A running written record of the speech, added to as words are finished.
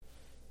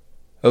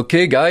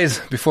Okay, guys,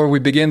 before we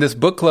begin this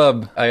book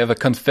club, I have a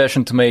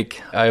confession to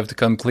make. I have to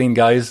come clean,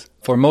 guys.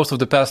 For most of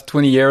the past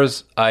 20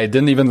 years, I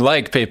didn't even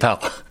like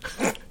PayPal.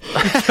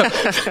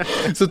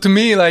 So to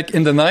me, like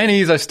in the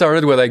 90s, I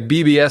started with like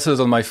BBSs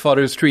on my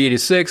father's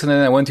 386, and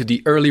then I went to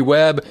the early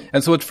web.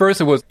 And so at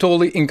first it was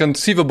totally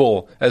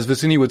inconceivable, as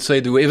Vicini would say,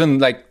 to even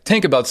like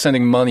think about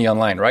sending money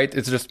online, right?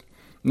 It's just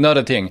not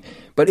a thing.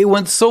 But it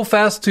went so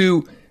fast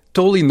to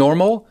totally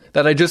normal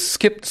that I just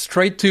skipped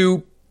straight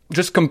to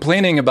just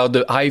complaining about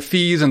the high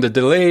fees and the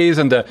delays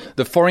and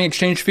the foreign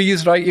exchange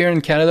fees right here in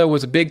Canada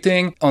was a big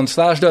thing. On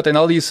Slashdot and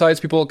all these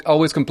sites, people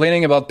always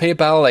complaining about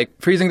PayPal, like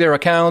freezing their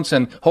accounts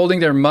and holding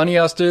their money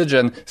hostage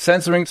and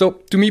censoring. So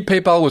to me,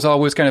 PayPal was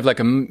always kind of like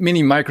a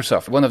mini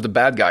Microsoft, one of the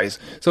bad guys.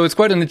 So it's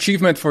quite an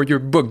achievement for your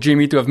book,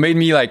 Jimmy, to have made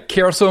me like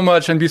care so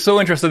much and be so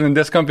interested in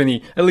this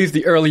company, at least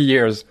the early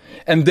years.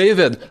 And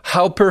David,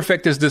 how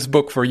perfect is this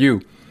book for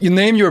you? You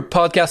name your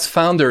podcast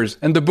Founders,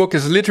 and the book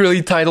is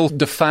literally titled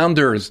The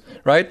Founders,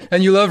 right?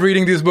 And you love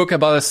reading this book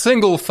about a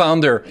single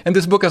founder, and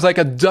this book has like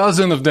a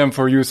dozen of them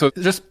for you, so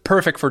it's just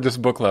perfect for this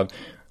book club.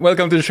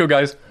 Welcome to the show,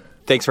 guys.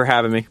 Thanks for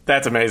having me.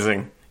 That's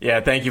amazing.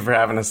 Yeah, thank you for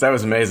having us. That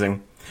was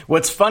amazing.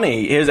 What's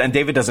funny is, and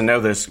David doesn't know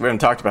this, we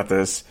haven't talked about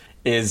this,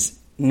 is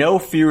no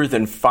fewer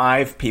than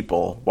 5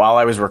 people, while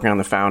I was working on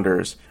The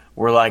Founders,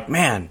 were like,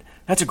 man,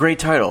 that's a great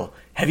title.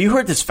 Have you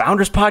heard this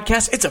Founders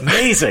podcast? It's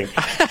amazing.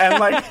 And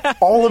like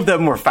all of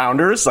them were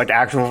founders, like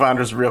actual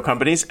founders of real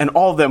companies. And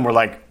all of them were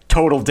like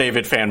total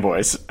David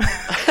fanboys.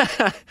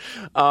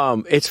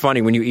 It's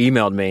funny when you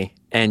emailed me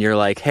and you're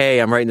like, hey,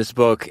 I'm writing this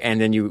book.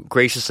 And then you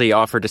graciously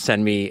offered to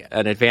send me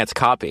an advanced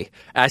copy.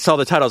 And I saw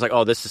the title. I was like,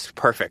 oh, this is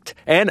perfect.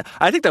 And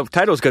I think the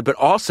title is good, but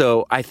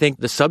also I think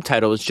the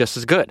subtitle is just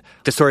as good.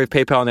 The story of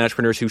PayPal and the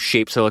entrepreneurs who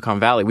shaped Silicon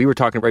Valley. We were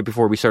talking right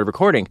before we started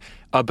recording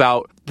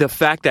about the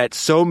fact that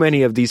so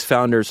many of these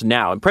founders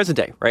now in present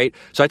day, right?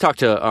 So I talked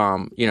to,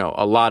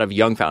 a lot of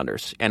young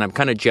founders, and I'm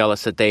kind of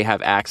jealous that they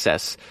have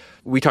access.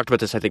 We talked about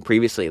this, I think,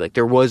 previously. Like,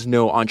 there was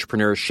no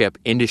entrepreneurship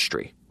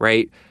industry,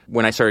 right?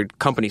 When I started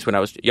companies when I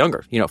was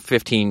younger,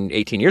 15,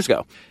 18 years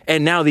ago.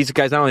 And now these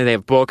guys, not only they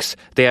have books,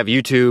 they have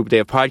YouTube, they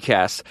have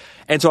podcasts.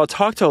 And so I'll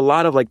talk to a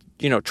lot of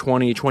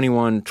 20,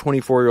 21,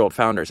 24-year-old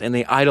founders, and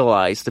they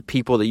idolize the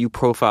people that you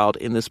profiled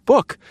in this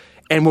book.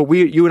 And what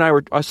you and I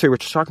were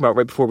just talking about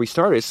right before we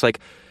started, it's like,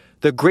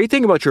 the great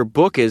thing about your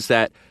book is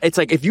that it's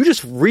like if you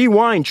just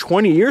rewind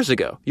 20 years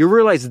ago, you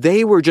realize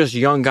they were just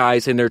young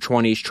guys in their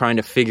 20s trying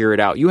to figure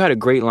it out. You had a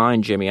great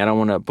line, Jimmy. I don't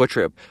want to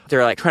butcher it.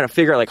 They're like trying to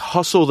figure out, like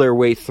hustle their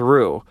way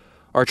through,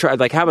 or try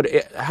like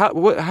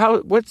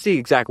what's the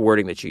exact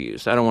wording that you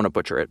used? I don't want to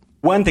butcher it.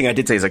 One thing I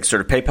did say is like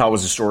sort of PayPal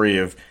was a story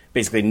of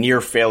basically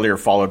near failure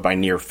followed by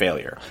near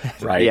failure,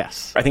 right?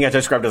 Yes. I think I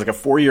described it as like a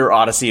 4-year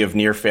odyssey of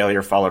near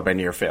failure followed by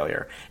near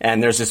failure.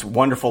 And there's this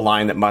wonderful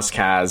line that Musk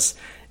has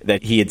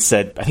that he had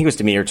said, I think it was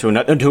to me or to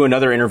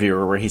another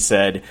interviewer, where he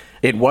said,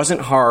 it wasn't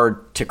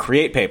hard to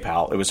create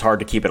PayPal, it was hard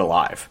to keep it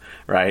alive,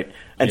 right?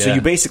 And so you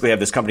basically have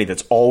this company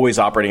that's always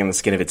operating on the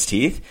skin of its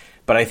teeth.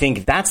 But I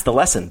think that's the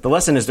lesson. The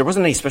lesson is there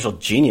wasn't any special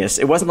genius.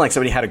 It wasn't like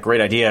somebody had a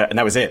great idea and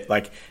that was it.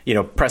 Like,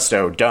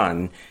 presto,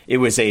 done. It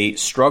was a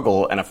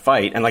struggle and a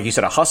fight. And like you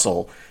said, a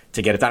hustle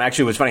to get it done.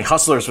 Actually, it was funny.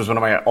 Hustlers was one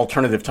of my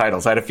alternative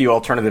titles. I had a few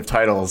alternative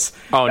titles.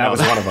 Oh, that no. was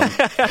one of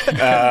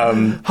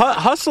them.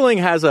 Hustling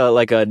has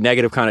a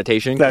negative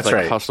connotation. That's like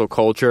right. Hustle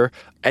culture.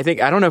 I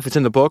don't know if it's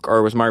in the book or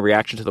it was my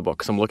reaction to the book,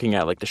 because I'm looking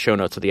at like the show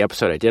notes of the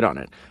episode I did on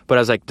it. But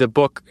I was like, the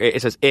book,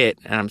 it says it,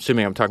 and I'm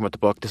assuming I'm talking about the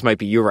book. This might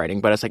be you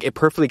writing, but it's like it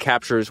perfectly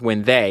captures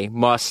when they,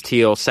 Musk,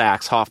 Thiel,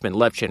 Sachs, Hoffman,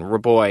 Levchin,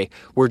 Raboy,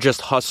 were just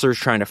hustlers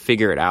trying to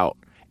figure it out.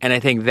 And I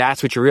think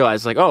that's what you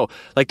realize, like, oh,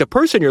 like the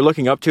person you're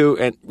looking up to,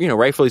 and,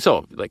 rightfully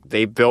so, like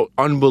they built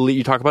unbelievable,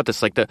 you talk about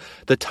this, like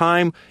the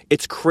time,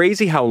 it's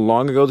crazy how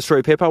long ago the story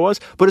of PayPal was,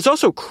 but it's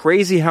also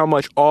crazy how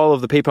much all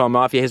of the PayPal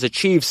Mafia has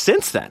achieved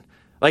since then.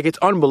 Like, it's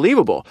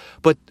unbelievable.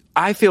 But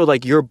I feel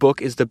like your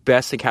book is the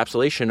best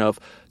encapsulation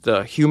of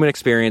the human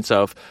experience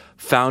of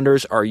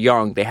founders are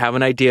young. They have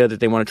an idea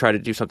that they want to try to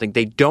do something.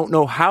 They don't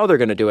know how they're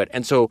going to do it.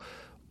 And so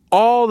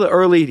all the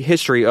early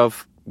history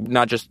of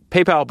not just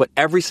PayPal, but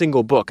every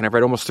single book, and I've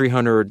read almost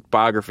 300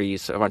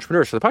 biographies of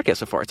entrepreneurs for the podcast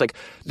so far. It's like,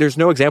 there's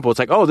no example. It's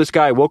like, oh, this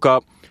guy woke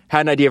up,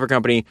 had an idea for a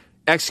company,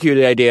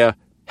 executed the idea,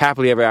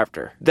 happily ever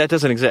after. That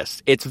doesn't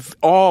exist. It's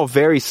all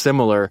very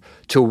similar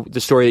to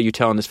the story that you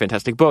tell in this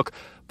fantastic book.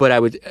 But I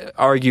would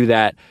argue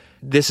that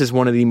this is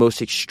one of the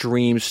most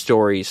extreme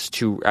stories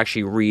to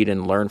actually read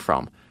and learn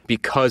from,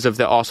 because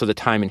of also the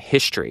time in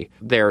history.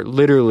 They're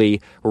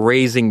literally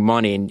raising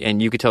money,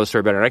 and you could tell the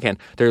story better than I can.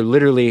 They're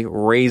literally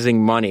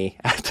raising money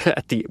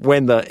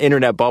when the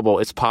internet bubble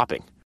is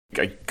popping.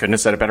 I couldn't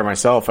have said it better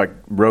myself. I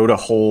wrote a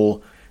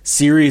whole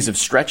series of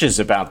stretches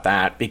about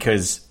that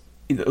because,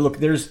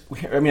 look,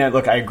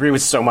 I agree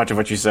with so much of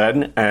what you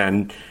said.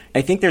 And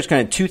I think there's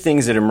kind of two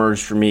things that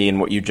emerged for me in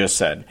what you just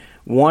said.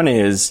 One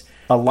is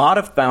a lot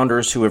of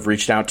founders who have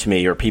reached out to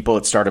me, or people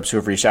at startups who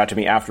have reached out to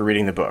me after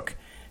reading the book,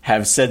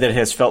 have said that it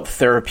has felt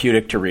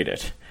therapeutic to read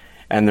it.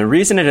 And the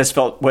reason it has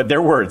felt,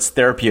 their words,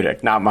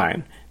 therapeutic, not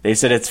mine. They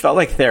said it's felt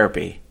like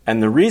therapy.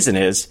 And the reason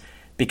is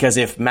Because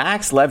if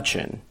Max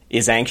Levchin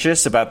is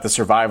anxious about the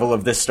survival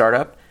of this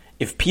startup,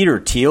 if Peter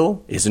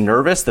Thiel is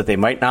nervous that they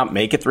might not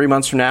make it 3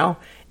 months from now,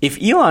 if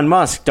Elon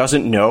Musk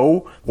doesn't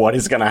know what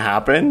is going to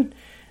happen,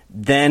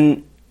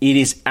 then it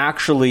is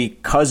actually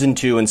cousin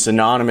to and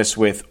synonymous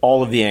with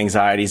all of the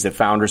anxieties that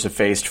founders have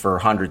faced for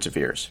hundreds of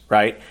years,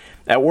 right?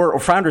 Or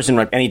founders in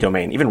like any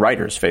domain, even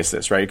writers face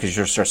this, right? Because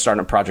you're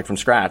starting a project from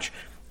scratch.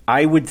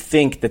 I would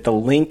think that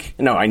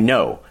I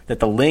know that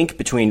the link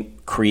between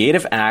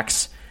creative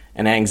acts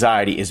and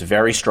anxiety is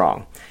very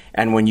strong.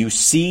 And when you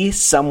see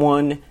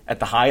someone at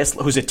the highest,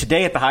 who's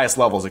today at the highest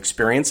levels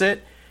experience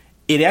it,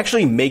 it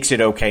actually makes it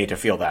okay to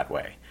feel that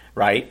way,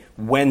 right?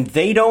 When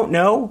they don't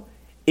know,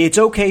 it's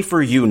okay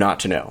for you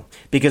not to know,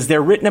 because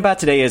they're written about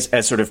today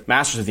as sort of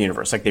masters of the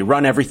universe. Like, they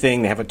run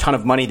everything, they have a ton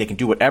of money, they can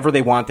do whatever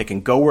they want, they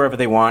can go wherever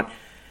they want.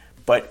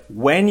 But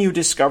when you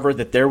discover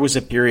that there was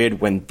a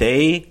period when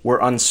they were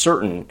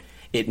uncertain,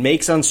 it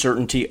makes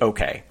uncertainty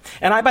okay.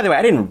 And by the way,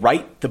 I didn't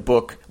write the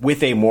book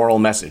with a moral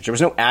message. There was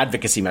no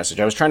advocacy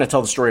message. I was trying to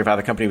tell the story of how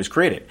the company was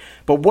created.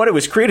 But what it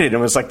was created in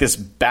was like this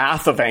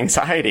bath of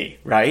anxiety,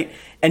 right?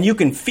 And you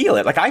can feel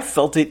it. Like, I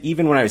felt it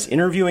even when I was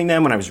interviewing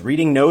them, when I was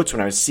reading notes,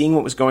 when I was seeing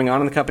what was going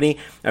on in the company.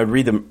 I would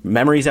read the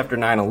memories after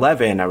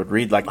 9/11. I would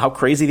read like how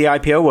crazy the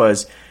IPO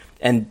was.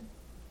 And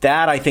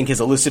that, I think,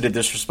 has elicited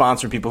this response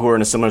from people who are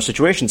in a similar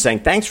situation, saying,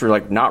 thanks for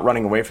like not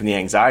running away from the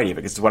anxiety,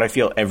 because it's what I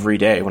feel every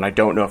day when I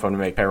don't know if I'm going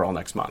to make payroll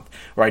next month,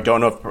 or I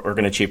don't know if we're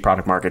going to achieve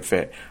product market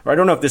fit, or I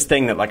don't know if this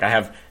thing that like I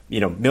have,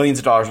 millions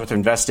of dollars worth of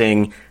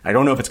investing, I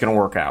don't know if it's going to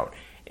work out.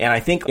 And I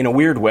think in a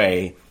weird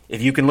way,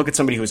 if you can look at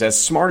somebody who's as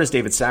smart as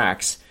David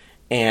Sacks,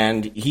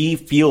 and he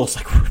feels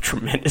like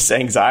tremendous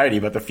anxiety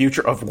about the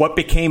future of what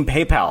became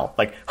PayPal,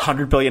 like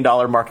 $100 billion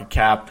market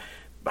cap,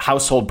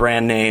 household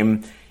brand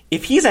name.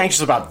 If he's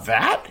anxious about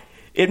that,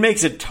 it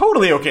makes it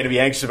totally okay to be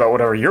anxious about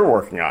whatever you're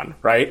working on,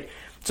 right?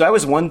 So that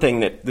was one thing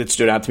that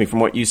stood out to me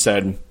from what you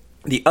said.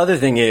 The other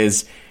thing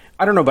is,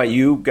 I don't know about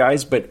you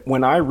guys, but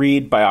when I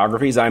read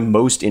biographies, I'm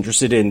most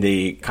interested in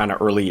the kind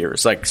of early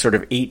years, like sort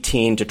of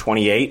 18 to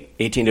 28,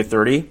 18 to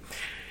 30.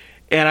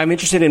 And I'm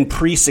interested in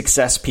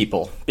pre-success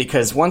people,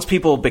 because once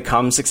people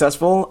become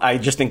successful, I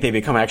just think they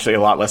become actually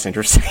a lot less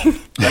interesting.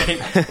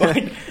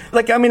 Right?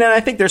 And I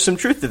think there's some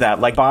truth to that.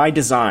 Like, by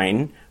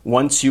design,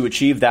 once you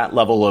achieve that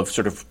level of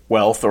sort of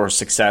wealth or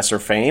success or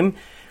fame,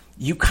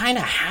 you kind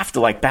of have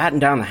to like batten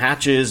down the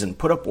hatches and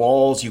put up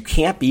walls. You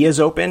can't be as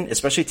open,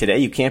 especially today.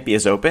 You can't be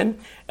as open.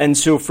 And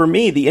so for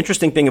me, the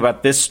interesting thing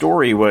about this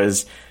story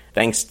was,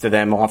 thanks to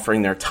them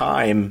offering their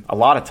time, a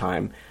lot of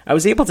time, I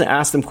was able to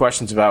ask them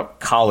questions about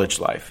college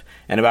life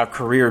and about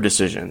career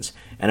decisions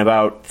and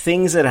about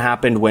things that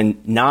happened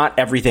when not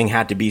everything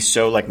had to be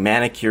so like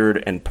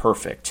manicured and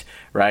perfect,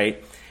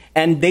 right?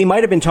 And they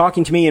might have been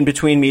talking to me in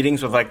between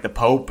meetings with like the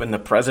Pope and the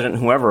president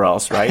and whoever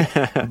else, right?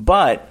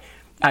 But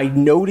I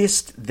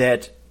noticed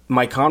that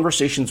my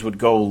conversations would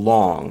go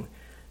long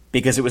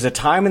because it was a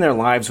time in their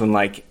lives when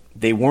like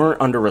they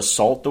weren't under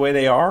assault the way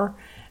they are.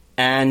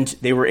 And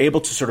they were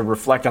able to sort of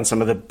reflect on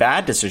some of the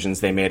bad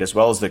decisions they made as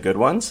well as the good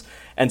ones.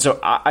 And so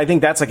I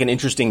think that's like an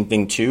interesting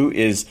thing too,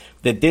 is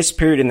that this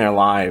period in their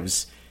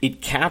lives,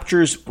 it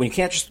captures when you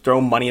can't just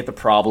throw money at the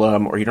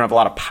problem or you don't have a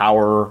lot of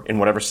power in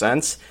whatever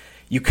sense,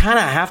 you kind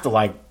of have to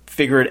like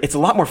figure it. It's a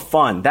lot more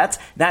fun. That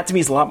to me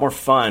is a lot more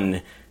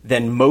fun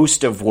than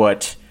most of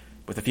what,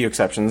 with a few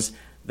exceptions,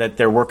 that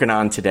they're working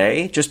on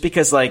today, just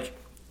because like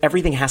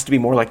everything has to be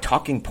more like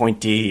talking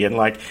pointy and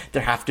like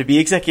there have to be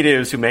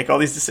executives who make all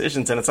these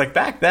decisions. And it's like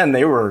back then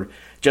they were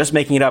just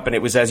making it up. And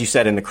it was, as you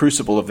said, in the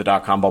crucible of the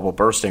dot-com bubble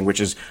bursting, which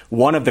is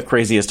one of the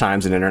craziest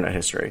times in internet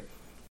history.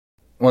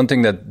 One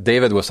thing that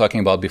David was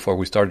talking about before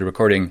we started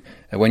recording,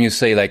 when you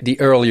say like the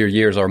earlier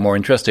years are more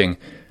interesting,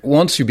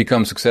 once you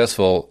become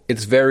successful,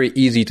 it's very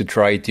easy to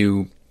try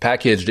to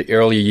package the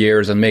early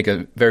years and make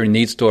a very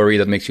neat story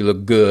that makes you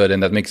look good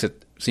and that makes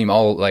it seem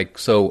all like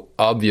so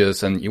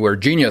obvious and you were a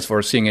genius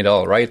for seeing it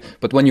all, right?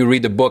 But when you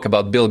read the book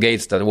about Bill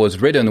Gates that was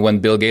written when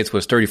Bill Gates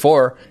was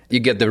 34, you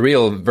get the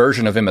real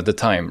version of him at the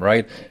time,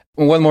 right?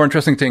 One more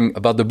interesting thing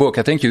about the book,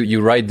 I think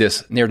you write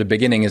this near the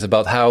beginning, is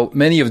about how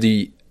many of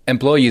the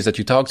employees that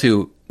you talk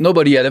to,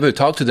 nobody had ever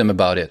talked to them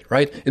about it,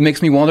 right? It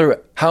makes me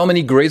wonder how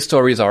many great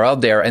stories are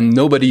out there and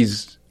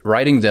nobody's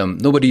writing them.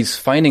 Nobody's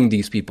finding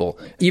these people.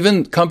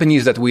 Even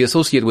companies that we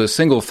associate with a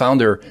single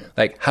founder,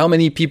 like how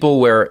many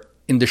people were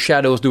in the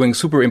shadows doing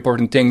super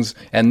important things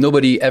and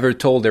nobody ever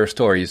told their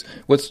stories.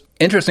 What's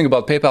interesting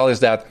about PayPal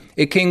is that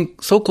it came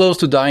so close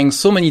to dying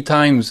so many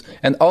times,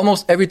 and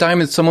almost every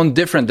time it's someone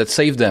different that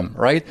saved them,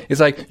 right?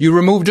 It's like you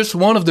remove just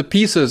one of the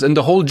pieces and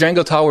the whole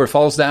Jenga tower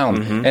falls down.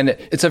 Mm-hmm. And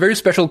it's a very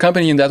special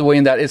company in that way,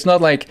 in that it's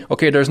not like,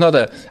 okay, there's not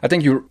a, I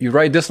think you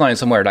write this line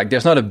somewhere, like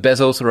there's not a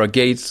Bezos or a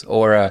Gates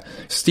or a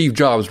Steve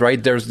Jobs,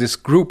 right? There's this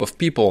group of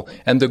people,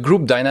 and the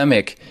group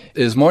dynamic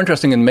is more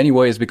interesting in many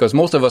ways because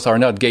most of us are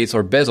not Gates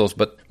or Bezos,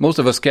 but most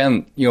of us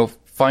can,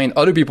 find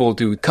other people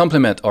to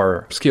complement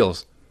our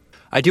skills.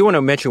 I do want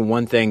to mention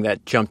one thing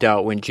that jumped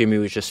out when Jimmy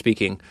was just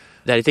speaking.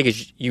 that I think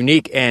is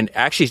unique. And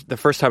actually, the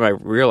first time I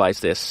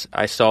realized this,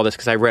 I saw this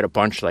because I read a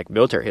bunch like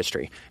military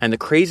history. And the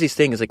craziest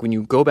thing is like when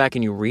you go back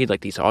and you read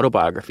like these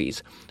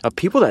autobiographies of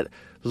people that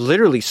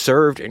literally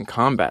served in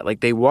combat, like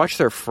they watched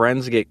their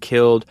friends get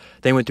killed.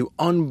 They went through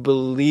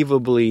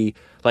unbelievably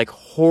like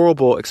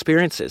horrible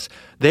experiences.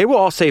 They will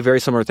all say very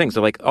similar things.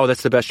 They're like, oh,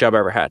 that's the best job I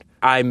ever had.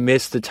 I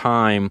miss the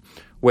time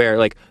where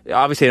like,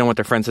 obviously they don't want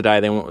their friends to die.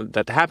 They don't want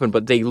that to happen,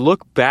 but they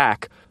look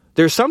back.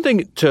 There's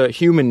something to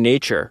human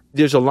nature.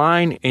 There's a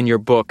line in your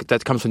book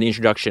that comes from the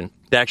introduction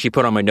that I actually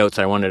put on my notes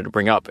that I wanted to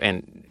bring up,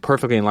 and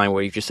perfectly in line with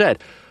what you just said.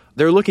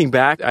 They're looking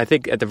back. I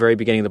think at the very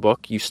beginning of the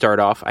book, you start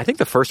off. I think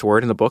the first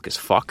word in the book is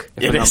 "fuck."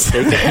 If I'm not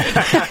mistaken.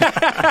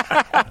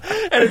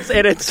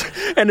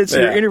 and it's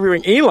you're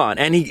interviewing Elon,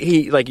 and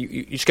he like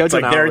you schedule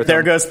an hour with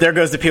him. There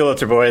goes the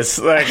Pulitzer boys.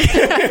 Like,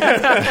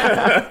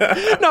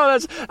 no,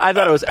 I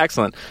thought it was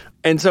excellent.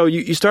 And so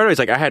you start always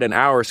like, I had an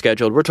hour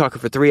scheduled. We're talking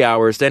for 3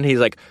 hours. Then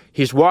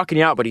he's walking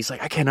you out, but he's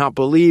like, I cannot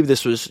believe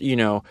this was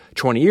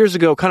 20 years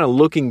ago. Kind of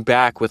looking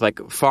back with like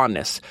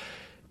fondness.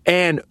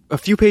 And a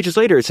few pages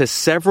later, it says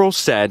several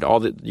said,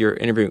 you're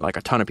interviewing like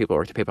a ton of people who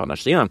worked at PayPal, not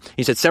just Elon.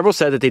 He said several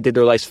said that they did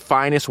their life's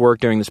finest work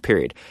during this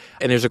period.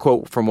 And there's a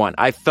quote from one: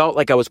 I felt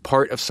like I was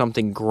part of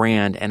something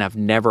grand and I've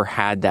never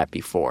had that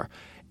before.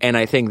 And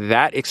I think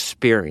that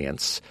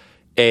experience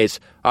is,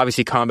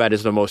 obviously combat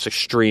is the most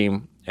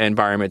extreme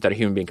environment that a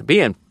human being can be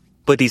in.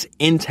 But these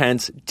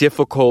intense,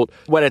 difficult,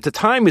 what at the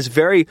time is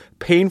very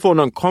painful and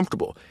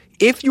uncomfortable.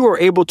 If you are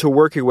able to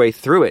work your way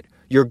through it,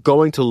 you're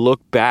going to look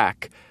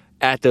back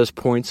at those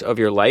points of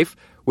your life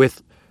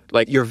with,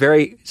 like, you're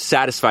very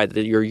satisfied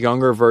that your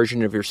younger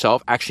version of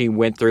yourself actually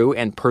went through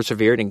and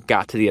persevered and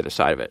got to the other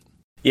side of it.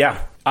 Yeah,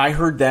 I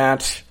heard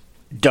that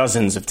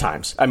dozens of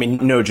times. I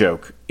mean, no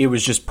joke. It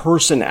was just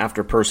person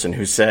after person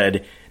who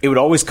said it would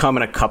always come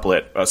in a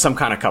couplet, some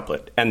kind of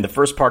couplet. And the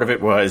first part of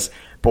it was,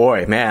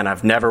 boy, man,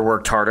 I've never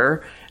worked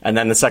harder. And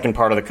then the second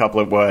part of the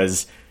couplet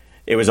was,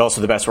 it was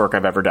also the best work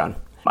I've ever done.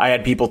 I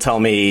had people tell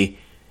me,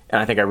 and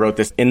I think I wrote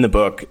this in the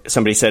book,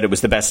 somebody said it was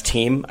the best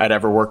team I'd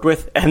ever worked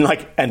with. And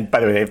by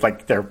the way,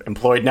 they're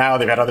employed now.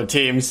 They've got other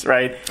teams,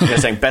 right? They're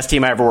saying best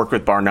team I ever worked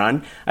with, bar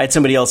none. I had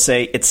somebody else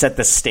say it set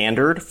the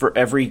standard for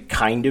every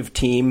kind of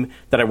team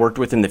that I worked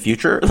with in the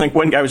future. Like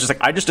one guy was just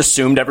like, I just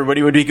assumed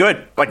everybody would be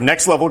good, like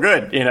next level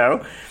good,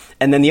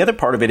 And then the other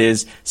part of it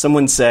is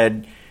someone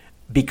said,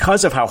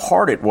 because of how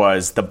hard it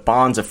was, the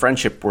bonds of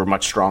friendship were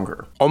much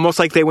stronger. Almost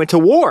like they went to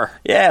war.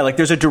 Yeah, like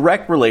there's a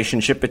direct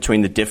relationship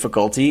between the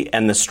difficulty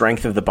and the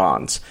strength of the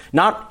bonds.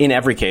 Not in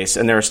every case,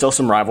 and there are still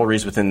some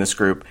rivalries within this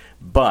group,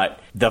 but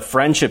the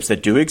friendships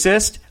that do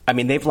exist, I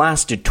mean, they've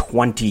lasted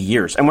 20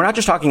 years. And we're not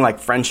just talking like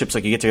friendships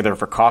like you get together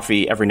for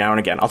coffee every now and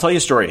again. I'll tell you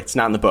a story. It's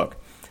not in the book.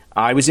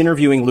 I was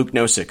interviewing Luke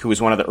Nosek, who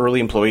was one of the early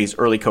employees,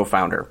 early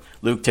co-founder.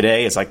 Luke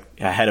today is like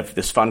head of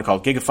this fund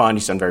called GigaFund.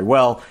 He's done very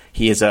well.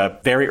 He is a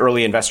very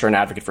early investor and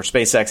advocate for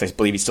SpaceX. I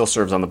believe he still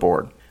serves on the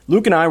board.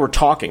 Luke and I were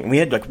talking. We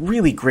had like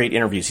really great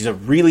interviews. He's a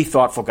really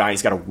thoughtful guy.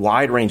 He's got a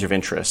wide range of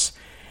interests.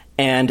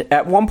 And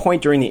at one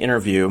point during the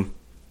interview,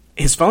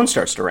 his phone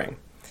starts to ring.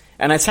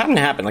 And it's happened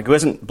to happen. Like, it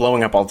wasn't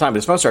blowing up all the time, but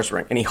his phone starts to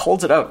ring. And he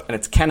holds it up, and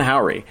it's Ken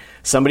Howry,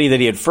 somebody that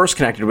he had first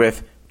connected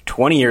with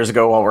 20 years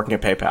ago while working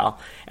at PayPal.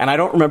 And I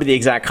don't remember the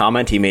exact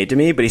comment he made to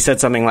me, but he said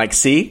something like,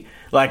 see?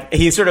 Like,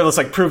 he sort of was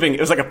like proving, it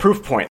was like a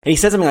proof point. And he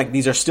said something like,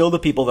 these are still the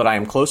people that I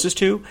am closest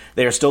to.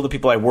 They are still the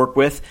people I work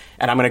with.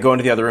 And I'm going to go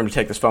into the other room to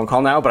take this phone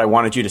call now, but I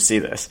wanted you to see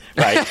this.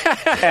 Right?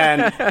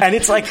 and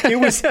it's like, it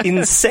was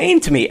insane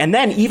to me. And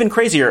then even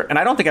crazier, and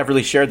I don't think I've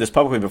really shared this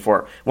publicly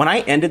before, when I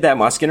ended that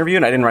Musk interview,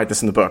 and I didn't write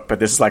this in the book,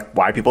 but this is like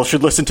why people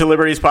should listen to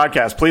Liberty's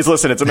podcast. Please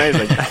listen. It's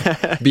amazing.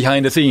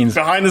 Behind the scenes.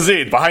 Behind the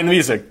scenes. Behind the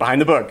music.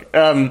 Behind the book.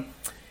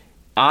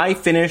 I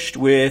finished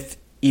with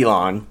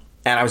Elon,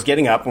 and I was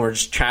getting up, and we were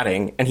just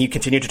chatting, and he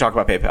continued to talk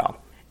about PayPal.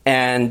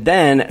 And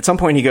then at some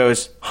point he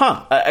goes,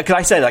 because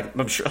I said, like,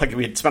 I'm sure, like,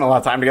 we had spent a lot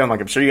of time together. I'm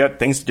like, I'm sure you got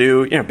things to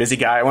do, busy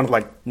guy. I want to,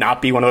 like,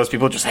 not be one of those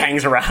people who just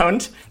hangs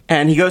around.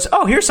 And he goes,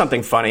 oh, here's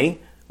something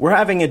funny. We're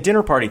having a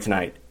dinner party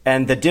tonight,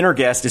 and the dinner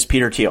guest is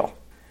Peter Thiel.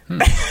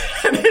 and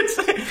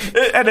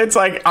it's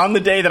like, on the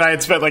day that I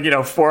had spent,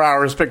 4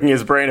 hours picking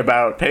his brain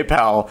about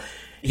PayPal,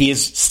 he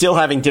is still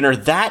having dinner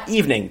that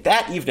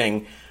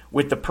evening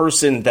with the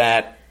person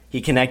that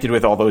he connected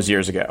with all those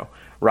years ago,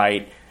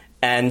 right?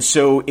 And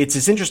so it's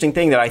this interesting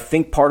thing that I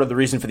think part of the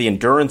reason for the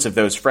endurance of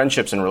those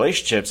friendships and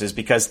relationships is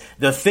because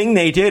the thing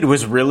they did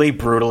was really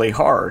brutally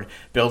hard,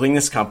 building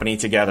this company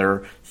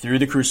together through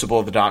the crucible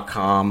of the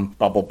dot-com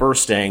bubble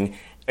bursting.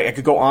 I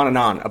could go on and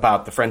on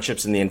about the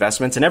friendships and the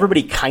investments, and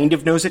everybody kind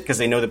of knows it because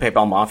they know the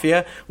PayPal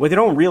Mafia. What they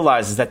don't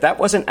realize is that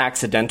wasn't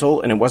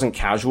accidental and it wasn't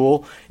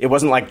casual. It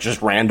wasn't like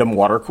just random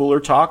water cooler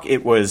talk.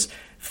 It was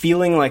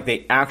feeling like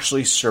they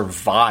actually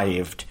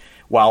survived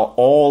while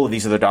all of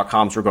these other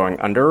dot-coms were going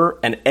under,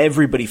 and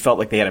everybody felt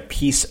like they had a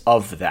piece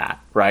of that,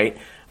 right?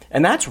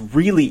 And that's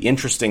really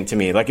interesting to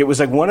me. Like, it was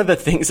like one of the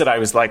things that I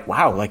was like,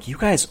 wow, like, you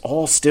guys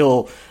all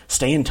still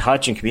stay in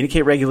touch and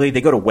communicate regularly. They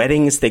go to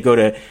weddings. They go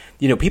to,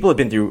 people have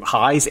been through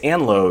highs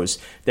and lows.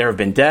 There have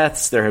been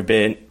deaths. There have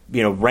been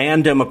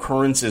random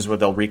occurrences where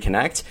they'll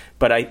reconnect.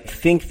 But I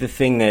think the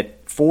thing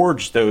that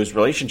forged those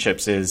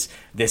relationships is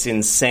this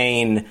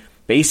insane,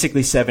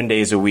 basically 7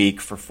 days a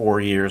week for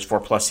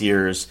 4+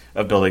 years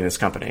of building this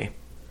company.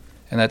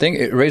 And I think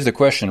it raised the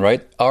question,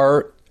 right?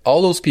 Are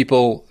all those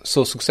people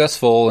so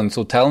successful and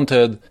so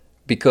talented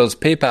because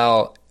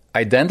PayPal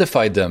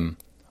identified them,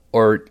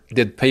 or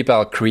did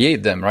PayPal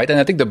create them, right? And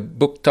I think the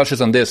book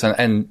touches on this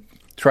and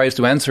tries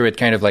to answer it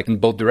kind of like in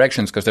both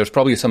directions, because there's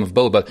probably some of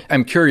both. But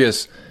I'm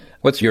curious,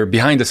 what's your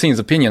behind-the-scenes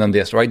opinion on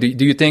this, right?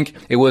 Do you think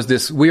it was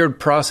this weird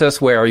process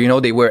where,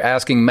 they were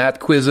asking math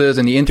quizzes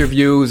in the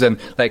interviews, and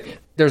like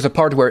there's a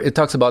part where it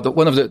talks about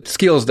one of the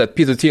skills that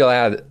Peter Thiel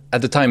had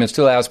at the time and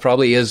still has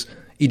probably is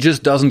he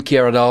just doesn't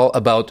care at all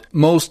about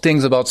most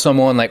things about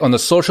someone. Like on the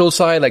social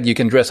side, like you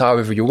can dress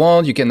however you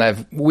want, you can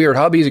have weird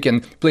hobbies, you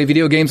can play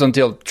video games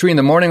until 3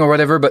 a.m. or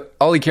whatever, but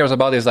all he cares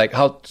about is like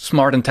how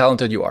smart and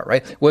talented you are,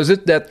 right? Was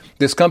it that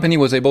this company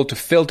was able to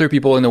filter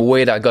people in a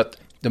way that got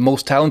the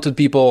most talented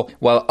people,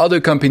 while other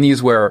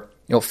companies were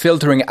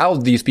filtering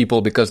out these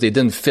people because they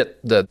didn't fit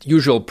the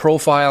usual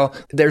profile?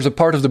 There's a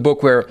part of the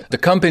book where the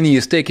company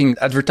is taking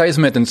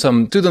advertisement in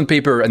some student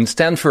paper in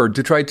Stanford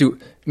to try to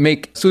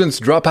make students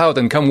drop out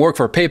and come work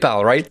for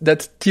PayPal, right?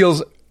 That's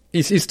Thiel's,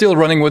 he's still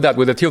running with that,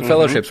 with the Thiel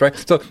fellowships, right?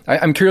 So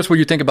I'm curious what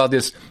you think about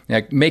this,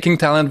 like making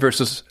talent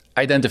versus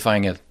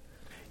identifying it.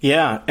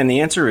 Yeah, and the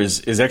answer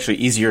is actually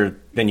easier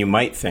than you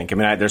might think. I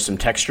mean, there's some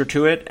texture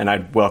to it, and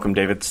I'd welcome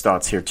David's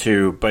thoughts here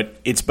too, but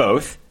it's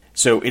both.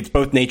 So it's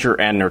both nature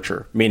and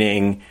nurture,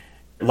 meaning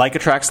like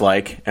attracts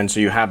like, and so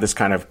you have this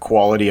kind of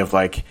quality of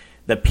like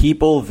the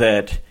people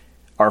that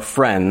are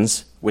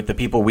friends with the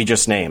people we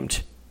just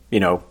named,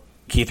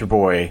 Keith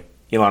Rabois,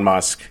 Elon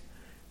Musk,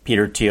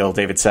 Peter Thiel,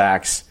 David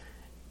Sachs,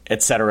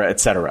 et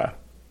cetera,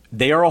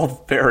 they are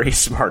all very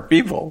smart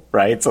people,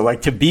 right? So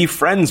like to be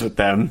friends with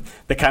them,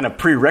 the kind of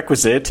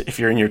prerequisite, if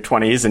you're in your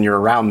 20s and you're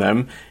around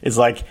them, is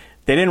like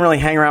they didn't really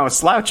hang around with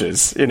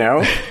slouches,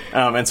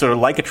 and sort of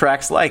like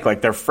attracts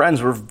like their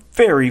friends were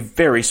very,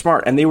 very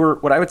smart. And they were,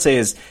 what I would say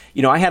is,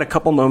 I had a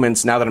couple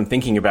moments now that I'm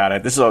thinking about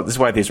it. This is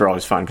why these are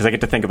always fun, because I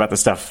get to think about the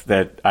stuff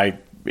that I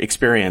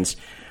experienced.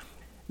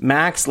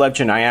 Max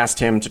Levchin, I asked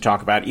him to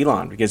talk about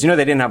Elon because, they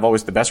didn't have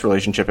always the best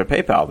relationship at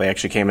PayPal. They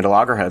actually came into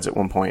loggerheads at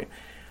one point.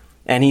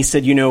 And he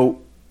said,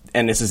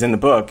 and this is in the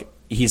book,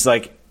 he's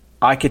like,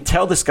 I could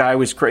tell this guy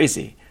was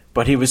crazy,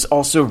 but he was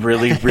also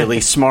really,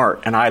 really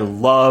smart. And I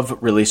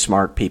love really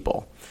smart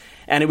people.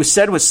 And it was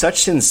said with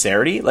such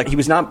sincerity, like he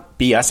was not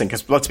BSing,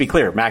 because let's be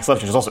clear, Max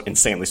Levchin is also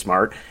insanely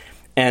smart.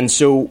 And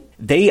so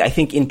they, I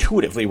think,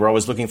 intuitively were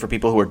always looking for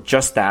people who are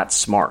just that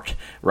smart,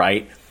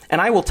 right? And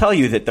I will tell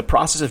you that the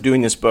process of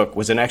doing this book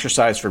was an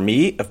exercise for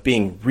me of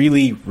being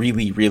really,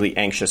 really, really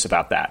anxious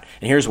about that.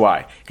 And here's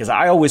why. Because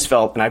I always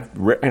felt, and I've,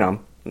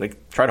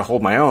 try to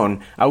hold my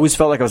own, I always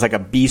felt like I was like a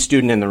B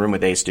student in the room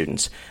with A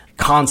students.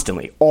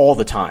 Constantly, all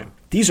the time.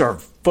 These are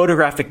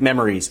photographic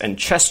memories and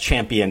chess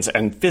champions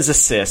and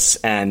physicists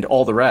and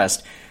all the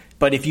rest.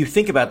 But if you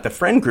think about the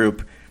friend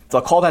group,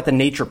 I'll call that the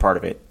nature part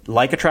of it.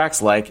 Like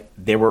attracts like.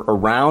 They were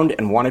around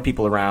and wanted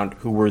people around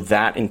who were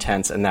that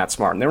intense and that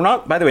smart. And they were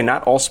not, by the way,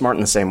 not all smart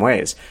in the same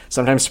ways.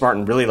 Sometimes smart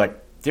in really like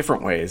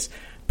different ways,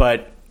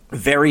 but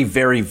very,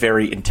 very,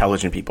 very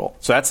intelligent people.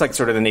 So that's like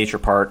sort of the nature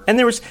part. And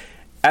there was,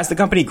 as the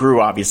company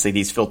grew, obviously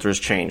these filters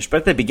changed. But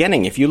at the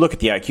beginning, if you look at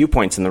the IQ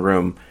points in the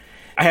room,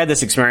 I had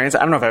this experience. I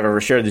don't know if I've ever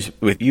shared this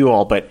with you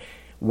all, but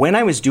when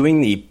I was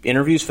doing the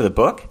interviews for the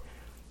book,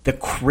 the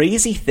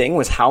crazy thing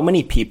was how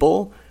many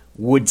people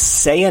would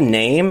say a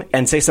name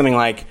and say something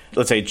like,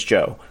 let's say it's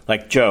Joe,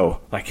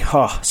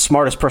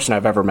 smartest person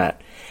I've ever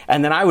met.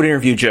 And then I would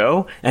interview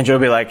Joe, and Joe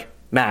would be like,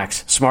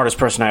 Max, smartest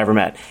person I ever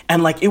met.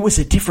 And like, it was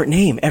a different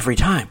name every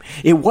time.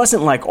 It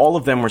wasn't like all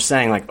of them were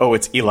saying like, oh,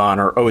 it's Elon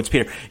or oh, it's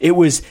Peter. It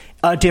was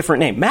a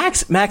different name.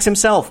 Max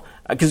himself,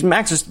 because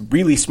Max is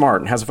really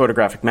smart and has a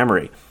photographic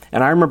memory.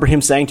 And I remember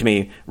him saying to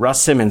me,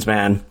 Russ Simmons,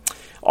 man,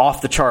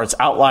 off the charts,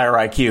 outlier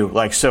IQ,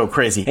 like so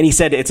crazy. And he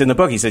said, it's in the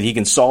book, he said he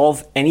can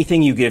solve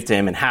anything you give to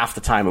him in half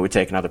the time it would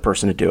take another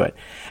person to do it.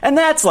 And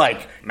that's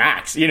like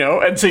Max,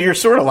 and so you're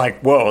sort of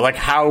like, whoa, like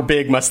how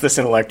big must this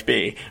intellect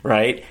be,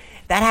 right?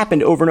 That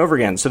happened over and over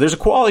again. So there's a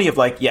quality of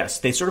like, yes,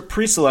 they sort of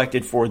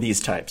pre-selected for these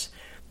types.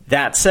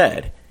 That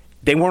said,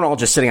 they weren't all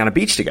just sitting on a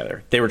beach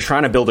together. They were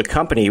trying to build a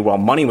company while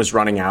money was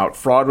running out,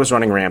 fraud was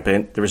running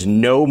rampant, there was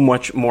no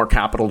much more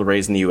capital to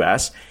raise in the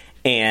U.S.,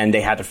 and they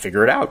had to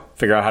figure out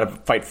how to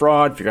fight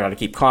fraud, figure out how to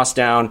keep costs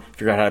down,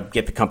 figure out how to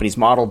get the company's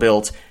model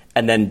built,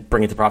 and then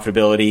bring it to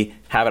profitability,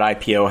 have it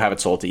IPO, have it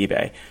sold to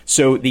eBay.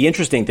 So the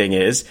interesting thing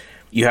is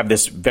you have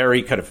this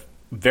very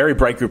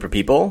bright group of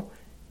people,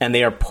 and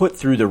they are put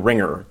through the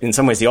ringer, in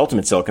some ways the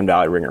ultimate Silicon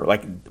Valley ringer.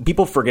 Like,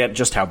 people forget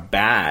just how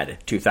bad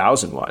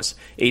 2000 was.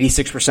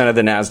 86% of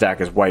the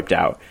NASDAQ is wiped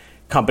out.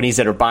 Companies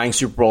that are buying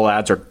Super Bowl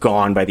ads are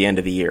gone by the end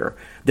of the year.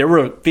 there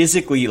were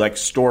physically like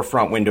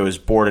storefront windows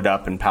boarded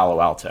up in Palo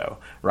Alto,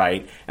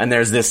 right? And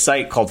there's this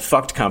site called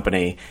Fucked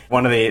Company.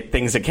 One of the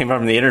things that came up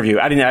from the interview,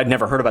 I'd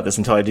never heard about this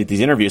until I did these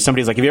interviews.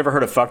 Somebody's like, have you ever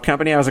heard of Fucked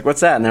Company? I was like,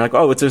 what's that? And they're like,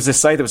 oh, there's this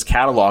site that was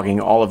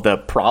cataloging all of the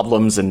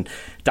problems and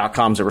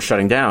 .coms that were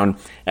shutting down.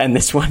 And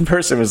this one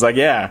person was like,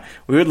 yeah,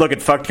 we would look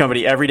at Fucked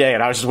Company every day.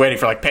 And I was just waiting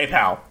for like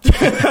PayPal.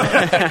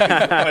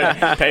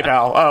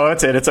 PayPal. Oh,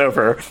 that's it. It's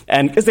over.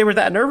 And because they were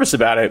that nervous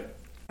about it.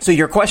 So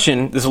your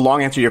question, this is a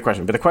long answer to your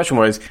question, but the question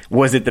was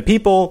it the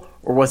people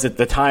or was it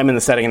the time and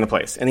the setting and the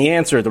place? And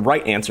the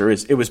right answer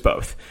is it was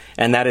both.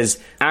 And that is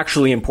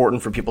actually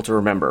important for people to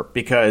remember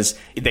because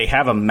they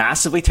have a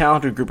massively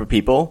talented group of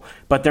people,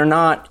 but they're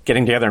not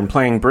getting together and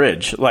playing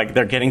bridge. Like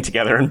they're getting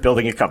together and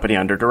building a company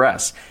under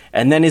duress.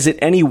 And then is it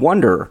any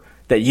wonder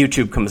that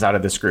YouTube comes out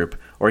of this group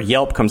or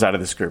Yelp comes out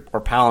of this group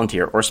or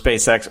Palantir or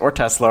SpaceX or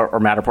Tesla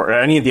or Matterport or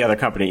any of the other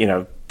company,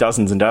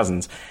 dozens and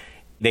dozens.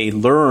 They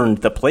learned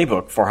the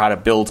playbook for how to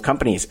build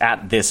companies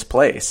at this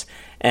place.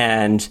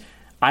 And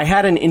I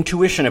had an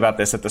intuition about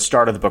this at the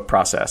start of the book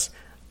process.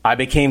 I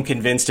became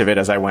convinced of it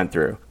as I went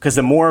through. Because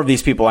the more of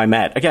these people I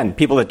met, again,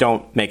 people that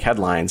don't make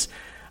headlines,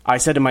 I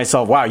said to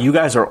myself, wow, you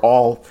guys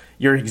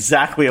you're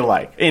exactly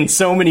alike. In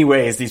so many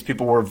ways, these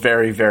people were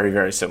very, very,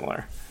 very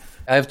similar.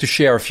 I have to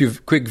share a few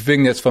quick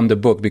vignettes from the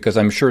book because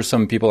I'm sure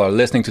some people are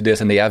listening to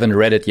this and they haven't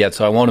read it yet,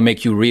 so I want to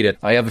make you read it.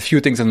 I have a few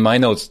things in my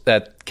notes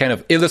that kind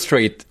of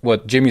illustrate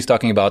what Jimmy's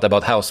talking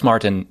about how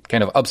smart and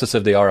kind of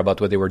obsessive they are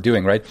about what they were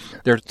doing, right?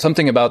 There's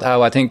something about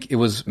how I think it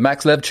was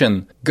Max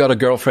Levchin got a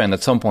girlfriend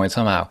at some point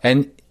somehow,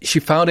 and she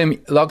found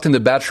him locked in the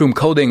bathroom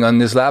coding on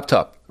his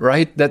laptop.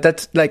 Right?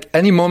 That's like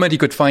any moment he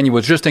could find, he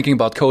was just thinking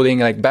about coding.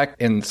 Like back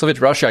in Soviet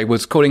Russia, he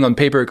was coding on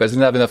paper because he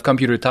didn't have enough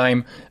computer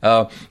time.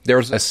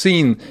 There's a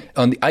scene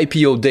on the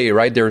IPO day,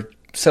 right? They're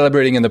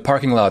celebrating in the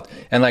parking lot.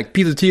 And like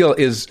Peter Thiel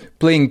is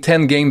playing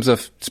 10 games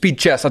of speed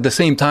chess at the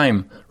same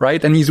time,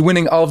 right? And he's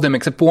winning all of them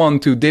except one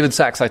to David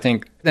Sachs, I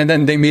think. And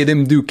then they made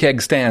him do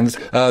keg stands.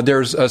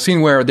 There's a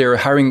scene where they're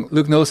hiring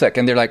Luke Nosek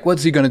and they're like,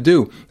 what's he going to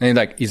do? And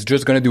he's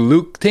just going to do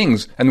Luke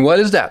things. And what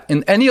is that?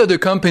 In any other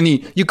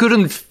company, you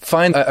couldn't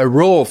find a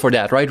role for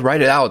that, right?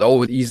 Write it out.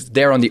 Oh, he's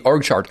there on the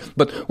org chart.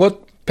 But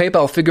what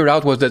PayPal figured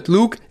out was that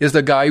Luke is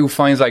the guy who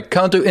finds like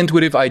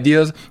counterintuitive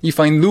ideas. He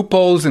finds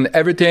loopholes in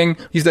everything.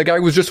 He's the guy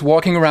who's just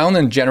walking around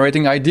and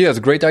generating ideas,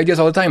 great ideas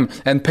all the time.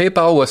 And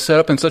PayPal was set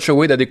up in such a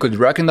way that they could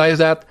recognize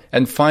that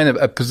and find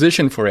a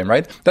position for him,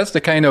 right? That's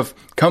the kind of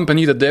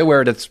company that they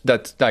were. That's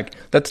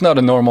not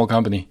a normal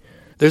company.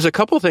 There's a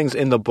couple things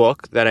in the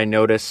book that I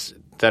notice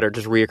that are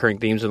just reoccurring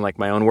themes in like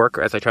my own work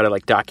as I try to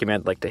like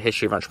document like the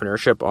history of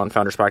entrepreneurship on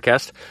Founders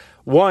Podcast.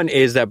 One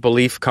is that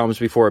belief comes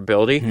before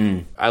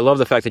ability. I love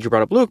the fact that you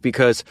brought up Luke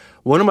because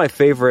one of my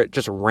favorite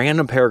just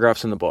random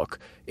paragraphs in the book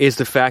is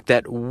the fact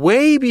that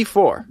way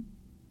before,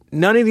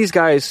 none of these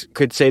guys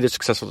could say they're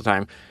successful at the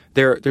time.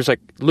 There's like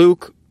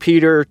Luke,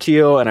 Peter,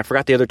 Thiel, and I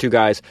forgot the other two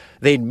guys.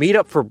 They'd meet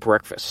up for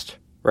breakfast,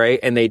 right?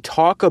 And they'd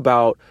talk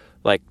about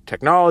like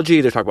technology,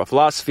 they talk about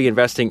philosophy,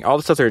 investing, all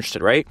the stuff they're interested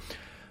in, right?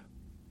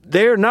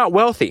 They're not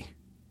wealthy.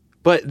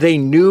 But they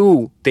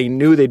knew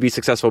they'd be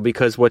successful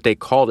because what they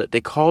called it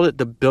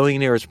the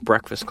Billionaires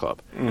Breakfast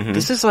Club. Mm-hmm.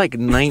 This is like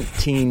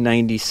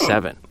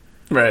 1997.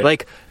 Right.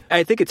 Like,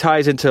 I think it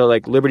ties into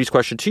like Liberty's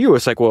question to you.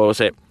 It's like, well,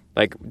 was it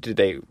like, did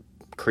they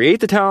create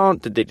the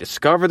talent? Did they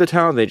discover the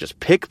talent? Did they just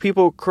pick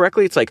people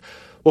correctly? It's like,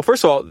 well,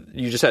 first of all,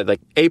 you just said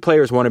like A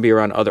players want to be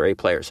around other A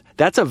players.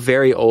 That's a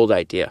very old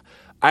idea.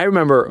 I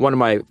remember one of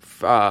my,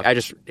 I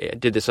just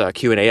did this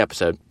Q&A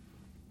episode.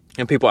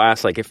 And people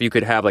ask, like, if you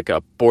could have, like,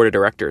 a board of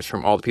directors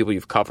from all the people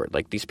you've covered,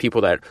 like, these people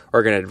that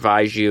are going to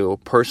advise you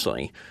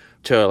personally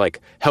to,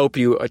 like, help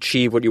you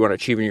achieve what you want to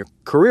achieve in your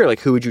career, like,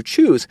 who would you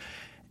choose?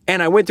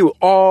 And I went through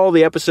all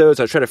the episodes.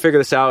 I was trying to figure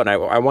this out, and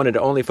I wanted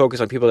to only focus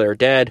on people that are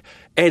dead.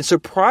 And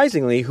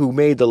surprisingly, who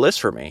made the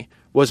list for me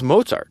was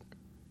Mozart.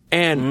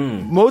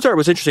 And Mozart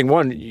was interesting.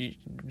 One,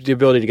 the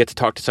ability to get to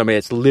talk to somebody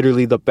that's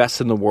literally the best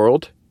in the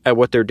world at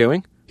what they're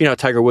doing. You know,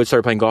 Tiger Woods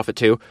started playing golf at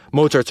 2.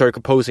 Mozart started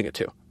composing at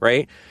 2,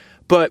 right?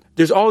 But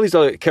there's all these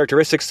other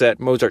characteristics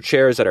that Mozart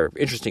shares that are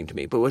interesting to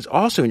me. But what's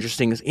also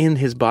interesting is in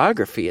his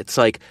biography, it's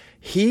like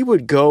he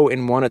would go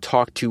and want to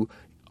talk to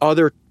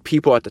other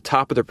people at the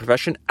top of their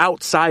profession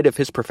outside of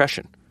his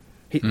profession.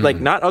 Like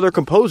not other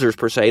composers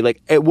per se,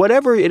 like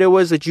whatever it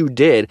was that you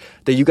did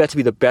that you got to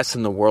be the best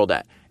in the world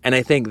at. And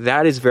I think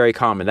that is very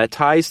common. That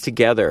ties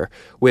together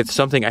with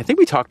something, I think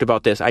we talked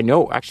about this. I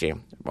know, actually,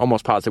 I'm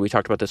almost positive we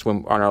talked about this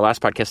on our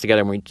last podcast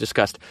together when we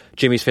discussed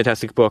Jimmy's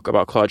fantastic book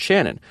about Claude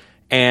Shannon.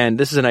 And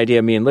this is an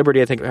idea me and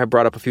Liberty, I think, have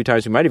brought up a few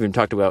times. We might have even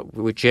talked about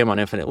with Jim on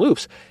Infinite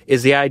Loops,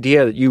 is the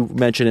idea that you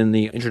mentioned in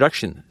the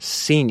introduction,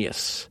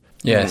 genius.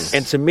 Yes.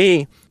 And to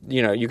me,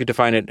 you know, you could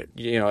define it,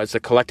 you know, as a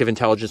collective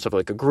intelligence of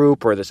like a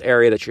group or this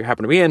area that you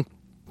happen to be in.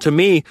 To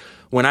me,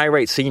 when I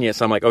write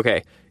genius, I'm like,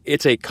 okay,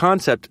 it's a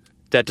concept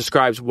that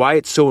describes why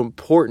it's so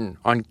important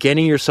on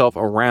getting yourself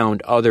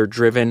around other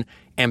driven,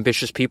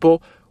 ambitious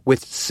people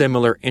with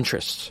similar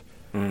interests.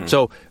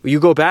 So you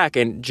go back,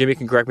 and Jimmy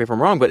can correct me if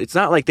I'm wrong, but it's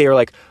not like they were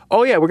like,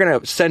 oh yeah, we're going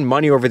to send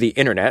money over the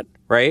internet,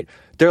 right?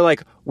 They're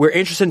like, we're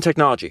interested in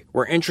technology.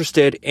 We're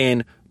interested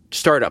in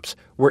startups.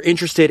 We're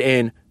interested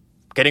in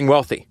getting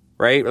wealthy,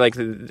 right? Like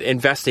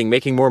investing,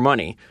 making more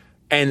money.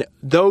 And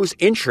those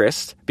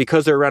interests,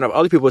 because they're around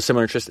other people with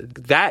similar interests,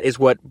 that is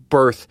what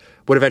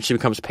eventually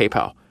becomes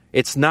PayPal.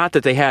 It's not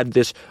that they had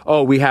this,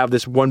 oh, we have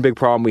this one big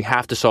problem we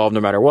have to solve no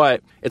matter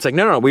what. It's like,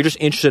 no, we're just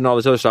interested in all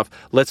this other stuff.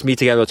 Let's meet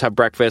together. Let's have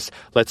breakfast.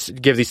 Let's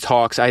give these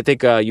talks. I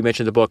think you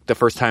mentioned the book, the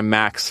first time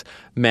Max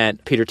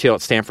met Peter Thiel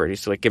at Stanford.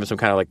 He's like giving some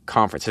kind of like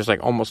conference. There's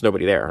like almost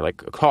nobody there,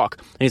 like a talk.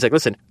 And he's like,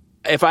 listen,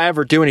 if I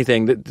ever do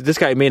anything, this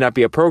guy may not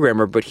be a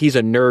programmer, but he's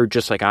a nerd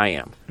just like I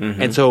am.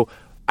 Mm-hmm. And so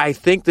I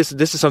think this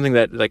is something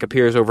that like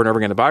appears over and over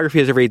again in the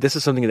biographies I read. This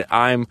is something that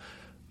I'm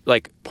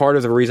like part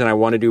of the reason I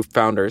want to do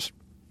Founders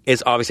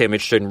is obviously I'm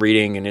interested in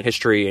reading and in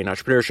history and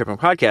entrepreneurship and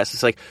podcasts.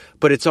 It's like,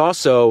 but it's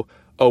also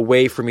a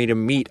way for me to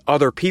meet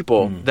other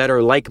people that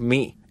are like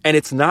me. And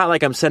it's not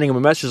like I'm sending them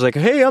a message like,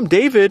 hey, I'm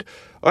David.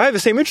 I have the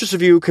same interests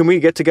as you. Can we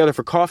get together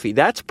for coffee?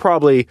 That's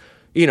probably,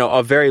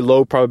 a very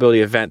low probability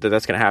event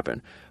that's going to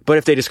happen. But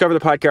if they discover the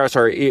podcast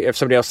or if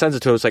somebody else sends it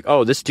to them, it's like,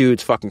 oh, this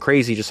dude's fucking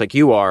crazy just like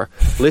you are.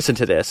 Listen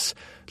to this.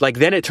 Like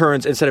then it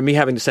turns, instead of me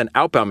having to send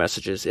outbound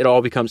messages, it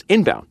all becomes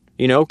inbound,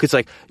 because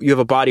like you have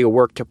a body of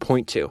work to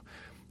point to.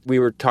 We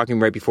were talking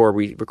right before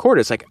we recorded.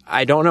 It's like,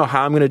 I don't know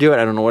how I'm going to do it.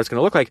 I don't know what it's going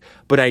to look like,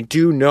 but I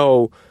do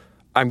know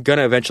I'm going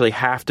to eventually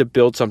have to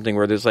build something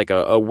where there's like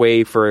a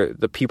way for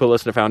the people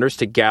listening to Founders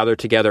to gather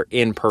together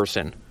in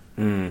person.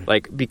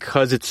 Like,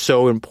 because it's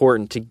so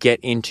important to get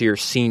into your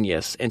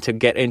genius and to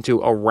get into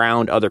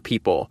around other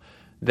people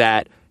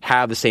that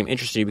have the same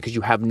interest in you, because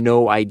you have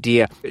no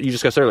idea. You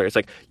discussed earlier, it's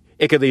like,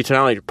 it could lead to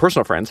not only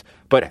personal friends,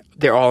 but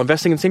they're all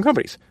investing in the same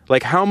companies.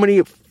 Like, how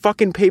many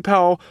fucking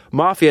PayPal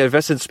Mafia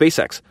invested in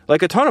SpaceX?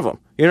 Like, a ton of them.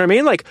 You know what I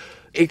mean? Like,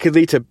 it could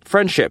lead to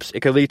friendships. It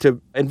could lead to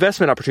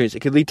investment opportunities. It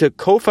could lead to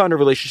co-founder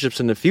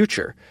relationships in the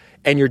future.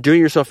 And you're doing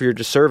yourself a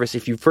disservice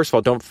if you, first of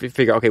all, don't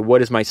figure out, okay,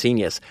 what is my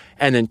genius?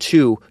 And then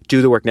two,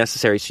 do the work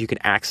necessary so you can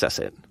access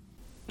it.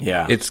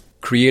 Yeah. It's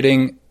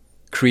creating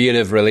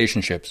creative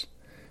relationships.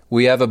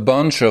 We have a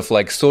bunch of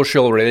like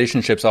social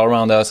relationships all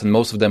around us, and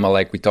most of them are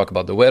like, we talk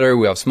about the weather,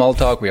 we have small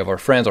talk, we have our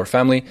friends, our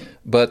family.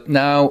 But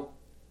now,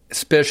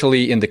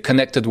 especially in the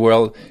connected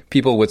world,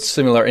 people with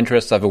similar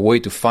interests have a way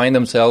to find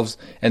themselves.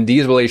 And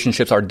these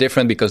relationships are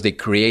different because they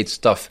create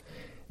stuff.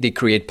 They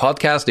create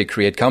podcasts, they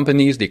create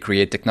companies, they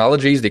create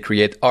technologies, they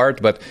create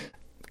art. But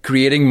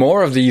creating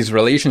more of these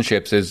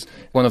relationships is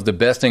one of the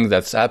best things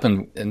that's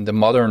happened in the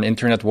modern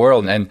internet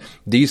world. And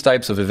these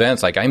types of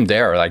events, like, I'm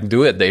there, like,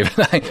 do it, David.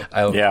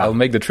 I'll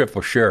make the trip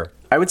for sure.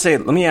 I would say,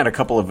 let me add a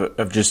couple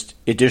of just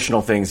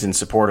additional things in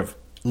support of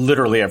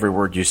literally every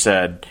word you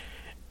said.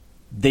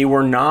 They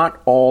were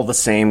not all the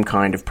same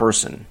kind of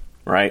person,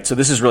 right? So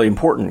this is really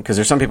important, because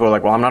there's some people who are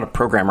like, well, I'm not a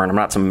programmer and I'm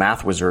not some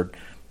math wizard.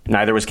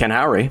 Neither was Ken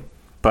Howry,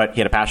 but he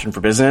had a passion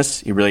for business.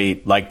 He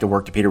really liked the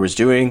work that Peter was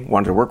doing,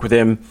 wanted to work with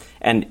him.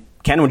 And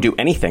Ken would do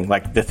anything.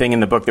 Like, the thing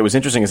in the book that was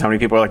interesting is how many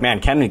people are like,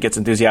 man, Ken gets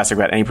enthusiastic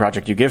about any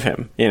project you give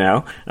him,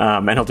 and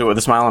he'll do it with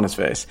a smile on his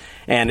face.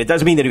 And it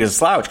doesn't mean that he was a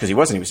slouch, because he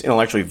wasn't. He was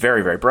intellectually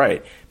very, very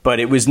bright. But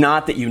it was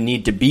not that you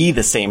need to be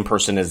the same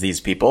person as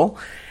these people.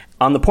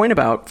 On the point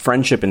about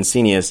friendship and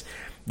seniors,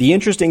 the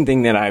interesting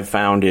thing that I've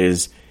found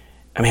is,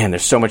 man,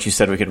 there's so much you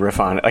said we could riff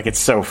on. Like, it's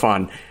so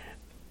fun.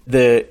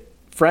 The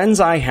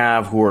friends I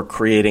have who are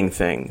creating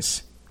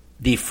things,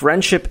 the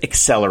friendship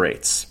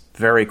accelerates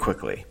very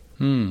quickly.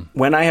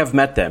 When I have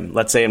met them,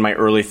 let's say in my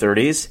early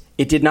 30s,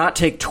 it did not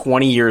take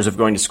 20 years of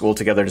going to school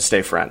together to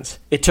stay friends.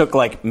 It took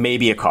like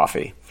maybe a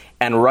coffee.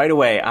 And right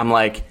away, I'm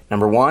like,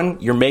 number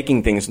one, you're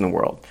making things in the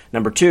world.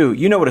 Number two,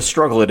 you know what a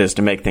struggle it is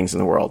to make things in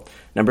the world.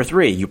 Number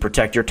three, you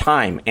protect your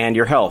time and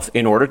your health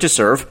in order to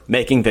serve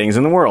making things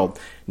in the world.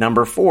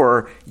 Number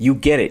four, you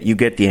get it. You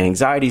get the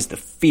anxieties, the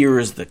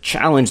fears, the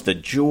challenge, the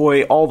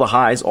joy, all the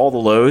highs, all the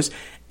lows.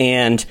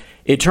 And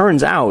it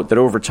turns out that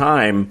over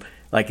time,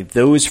 like,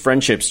 those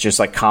friendships just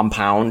like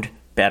compound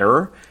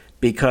better,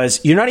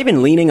 because you're not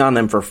even leaning on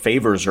them for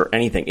favors or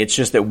anything. It's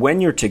just that when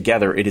you're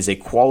together, it is a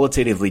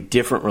qualitatively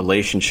different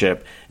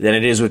relationship than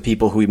it is with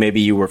people who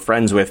maybe you were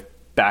friends with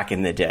back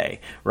in the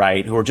day,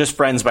 right? Who are just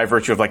friends by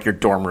virtue of like your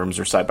dorm rooms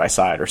or side by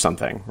side or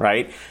something,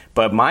 right?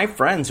 But my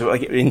friends who are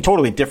like in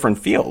totally different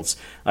fields,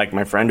 like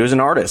my friend who's an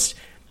artist,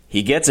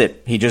 he gets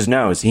it. He just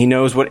knows. He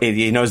knows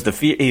he knows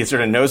he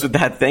sort of knows what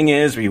that thing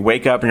is. Where you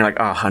wake up and you're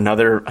like, oh,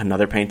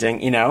 another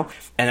painting, And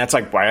that's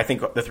like why I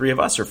think the three of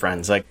us are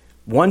friends. Like,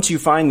 once you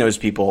find those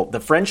people,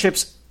 the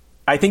friendships,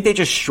 I think they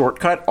just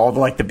shortcut all the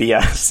like the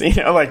BS,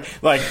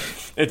 like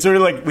it's sort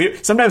of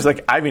like sometimes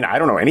like, I mean, I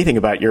don't know anything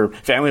about your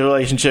family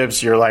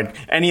relationships, your like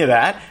any of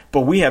that,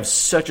 but we have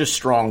such a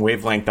strong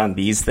wavelength on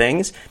these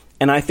things.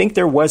 And I think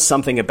there was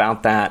something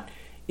about that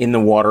in the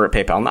water at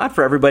PayPal. Not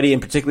for everybody,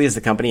 and particularly as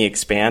the company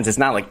expands. It's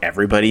not like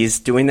everybody's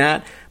doing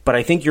that. But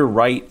I think you're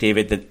right,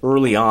 David, that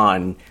early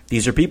on,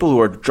 these are people who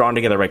are drawn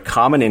together by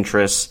common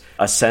interests,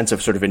 a sense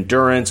of sort of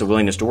endurance, a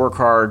willingness to work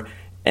hard.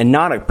 and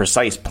not a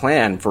precise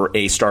plan for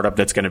a startup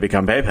that's going to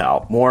become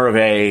PayPal. More of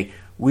a,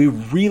 we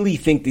really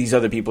think these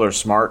other people are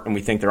smart and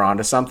we think they're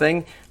onto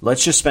something.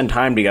 Let's just spend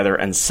time together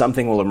and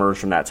something will emerge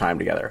from that time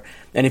together.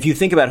 And if you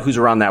think about who's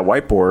around that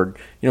whiteboard,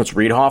 it's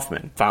Reid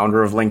Hoffman,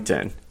 founder of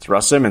LinkedIn. It's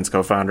Russ Simmons,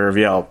 co-founder of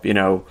Yelp,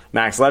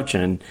 Max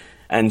Levchin.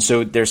 And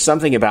so there's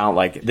something about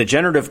like the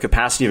generative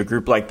capacity of a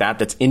group like that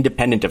that's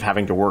independent of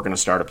having to work in a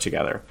startup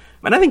together.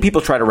 And I think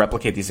people try to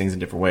replicate these things in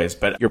different ways.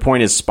 But your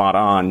point is spot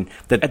on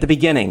that at the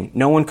beginning,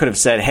 no one could have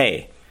said,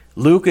 hey,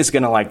 Luke is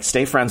going to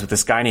stay friends with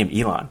this guy named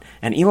Elon.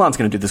 And Elon's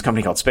going to do this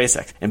company called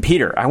SpaceX. And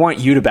Peter, I want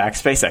you to back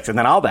SpaceX. And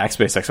then I'll back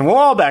SpaceX. And we'll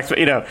all back,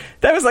 that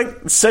was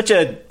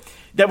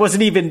that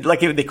wasn't even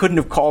they couldn't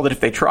have called it if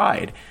they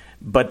tried.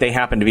 But they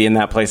happened to be in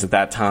that place at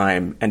that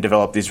time and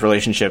develop these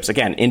relationships,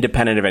 again,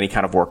 independent of any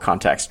kind of work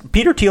context.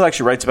 Peter Thiel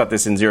actually writes about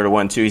this in 0 to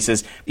 1 too.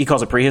 He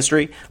calls it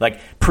prehistory.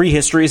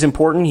 Prehistory is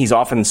important. He's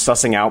often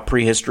sussing out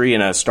prehistory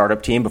in a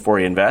startup team before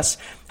he invests.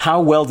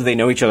 How well do they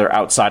know each other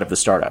outside of the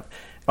startup?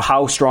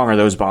 How strong are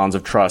those bonds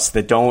of trust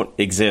that don't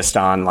exist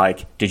on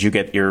did you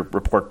get your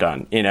report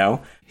done?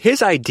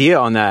 His idea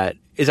on that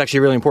is actually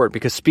really important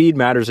because speed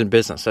matters in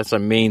business. That's a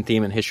main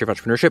theme in history of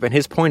entrepreneurship. And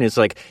his point is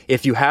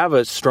if you have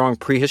a strong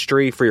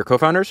prehistory for your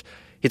co-founders,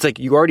 it's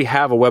you already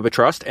have a web of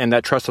trust and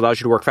that trust allows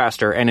you to work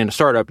faster. And in a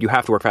startup, you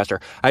have to work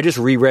faster. I just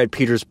reread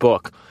Peter's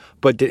book,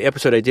 but the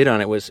episode I did on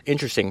it was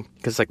interesting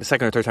because it's the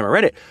second or third time I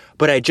read it.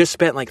 But I just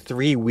spent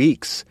 3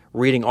 weeks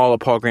reading all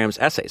of Paul Graham's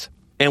essays.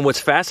 And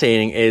what's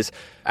fascinating is,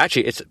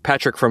 actually, it's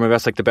Patrick from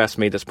Invest Like the Best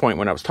made this point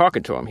when I was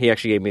talking to him. He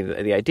actually gave me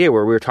the idea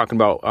where we were talking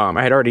about,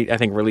 I had already, I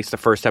think, released the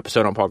first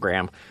episode on Paul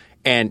Graham.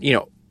 And,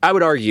 I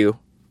would argue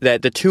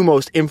that the two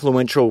most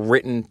influential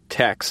written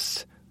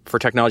texts for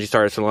technology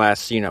startups in the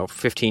last,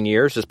 15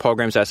 years is Paul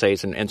Graham's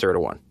essays and 0 to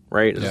 1,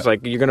 right? It's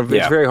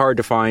it's very hard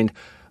to find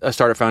a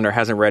startup founder who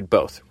hasn't read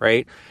both,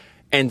 right?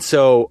 And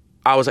so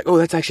I was like, oh,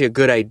 that's actually a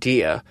good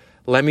idea.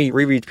 Let me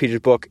reread Peter's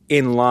book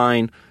in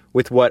line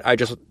with what I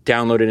just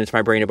downloaded into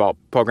my brain about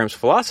Paul Graham's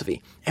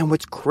philosophy. And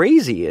what's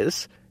crazy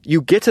is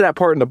you get to that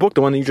part in the book,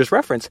 the one that you just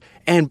referenced,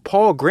 and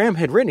Paul Graham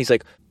had written, he's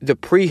like, the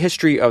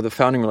prehistory of the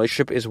founding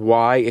relationship is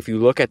why, if you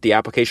look at the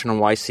application on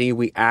YC,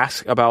 we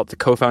ask about the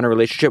co-founder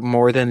relationship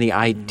more than the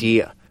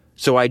idea.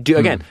 So I do,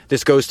 again,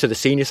 this goes to the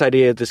senius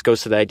idea. This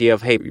goes to the idea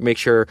of, hey, make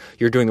sure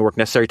you're doing the work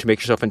necessary to make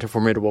yourself into a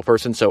formidable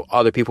person so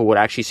other people would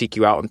actually seek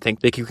you out and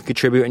think that you can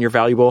contribute and you're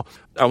valuable.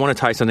 I want to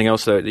tie something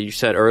else that you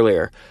said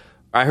earlier.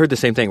 I heard the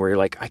same thing where you're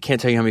like, I can't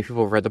tell you how many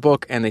people have read the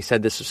book, and they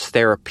said this was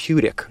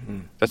therapeutic.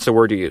 That's the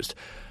word you used.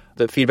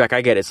 The feedback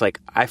I get is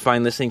I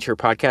find listening to your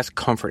podcast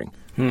comforting.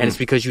 And it's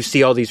because you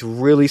see all these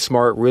really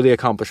smart, really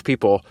accomplished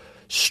people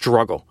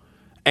struggle.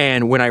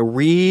 And when I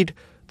read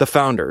the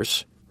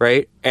founders,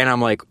 right, and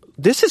I'm like,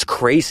 this is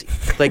crazy.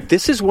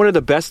 This is one of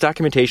the best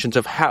documentations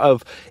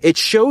of it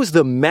shows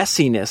the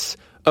messiness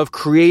of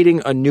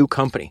creating a new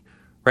company,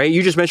 right?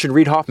 You just mentioned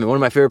Reid Hoffman. One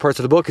of my favorite parts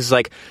of the book is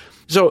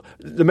so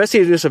the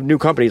messiness of new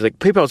companies,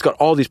 PayPal's got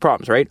all these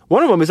problems, right?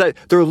 One of them is that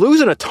they're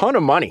losing a ton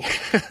of money.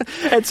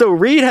 And so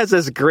Reid has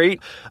this great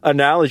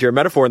analogy or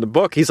metaphor in the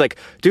book. He's like,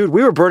 dude,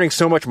 we were burning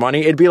so much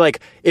money. It'd be like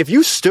if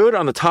you stood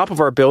on the top of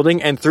our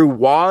building and threw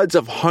wads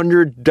of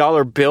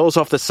 $100 bills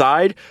off the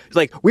side,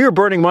 we were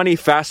burning money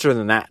faster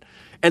than that.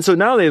 And so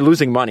now they're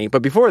losing money.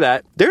 But before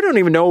that, they don't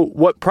even know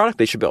what product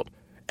they should build.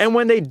 And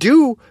when they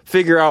do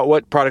figure out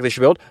what product they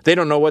should build, they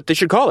don't know what they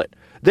should call it.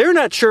 They're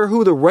not sure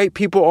who the right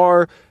people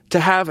are to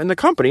have in the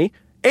company,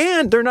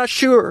 and they're not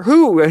sure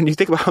who, and you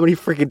think about how many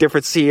freaking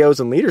different CEOs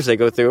and leaders they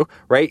go through,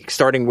 right?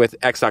 Starting with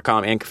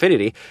X.com and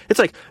Confinity. It's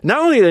not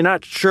only are they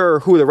not sure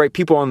who the right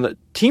people on the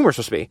team are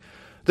supposed to be,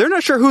 they're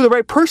not sure who the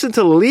right person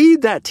to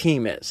lead that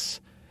team is.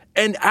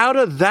 And out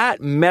of that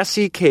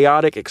messy,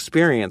 chaotic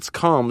experience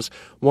comes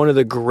one of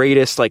the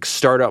greatest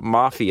startup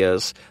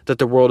mafias that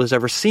the world has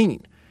ever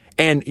seen.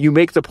 And you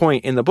make the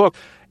point in the book,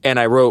 and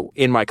I wrote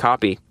in my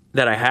copy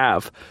that I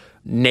have,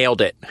 nailed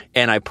it.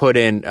 And I put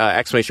in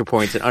exclamation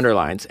points and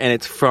underlines. And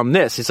it's from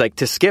this. It's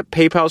to skip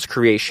PayPal's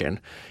creation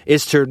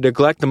is to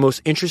neglect the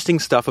most interesting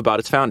stuff about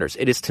its founders.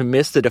 It is to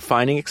miss the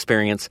defining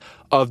experience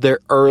of their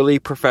early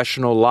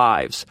professional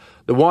lives.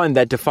 The one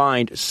that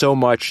defined so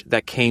much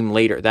that came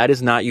later. That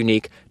is not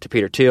unique to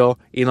Peter Thiel,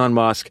 Elon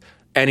Musk,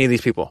 any of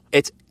these people.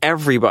 It's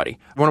everybody.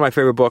 One of my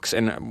favorite books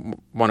and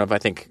one of, I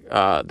think,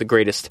 the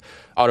greatest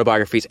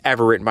autobiographies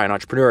ever written by an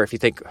entrepreneur, if you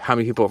think how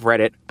many people have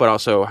read it, but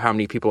also how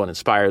many people have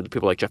inspired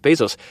people like Jeff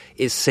Bezos,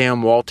 is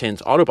Sam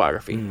Walton's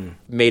autobiography,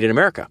 Made in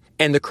America.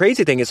 And the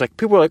crazy thing is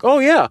people are like, oh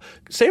yeah,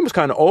 Sam was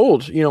kind of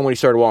old, when he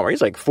started Walmart.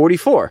 He's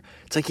 44.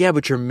 It's yeah,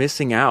 but you're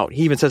missing out.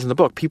 He even says in the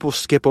book, people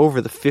skip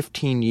over the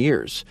 15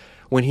 years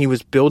when he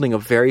was building a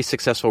very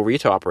successful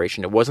retail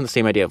operation. It wasn't the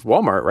same idea of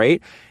Walmart,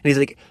 right? And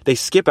he's they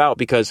skip out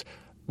because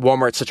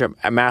Walmart's such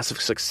a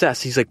massive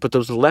success. He's but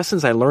those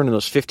lessons I learned in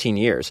those 15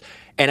 years,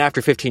 and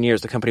after 15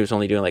 years, the company was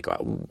only doing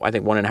I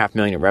think $1.5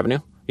 million in revenue.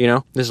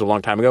 This is a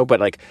long time ago,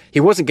 but he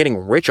wasn't getting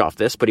rich off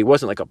this, but he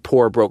wasn't a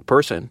poor, broke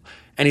person.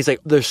 And he's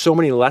there's so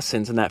many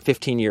lessons in that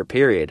 15-year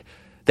period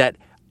that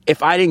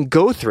if I didn't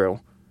go through,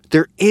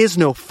 there is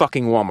no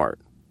fucking Walmart.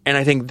 And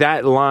I think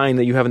that line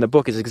that you have in the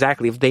book is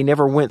exactly, if they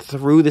never went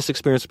through this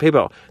experience with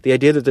PayPal, the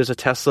idea that there's a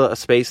Tesla, a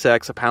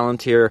SpaceX, a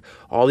Palantir,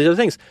 all these other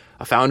things,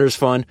 a founder's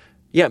fund,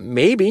 yeah,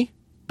 maybe,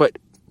 but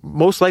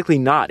most likely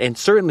not. And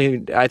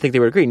certainly, I think they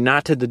would agree,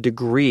 not to the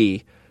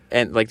degree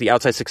and like the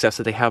outside success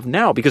that they have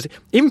now. Because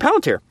even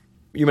Palantir,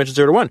 you mentioned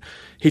 0 to 1,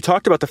 he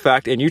talked about the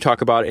fact, and you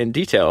talk about it in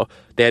detail,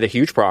 they had a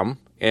huge problem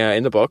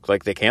in the book,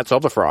 like they can't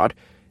solve the fraud.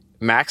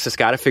 Max has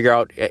got to figure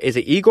out, is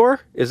it Igor?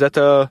 Is that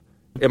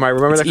am I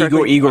remembering that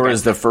correctly? Igor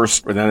is the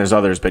first, and then there's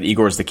others, but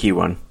Igor is the key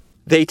one.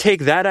 They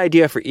take that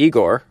idea for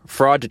Igor,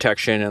 fraud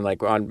detection and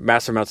like on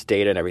massive amounts of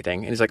data and everything,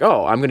 and he's like,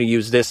 oh, I'm going to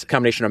use this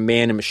combination of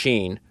man and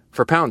machine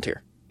for Palantir.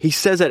 He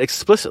says that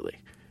explicitly.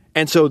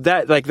 And so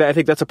I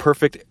think that's a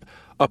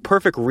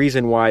perfect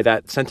reason why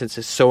that sentence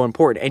is so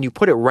important. And you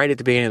put it right at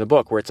the beginning of the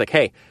book where it's like,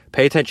 hey,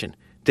 pay attention.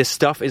 This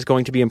stuff is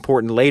going to be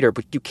important later,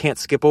 but you can't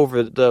skip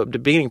over the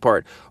beginning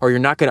part or you're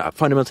not going to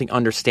fundamentally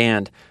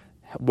understand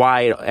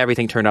why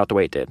everything turned out the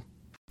way it did.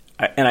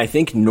 And I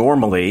think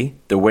normally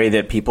the way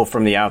that people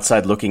from the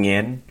outside looking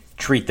in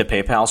treat the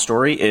PayPal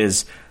story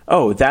is,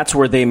 oh, that's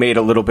where they made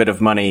a little bit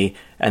of money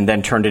and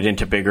then turned it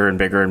into bigger and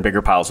bigger and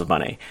bigger piles of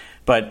money.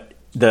 But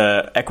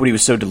the equity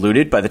was so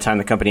diluted by the time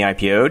the company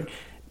IPO'd,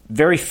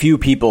 very few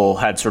people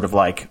had sort of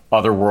like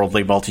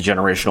otherworldly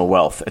multi-generational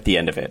wealth at the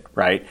end of it,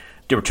 right?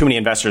 There were too many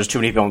investors, too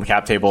many people on the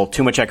cap table,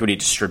 too much equity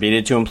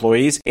distributed to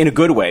employees in a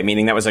good way,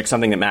 meaning that was like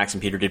something that Max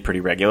and Peter did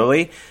pretty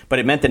regularly. But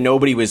it meant that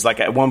nobody was like,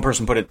 one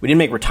person put it, we didn't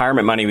make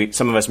retirement money.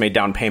 Some of us made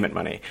down payment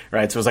money,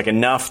 right? So it was like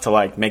enough to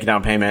like make a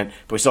down payment,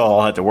 but we still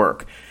all had to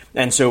work.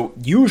 And so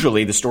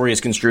usually the story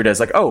is construed as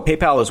like, oh,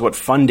 PayPal is what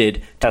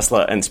funded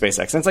Tesla and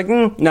SpaceX. And it's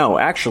like, no,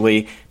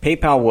 actually,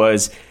 PayPal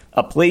was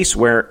a place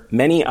where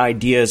many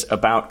ideas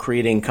about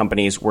creating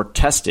companies were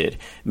tested.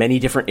 Many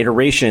different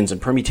iterations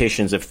and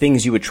permutations of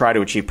things you would try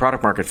to achieve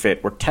product market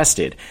fit were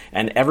tested,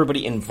 and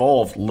everybody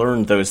involved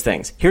learned those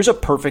things. Here's a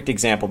perfect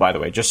example, by the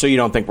way, just so you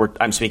don't think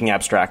I'm speaking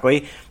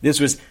abstractly.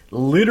 This was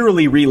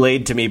literally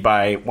relayed to me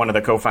by one of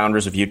the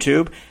co-founders of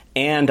YouTube,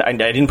 and I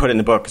didn't put it in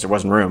the book because there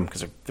wasn't room,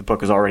 because the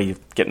book was already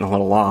getting a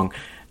little long.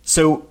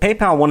 So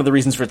PayPal, one of the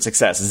reasons for its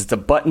success is it's a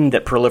button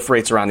that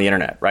proliferates around the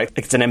internet, right?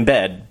 It's an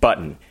embed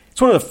button. It's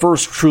one of the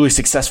first truly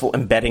successful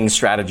embedding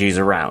strategies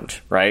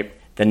around, right?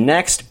 The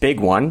next big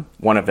one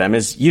of them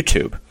is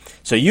YouTube.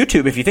 So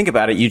YouTube, if you think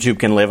about it, YouTube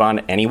can live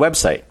on any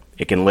website.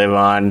 It can live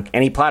on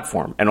any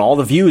platform, and all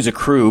the views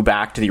accrue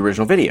back to the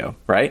original video,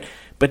 right?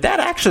 But that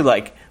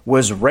actually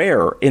was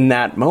rare in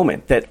that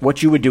moment, that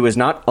what you would do is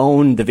not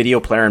own the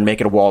video player and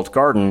make it a walled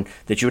garden,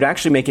 that you would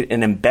actually make it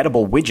an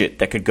embeddable widget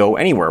that could go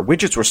anywhere.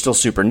 Widgets were still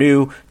super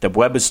new. The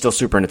web was still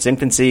super in its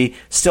infancy.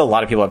 Still, a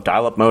lot of people have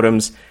dial-up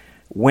modems.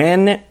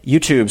 When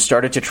YouTube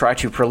started to try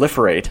to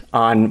proliferate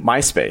on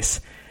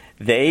MySpace,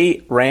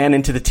 they ran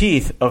into the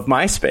teeth of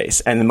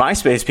MySpace. And the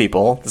MySpace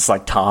people, this is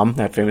like Tom,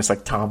 that famous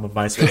Tom of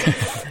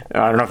MySpace.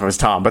 I don't know if it was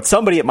Tom, but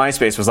somebody at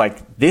MySpace was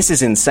like, this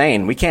is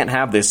insane. We can't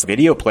have this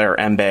video player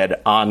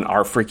embed on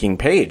our freaking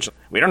page.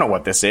 We don't know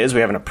what this is.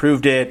 We haven't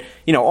approved it.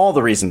 All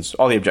the reasons,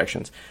 all the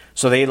objections.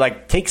 So they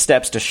take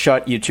steps to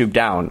shut YouTube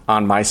down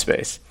on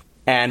MySpace.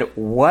 And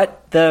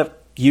what the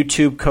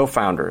YouTube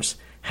co-founders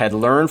had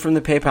learned from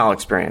the PayPal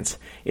experience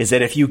is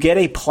that if you get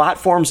a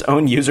platform's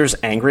own users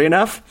angry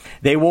enough,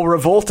 they will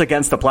revolt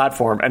against the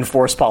platform and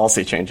force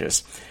policy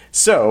changes.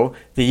 So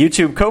the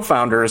YouTube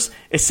co-founders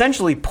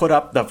essentially put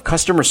up the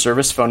customer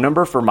service phone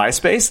number for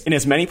MySpace in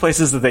as many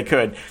places as they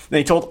could. And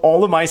they told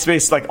all the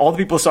MySpace, all the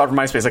people who saw it from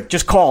MySpace,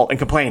 just call and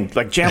complain,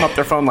 jam up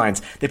their phone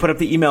lines. They put up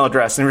the email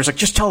address and they were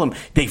just tell them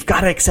they've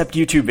got to accept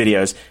YouTube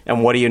videos.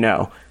 And what do you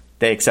know?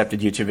 They accepted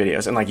YouTube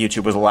videos, and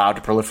YouTube was allowed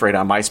to proliferate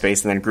on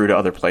MySpace and then grew to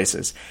other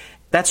places.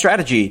 That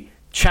strategy,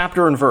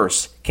 chapter and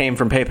verse, came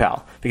from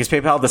PayPal, because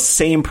PayPal had the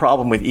same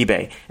problem with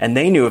eBay. And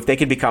they knew if they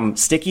could become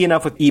sticky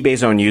enough with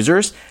eBay's own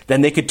users,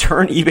 then they could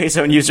turn eBay's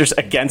own users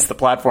against the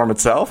platform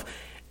itself.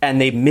 And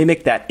they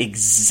mimicked that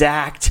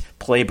exact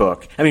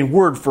playbook. I mean,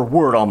 word for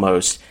word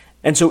almost.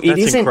 And so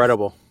That's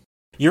incredible.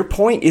 Your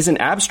point isn't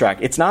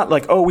abstract. It's not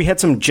we had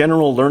some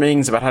general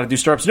learnings about how to do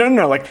startups.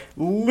 No.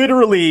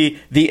 Literally,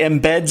 the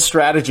embed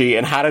strategy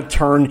and how to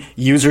turn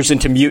users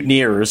into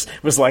mutineers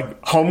was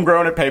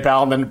homegrown at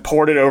PayPal and then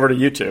ported over to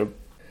YouTube.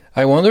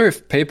 I wonder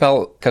if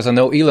PayPal, because I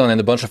know Elon and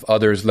a bunch of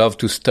others love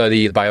to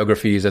study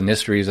biographies and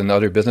histories and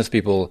other business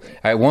people.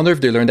 I wonder if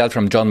they learned that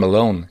from John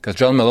Malone, because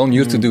John Malone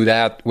used to do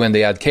that when they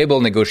had cable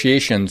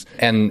negotiations.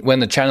 And when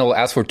the channel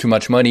asked for too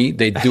much money,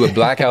 they'd do a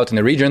blackout in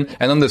the region.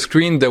 And on the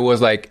screen, there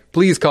was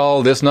please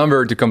call this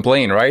number to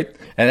complain, right?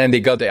 And then they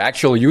got the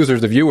actual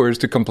users, the viewers,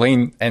 to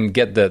complain and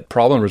get the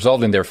problem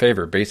resolved in their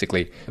favor,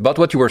 basically. About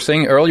what you were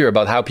saying earlier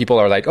about how people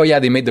are oh yeah,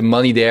 they made the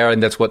money there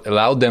and that's what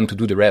allowed them to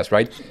do the rest,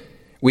 right?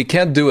 We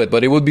can't do it,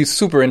 but it would be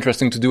super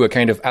interesting to do a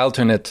kind of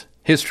alternate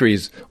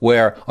histories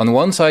where on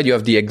one side you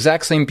have the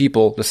exact same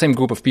people, the same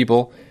group of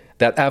people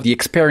that have the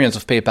experience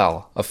of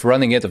PayPal, of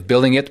running it, of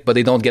building it, but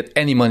they don't get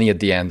any money at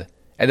the end.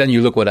 And then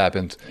you look what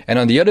happens. And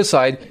on the other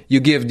side, you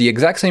give the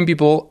exact same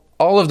people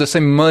all of the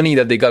same money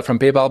that they got from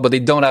PayPal, but they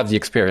don't have the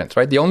experience,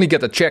 right? They only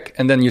get a check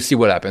and then you see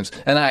what happens.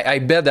 And I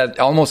bet that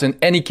almost in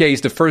any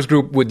case, the first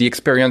group with the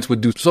experience would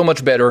do so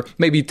much better.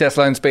 Maybe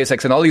Tesla and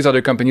SpaceX and all these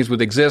other companies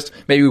would exist.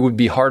 Maybe it would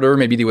be harder.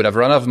 Maybe they would have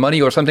run out of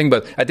money or something.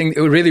 But I think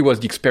it really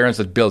was the experience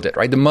that built it,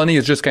 right? The money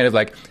is just kind of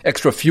like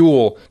extra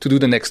fuel to do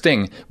the next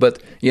thing.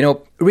 But,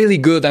 really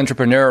good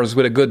entrepreneurs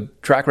with a good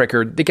track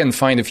record, they can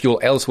find the fuel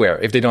elsewhere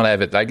if they don't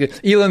have it. Like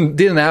Elon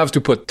didn't have to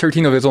put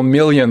 13 of his own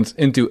millions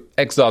into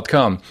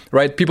X.com,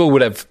 right? People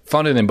would have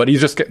funded him, but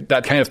he's just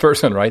that kind of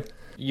person, right?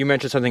 You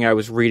mentioned something I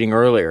was reading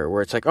earlier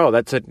where it's like, oh,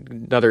 that's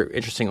another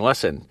interesting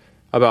lesson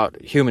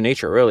about human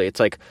nature, really. It's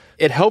like,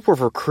 it helped with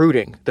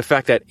recruiting, the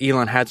fact that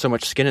Elon had so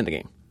much skin in the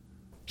game.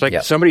 It's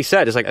like somebody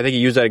said, I think he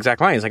used that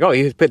exact line. It's like, oh,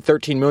 he put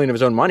 13 million of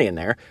his own money in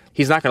there.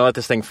 He's not going to let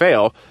this thing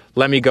fail.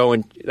 Let me go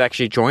and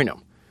actually join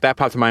him. That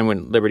popped to mind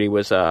when Liberty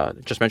was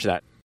just mentioned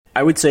that.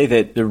 I would say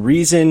that the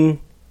reason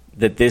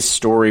that this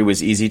story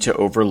was easy to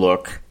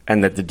overlook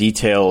and that the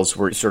details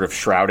were sort of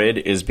shrouded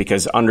is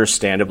because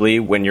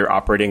understandably, when you're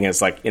operating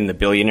as like in the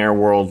billionaire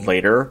world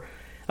later,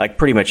 like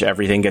pretty much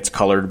everything gets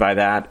colored by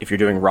that. If you're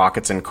doing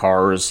rockets and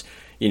cars,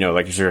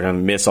 like you're sort of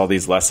miss all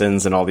these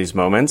lessons and all these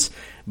moments.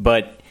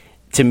 But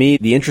to me,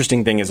 the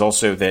interesting thing is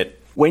also that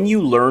when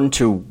you learn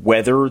to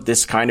weather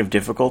this kind of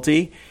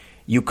difficulty,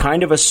 you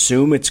kind of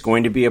assume it's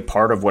going to be a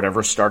part of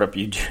whatever startup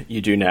you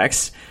do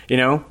next,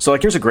 So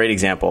like, here's a great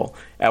example.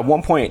 At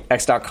one point,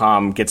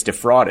 X.com gets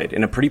defrauded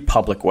in a pretty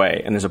public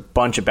way. And there's a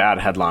bunch of bad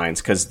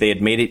headlines because they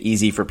had made it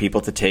easy for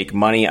people to take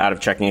money out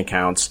of checking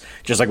accounts,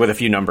 just like with a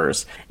few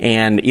numbers.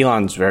 And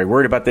Elon's very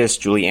worried about this.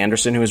 Julie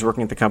Anderson, who was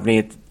working at the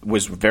company,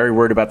 was very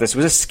worried about this. It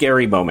was a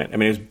scary moment. I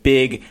mean, it was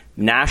big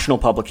national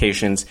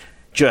publications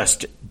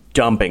just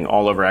dumping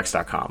all over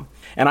X.com.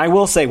 And I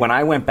will say, when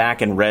I went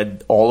back and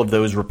read all of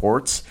those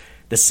reports,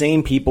 the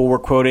same people were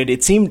quoted.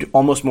 It seemed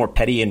almost more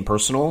petty and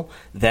personal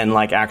than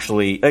like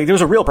actually, like, there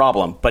was a real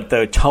problem, but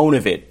the tone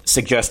of it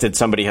suggested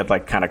somebody had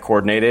like kind of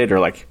coordinated or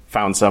like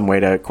found some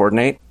way to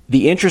coordinate.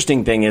 The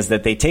interesting thing is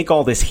that they take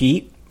all this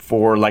heat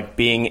for like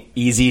being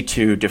easy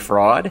to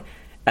defraud,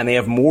 and they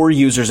have more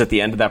users at the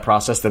end of that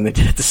process than they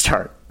did at the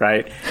start,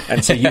 right?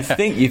 And so you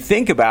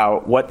think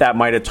about what that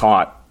might have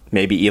taught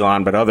maybe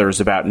Elon, but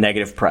others, about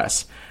negative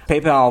press.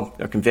 PayPal,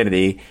 or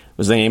Confinity,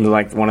 was named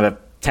like one of the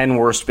 10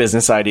 worst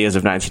business ideas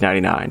of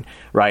 1999,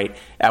 right?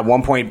 At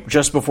one point,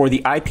 just before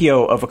the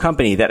IPO of a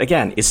company that,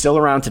 again, is still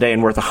around today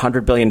and worth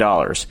 $100 billion,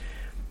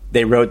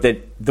 they wrote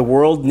that the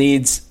world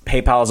needs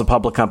PayPal as a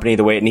public company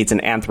the way it needs an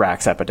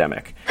anthrax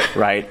epidemic,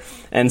 right?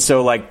 And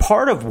so, like,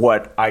 part of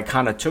what I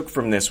kind of took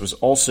from this was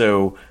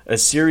also a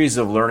series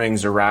of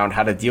learnings around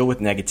how to deal with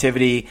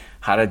negativity,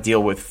 how to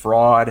deal with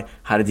fraud,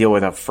 how to deal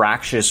with a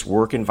fractious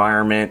work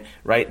environment,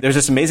 right? There's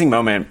this amazing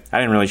moment. I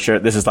didn't really share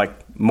it. This is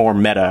like more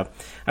meta.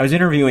 I was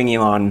interviewing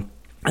Elon,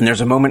 and there's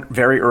a moment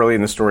very early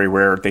in the story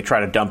where they try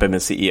to dump him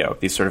as CEO,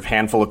 these sort of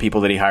handful of people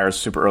that he hires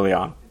super early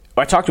on.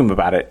 I talked to him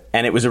about it,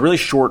 and it was a really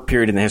short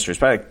period in the history. It's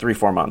probably like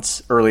 3-4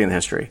 months early in the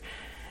history.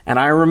 And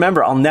I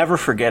remember, I'll never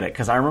forget it,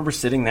 because I remember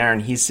sitting there,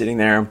 and he's sitting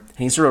there, and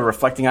he's sort of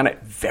reflecting on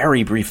it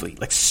very briefly,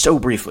 like so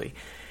briefly.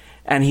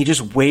 And he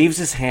just waves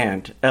his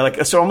hand,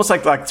 so almost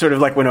like sort of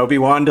like when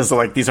Obi-Wan does,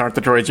 like, these aren't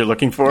the droids you're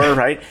looking for,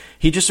 right?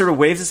 He just sort of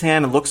waves his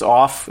hand and looks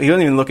off. He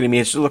doesn't even look at me.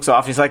 He just looks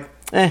off. He's like,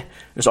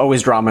 there's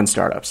always drama in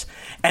startups.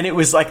 And it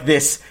was like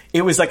this,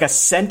 it was like a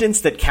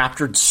sentence that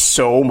captured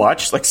so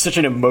much, like such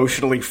an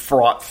emotionally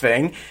fraught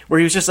thing, where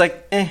he was just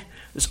like,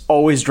 there's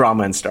always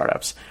drama in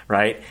startups,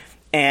 right?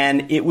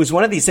 And it was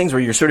one of these things where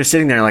you're sort of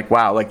sitting there like,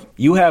 wow, like,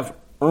 you have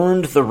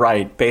earned the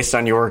right, based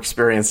on your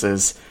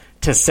experiences,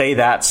 to say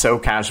that so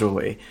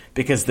casually,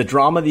 because the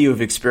drama that you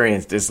have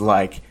experienced is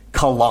like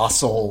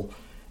colossal,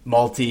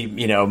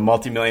 multi-million,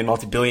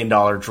 multi-billion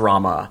dollar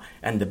drama,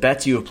 and the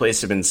bets you have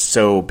placed have been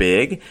so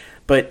big.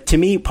 But to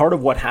me, part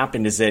of what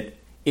happened is that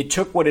it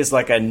took what is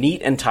like a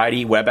neat and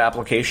tidy web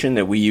application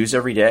that we use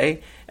every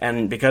day,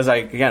 and because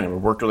I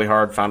worked really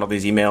hard, found all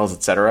these emails,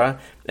 etc.,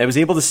 I was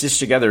able to stitch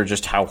together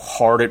just how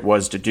hard it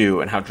was to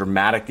do and how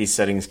dramatic these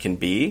settings can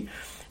be.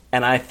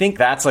 And I think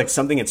that's like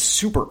something that's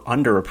super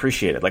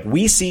underappreciated. Like,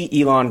 we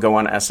see Elon go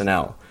on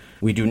SNL.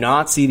 We do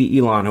not see the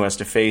Elon who has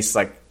to face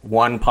like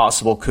one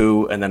possible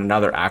coup and then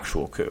another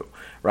actual coup,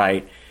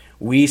 right?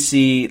 We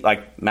see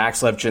like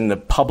Max Levchin, the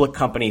public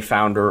company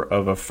founder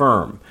of a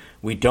firm.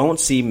 We don't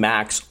see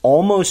Max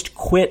almost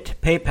quit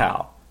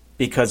PayPal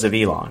because of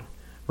Elon,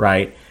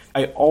 right?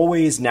 I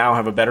always now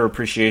have a better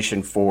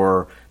appreciation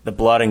for the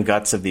blood and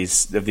guts of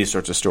these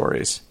sorts of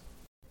stories.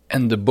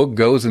 And the book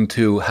goes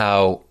into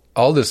how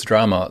all this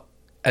drama,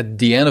 at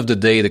the end of the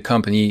day, the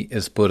company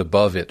is put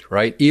above it,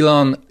 right?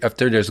 Elon,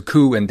 after there's a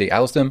coup and they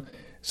oust him,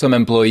 some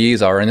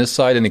employees are on his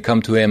side and they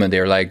come to him and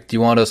they're like, do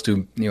you want us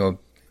to,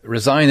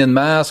 resign en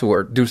masse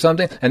or do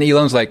something? And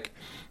Elon's like,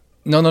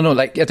 no.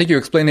 Like, I think you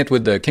explained it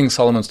with the King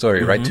Solomon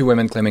story, right? 2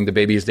 women claiming the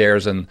baby is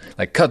theirs and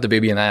like cut the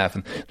baby in half.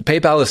 And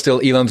PayPal is still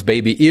Elon's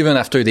baby, even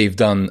after they've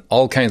done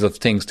all kinds of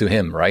things to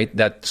him, right?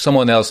 That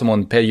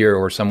someone pettier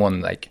or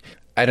someone like,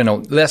 I don't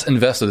know, less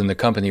invested in the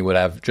company would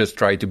have just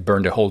tried to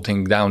burn the whole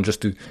thing down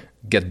just to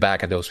get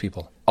back at those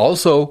people.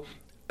 Also,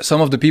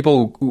 some of the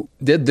people who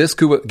did this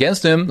coup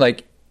against him,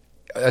 like,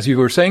 as you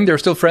were saying, they're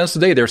still friends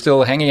today. They're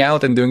still hanging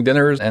out and doing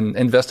dinners and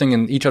investing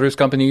in each other's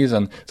companies.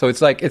 And so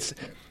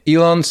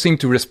Elon seemed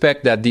to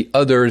respect that the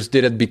others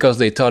did it because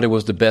they thought it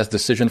was the best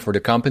decision for the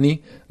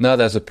company, not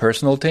as a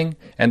personal thing.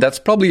 And that's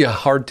probably a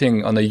hard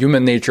thing on a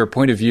human nature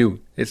point of view.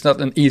 It's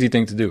not an easy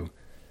thing to do.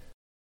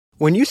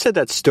 When you said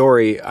that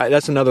story,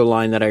 that's another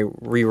line that I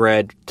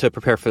reread to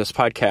prepare for this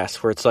podcast,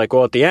 where it's like,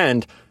 well, at the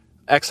end,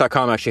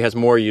 X.com actually has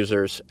more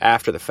users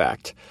after the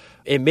fact.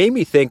 It made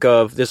me think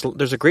of this.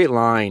 There's a great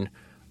line.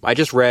 I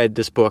just read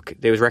this book.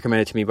 It was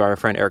recommended to me by our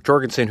friend Eric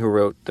Jorgensen, who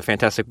wrote the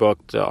fantastic book,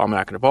 The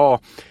Almanac and the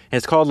Ball. And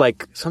it's called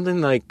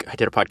something like, I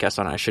did a podcast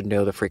on it. I should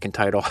know the freaking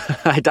title.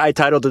 I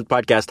titled the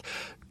podcast,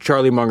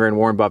 Charlie Munger and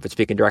Warren Buffett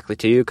Speaking Directly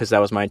to You, because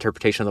that was my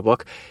interpretation of the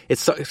book.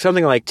 It's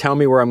something like, tell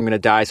me where I'm going to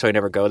die so I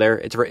never go there.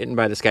 It's written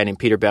by this guy named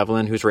Peter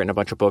Bevelin, who's written a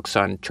bunch of books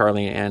on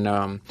Charlie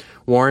and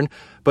Warren.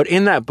 But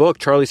in that book,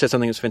 Charlie said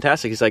something that's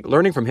fantastic. He's like,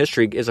 learning from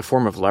history is a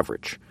form of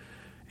leverage.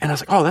 And I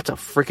was like, oh, that's a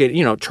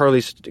freaking,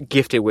 Charlie's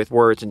gifted with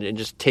words and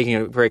just taking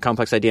a very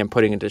complex idea and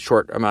putting it into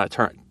short amount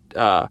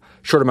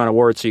of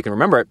words so you can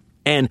remember it.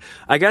 And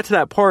I got to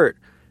that part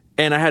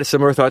and I had a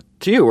similar thought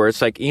to you, where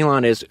it's like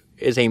Elon is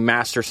a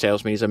master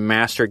salesman. He's a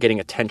master at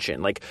getting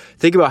attention. Like,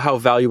 think about how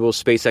valuable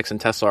SpaceX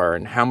and Tesla are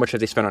and how much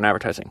have they spent on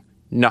advertising?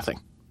 Nothing,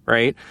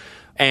 right?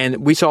 And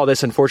we saw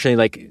this, unfortunately,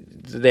 like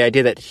the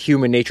idea that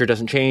human nature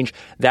doesn't change.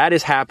 That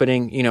is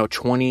happening, over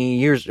 20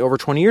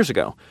 years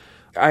ago.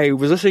 I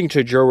was listening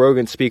to Joe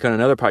Rogan speak on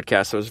another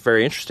podcast that was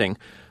very interesting,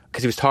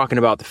 because he was talking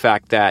about the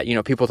fact that,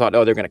 people thought,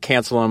 oh, they're going to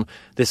cancel him.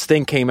 This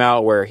thing came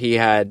out where he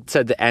had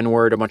said the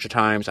N-word a bunch of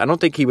times. I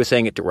don't think he was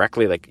saying it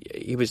directly. Like,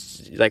 he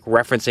was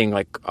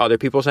referencing other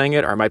people saying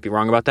it, or I might be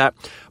wrong about that.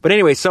 But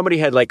anyway, somebody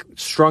had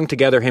strung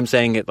together him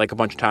saying it a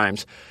bunch of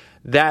times.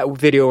 That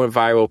video went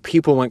viral.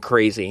 People went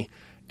crazy,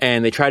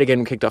 and they tried to get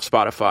him kicked off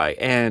Spotify.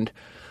 And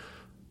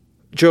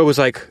Joe was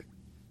like,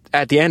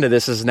 at the end of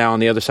this is now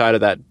on the other side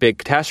of that big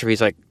catastrophe.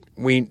 He's like,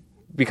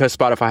 because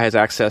Spotify has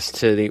access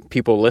to the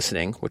people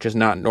listening, which is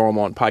not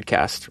normal on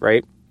podcasts,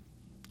 right?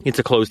 It's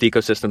a closed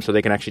ecosystem, so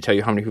they can actually tell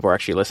you how many people are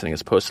actually listening, as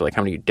opposed to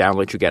how many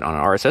downloads you get on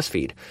an RSS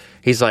feed.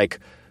 He's like,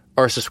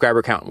 our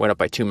subscriber count went up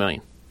by 2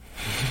 million.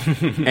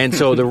 And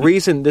so the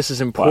reason this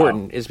is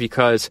important is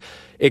because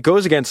it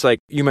goes against,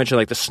 you mentioned,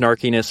 the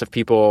snarkiness of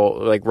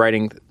people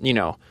writing,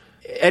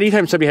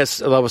 anytime somebody has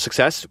a level of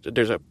success,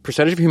 there's a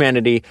percentage of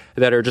humanity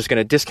that are just going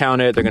to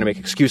discount it. They're going to make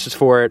excuses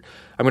for it.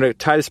 I'm going to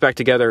tie this back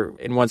together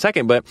in 1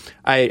 second, but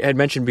I had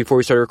mentioned before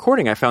we started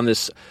recording, I found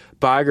this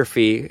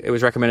biography. It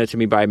was recommended to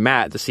me by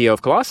Matt, the CEO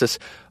of Colossus,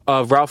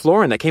 of Ralph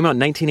Lauren that came out in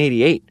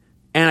 1988.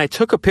 And I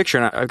took a picture,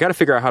 and I've got to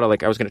figure out how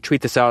to, I was going to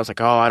tweet this out. I was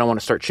like, oh, I don't want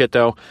to start shit,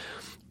 though.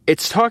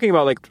 It's talking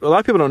about, a lot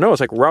of people don't know,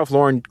 it's Ralph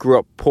Lauren grew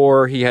up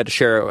poor. He had to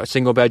share a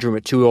single bedroom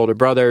with 2 older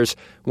brothers.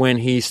 When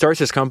he starts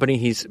his company,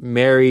 he's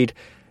married.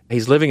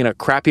 He's living in a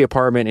crappy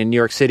apartment in New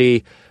York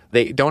City.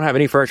 They don't have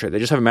any furniture. They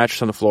just have a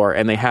mattress on the floor,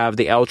 and they have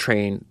the L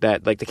train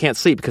that, they can't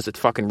sleep because it's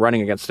fucking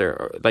running against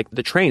their,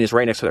 the train is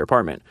right next to their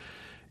apartment.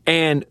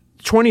 And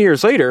 20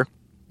 years later,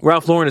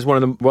 Ralph Lauren is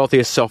one of the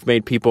wealthiest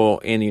self-made people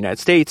in the United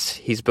States.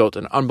 He's built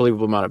an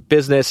unbelievable amount of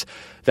business.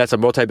 That's a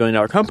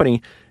multi-billion-dollar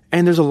company.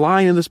 And there's a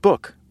line in this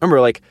book.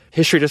 Remember,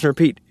 history doesn't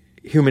repeat.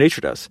 Human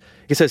nature does.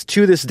 He says,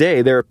 to this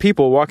day, there are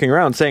people walking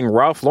around saying,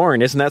 Ralph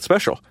Lauren isn't that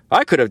special.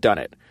 I could have done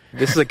it.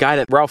 This is a guy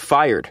that Ralph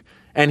fired.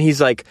 And he's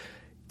like,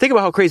 think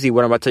about how crazy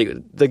what I'm about to tell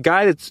you. The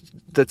guy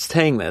that's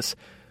saying this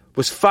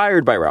was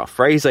fired by Ralph,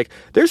 right? He's like,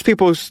 there's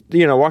people,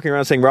 walking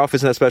around saying Ralph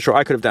isn't that special.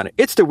 I could have done it.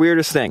 It's the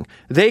weirdest thing.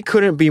 They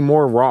couldn't be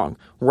more wrong.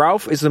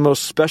 Ralph is the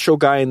most special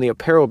guy in the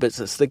apparel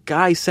business. The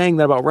guy saying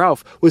that about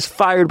Ralph was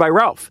fired by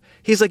Ralph.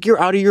 He's like,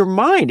 you're out of your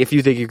mind if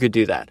you think you could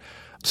do that.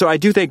 So I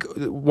do think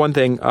one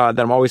thing that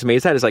I'm always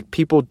amazed at is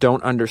people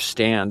don't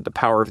understand the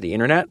power of the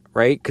internet,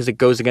 right? Because it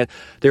goes against,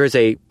 there is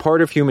a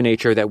part of human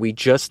nature that we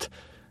just,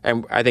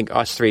 and I think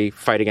us three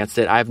fight against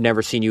it. I've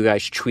never seen you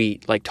guys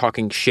tweet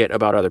talking shit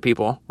about other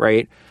people,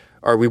 right?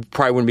 Or we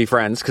probably wouldn't be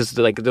friends because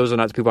those are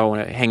not the people I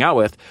want to hang out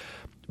with.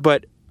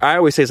 But I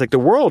always say it's the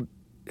world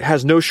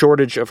has no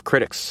shortage of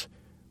critics.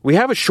 We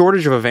have a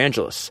shortage of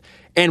evangelists.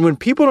 And when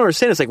people don't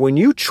understand, it's when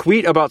you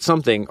tweet about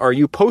something or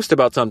you post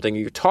about something,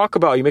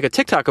 or you make a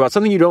TikTok about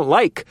something you don't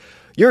like,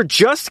 you're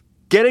just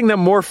getting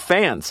them more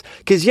fans.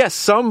 Because yes,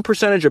 some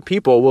percentage of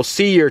people will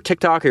see your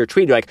TikTok or your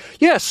tweet and be like,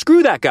 yeah,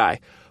 screw that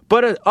guy.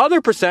 But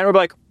other percent will be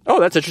like, oh,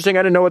 that's interesting.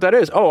 I didn't know what that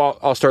is. Oh,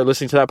 I'll start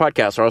listening to that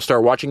podcast, or I'll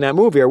start watching that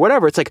movie or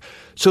whatever. It's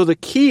so the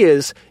key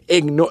is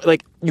ignore,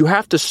 you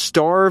have to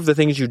starve the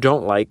things you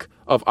don't like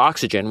of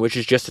oxygen, which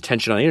is just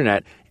attention on the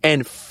internet,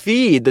 and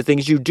feed the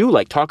things you do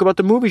like. Talk about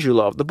the movies you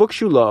love, the books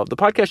you love, the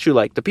podcasts you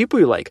like, the people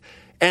you like.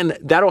 And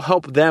that'll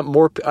help them,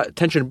 more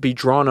attention be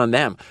drawn on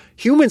them.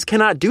 Humans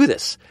cannot do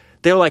this.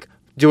 They'll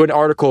do an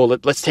article,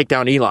 let's take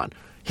down Elon.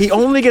 He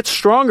only gets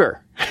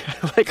stronger.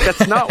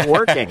 That's not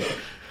working.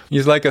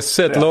 He's like a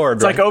Sith Lord.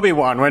 It's right? like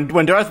Obi-Wan.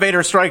 When Darth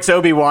Vader strikes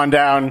Obi-Wan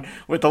down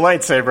with the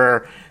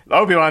lightsaber,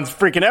 Obi-Wan's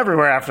freaking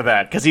everywhere after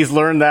that because he's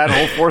learned that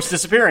whole Force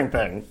disappearing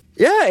thing.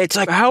 Yeah, it's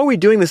like, how are we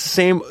doing this the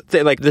same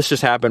thing? Like, this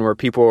just happened where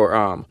people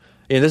are, and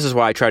this is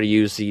why I try to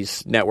use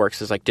these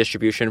networks as like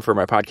distribution for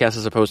my podcast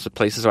as opposed to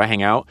places where I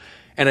hang out.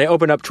 And I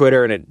opened up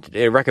Twitter and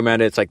it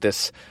recommended, it's like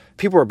this,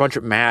 people were a bunch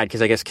of mad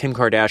because I guess Kim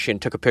Kardashian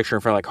took a picture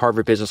in front of like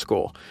Harvard Business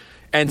School.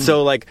 And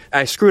so like,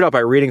 I screwed up by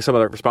reading some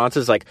of the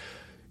responses, like,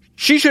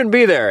 she shouldn't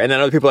be there. And then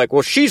other people are like,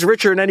 well, she's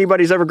richer than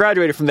anybody who's ever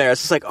graduated from there.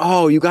 It's just like,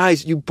 oh, you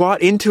guys, you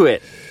bought into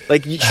it.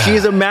 Like,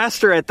 she's a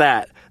master at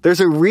that. There's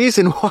a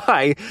reason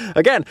why.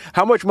 Again,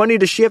 how much money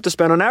does she have to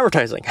spend on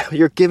advertising?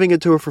 You're giving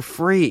it to her for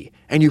free,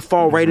 and you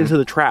fall right into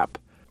the trap.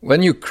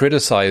 When you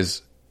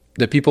criticize,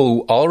 the people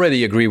who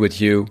already agree with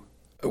you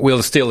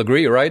will still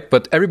agree, right?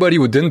 But everybody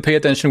who didn't pay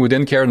attention, who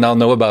didn't care, now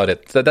know about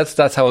it.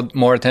 That's how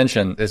more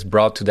attention is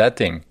brought to that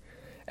thing.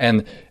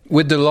 And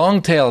with the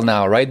long tail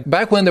now, right?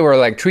 Back when there were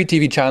like 3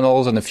 TV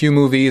channels and a few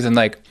movies and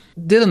like,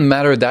 didn't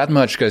matter that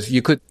much because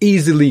you could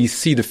easily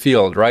see the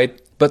field,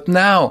 right? But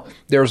now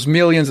there's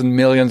millions and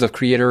millions of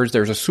creators.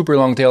 There's a super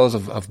long tails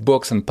of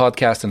books and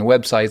podcasts and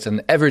websites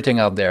and everything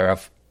out there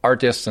of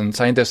artists and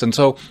scientists. And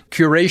so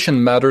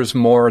curation matters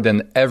more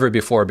than ever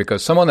before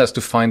because someone has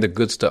to find the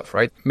good stuff,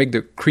 right? Make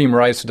the cream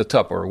rise to the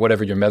top or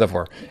whatever your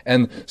metaphor.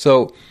 And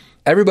so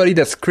everybody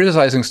that's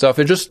criticizing stuff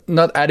is just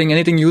not adding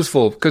anything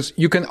useful because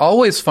you can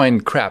always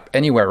find crap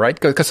anywhere, right?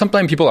 Because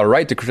sometimes people are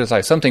right to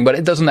criticize something, but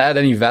it doesn't add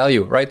any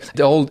value, right?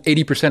 The whole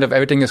 80% of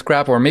everything is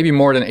crap or maybe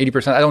more than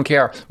 80%. I don't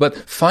care. But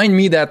find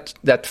me that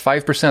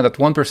 5%, that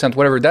 1%,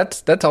 whatever.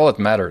 That's all that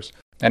matters.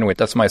 Anyway,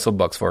 that's my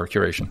soapbox for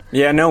curation.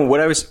 Yeah, no,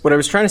 what I was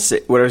going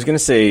to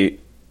say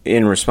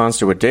in response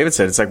to what David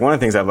said, it's like one of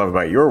the things I love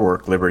about your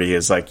work, Liberty,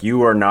 is like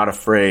you are not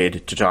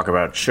afraid to talk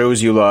about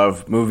shows you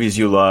love, movies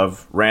you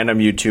love, random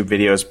YouTube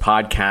videos,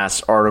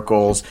 podcasts,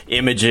 articles,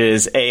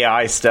 images,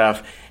 AI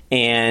stuff.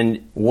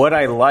 And what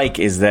I like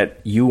is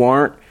that you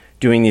aren't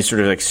doing these sort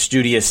of like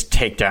studious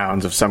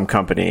takedowns of some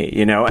company,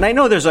 you know? And I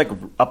know there's like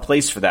a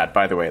place for that,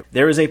 by the way.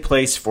 There is a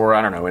place for,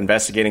 I don't know,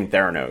 investigating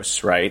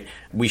Theranos, right?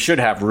 We should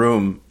have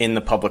room in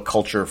the public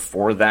culture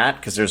for that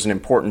because there's an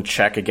important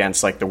check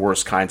against like the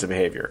worst kinds of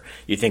behavior.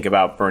 You think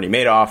about Bernie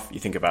Madoff, you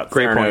think about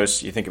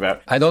Theranos, you think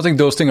about... I don't think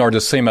those things are the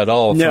same at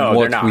all from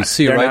what we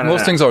see, right?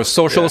 Most things are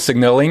social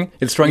signaling.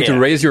 It's trying to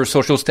raise your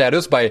social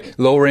status by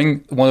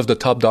lowering one of the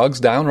top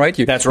dogs down, right?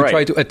 You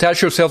try to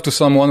attach yourself to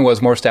someone who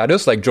has more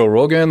status, like Joe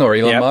Rogan or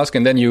Elon Musk,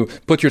 and then you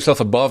put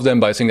yourself above them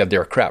by saying that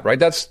they're crap, right?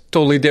 That's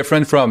totally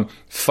different from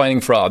finding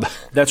fraud.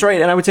 That's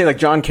right. And I would say like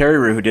John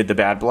Carreyrou, who did the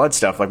Bad Blood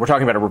stuff, like we're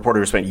talking about a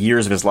reporter who spent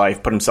years of his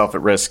life, put himself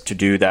at risk to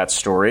do that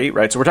story,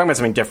 right? So we're talking about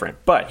something different.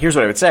 But here's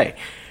what I would say.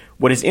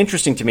 What is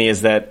interesting to me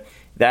is that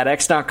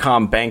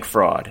X.com bank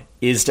fraud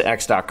is to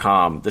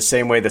X.com the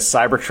same way the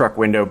Cybertruck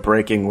window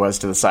breaking was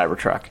to the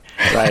Cybertruck,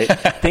 right?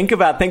 think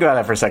about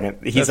that for a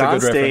second. He's on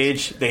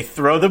stage, they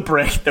throw the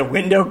brick, the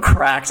window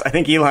cracks. I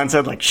think Elon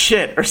said like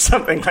shit or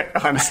something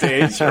like on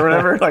stage or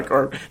whatever, like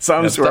or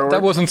some swear word.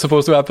 That wasn't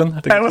supposed to happen.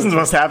 That wasn't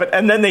supposed to happen.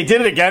 And then they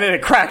did it again and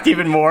it cracked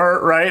even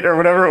more, right? Or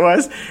whatever it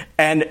was.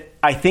 And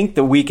I think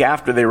the week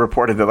after they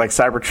reported that like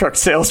Cybertruck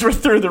sales were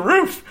through the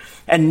roof.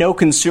 And no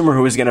consumer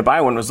who was going to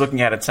buy one was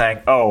looking at it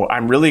saying, oh,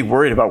 I'm really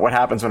worried about what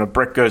happens when a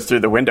brick goes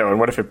through the window and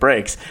what if it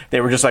breaks?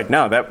 They were just like,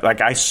 no, that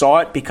like I saw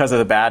it because of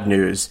the bad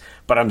news,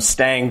 but I'm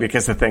staying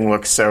because the thing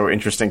looks so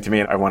interesting to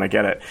me and I want to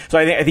get it. So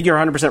I think you're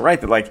 100%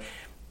 right that like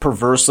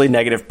perversely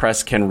negative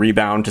press can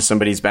rebound to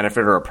somebody's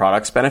benefit or a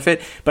product's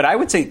benefit. But I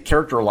would say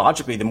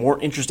characterologically, the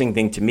more interesting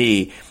thing to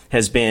me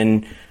has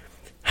been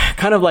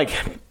kind of like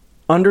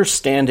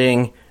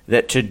understanding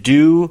that to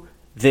do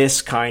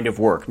this kind of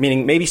work,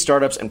 meaning maybe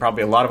startups and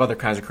probably a lot of other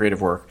kinds of creative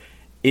work,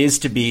 is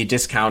to be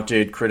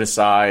discounted,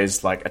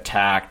 criticized, like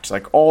attacked,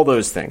 like all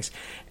those things.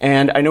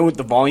 And I know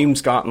the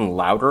volume's gotten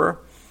louder,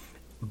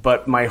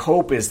 but my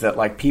hope is that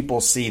like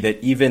people see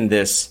that even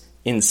this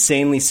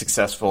insanely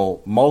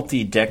successful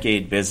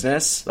multi-decade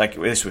business, like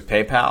this with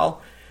PayPal,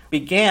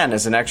 began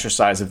as an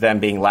exercise of them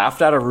being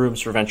laughed out of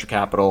rooms for venture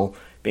capital,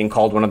 being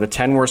called one of the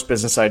 10 worst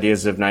business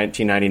ideas of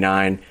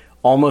 1999,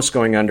 almost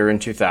going under in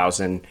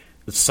 2000,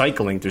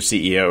 cycling through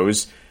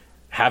CEOs,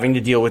 having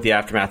to deal with the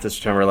aftermath of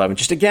September 11,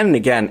 just again and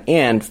again,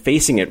 and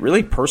facing it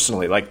really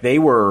personally. Like they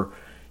were,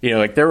 you know,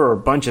 like there were a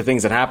bunch of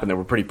things that happened that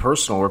were pretty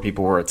personal where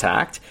people were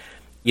attacked.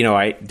 You know,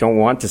 I don't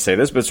want to say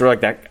this, but it's sort of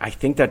like that. I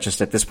think that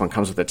just at this point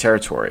comes with the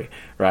territory,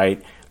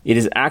 right? It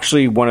is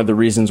actually one of the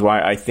reasons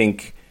why I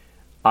think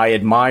I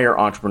admire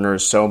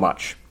entrepreneurs so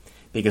much.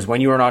 Because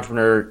when you are an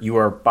entrepreneur, you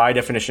are by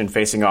definition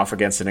facing off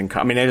against an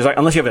incumbent. I mean, like,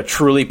 unless you have a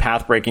truly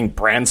path-breaking,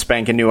 brand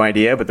spanking new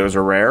idea, but those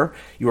are rare,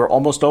 you are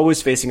almost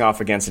always facing off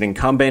against an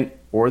incumbent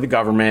or the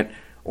government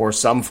or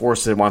some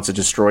force that wants to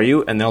destroy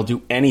you, and they'll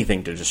do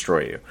anything to destroy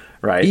you,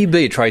 right?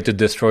 eBay tried to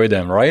destroy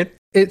them, right?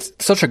 It's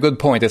such a good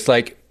point. It's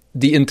like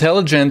the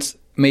intelligence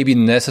may be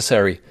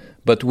necessary,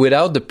 but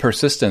without the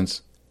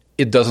persistence,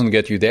 it doesn't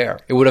get you there.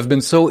 It would have been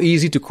so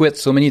easy to quit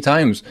so many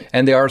times,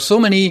 and there are so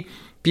many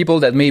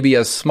people that may be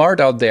as smart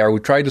out there who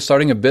tried to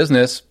starting a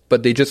business,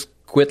 but they just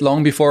quit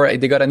long before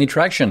they got any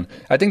traction.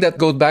 I think that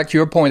goes back to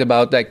your point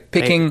about like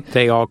picking...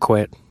 They all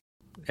quit.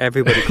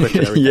 Everybody quit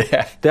for everything.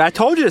 Yeah. I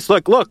told you this.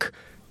 Look.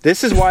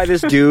 This is why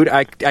this dude,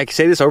 I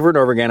say this over and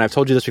over again. I've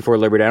told you this before,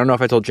 Liberty. I don't know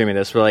if I told Jimmy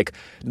this, but like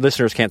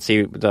listeners can't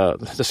see the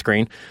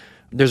screen.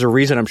 There's a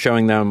reason I'm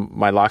showing them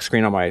my lock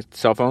screen on my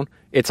cell phone.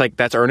 It's like,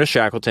 that's Ernest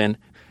Shackleton.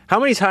 How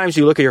many times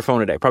do you look at your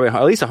phone a day? Probably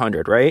at least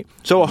 100, right?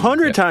 So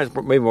 100 times,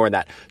 maybe more than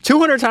that.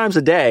 200 times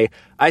a day,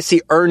 I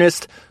see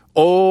Ernest,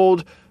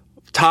 old,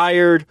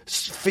 tired.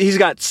 He's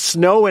got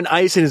snow and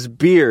ice in his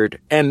beard.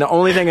 And the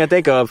only thing I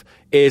think of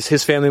is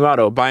his family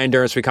motto, by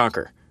endurance we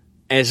conquer.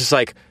 And it's just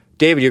like,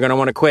 David, you're going to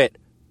want to quit.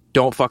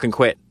 Don't fucking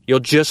quit.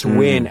 You'll just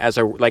win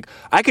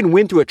I can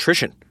win through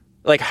attrition.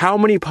 Like, how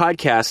many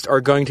podcasts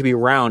are going to be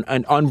around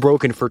and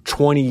unbroken for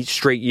 20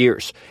 straight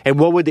years? And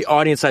what would the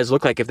audience size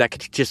look like if that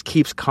just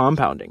keeps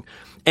compounding?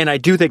 And I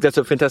do think that's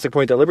a fantastic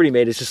point that Liberty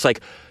made. It's just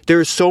like,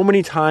 there's so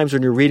many times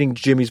when you're reading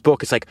Jimmy's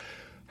book, it's like,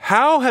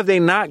 how have they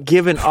not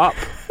given up?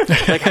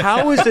 Like,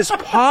 how is this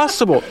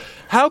possible?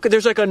 How could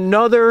there's like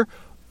another,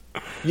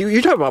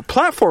 you're talking about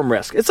platform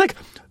risk. It's like,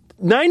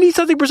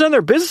 90-something% of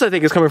their business, I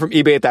think, is coming from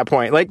eBay at that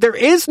point. Like, there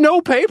is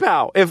no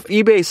PayPal if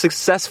eBay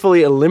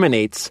successfully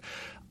eliminates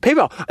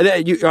PayPal.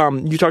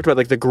 You talked about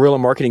like the guerrilla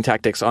marketing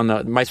tactics on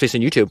the MySpace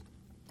and YouTube,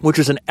 which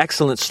was an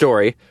excellent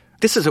story.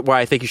 This is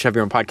why I think you should have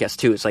your own podcast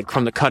too. It's like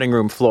from the cutting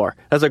room floor.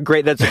 That's a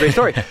great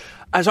story.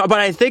 But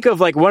I think of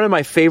like one of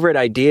my favorite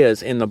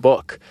ideas in the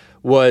book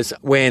was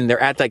when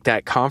they're at like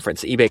that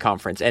conference, the eBay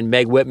conference, and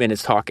Meg Whitman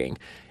is talking,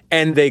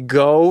 and they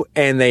go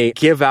and they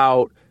give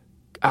out.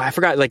 I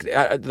forgot,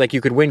 like you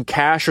could win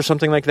cash or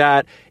something like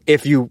that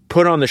if you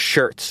put on the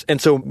shirts.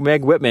 And so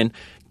Meg Whitman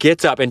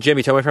gets up, and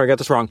Jimmy, tell me if I got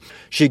this wrong.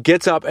 She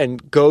gets up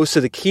and goes to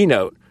the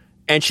keynote,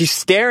 and she's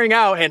staring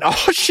out, and all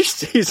she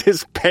sees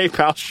is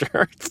PayPal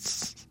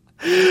shirts.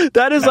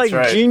 That is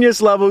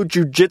genius level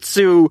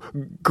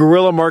jujitsu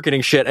guerrilla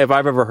marketing shit if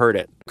I've ever heard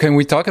it. Can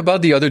we talk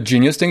about the other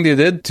genius thing they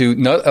did to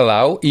not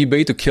allow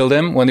eBay to kill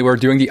them when they were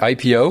doing the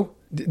IPO?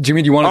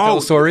 Jimmy, do you want to tell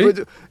the story?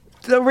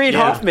 The Reid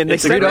Hoffman.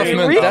 It's Reid Hoffman.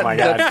 Oh my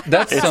God.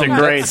 That's it's some, a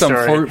great that's some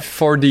story.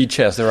 4D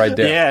chess right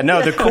there. Yeah,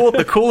 no,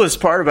 the coolest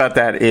part about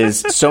that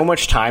is so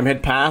much time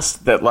had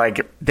passed that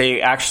like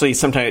they actually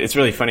sometimes, it's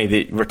really funny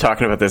that we're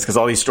talking about this because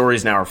all these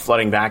stories now are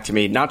flooding back to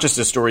me, not just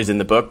the stories in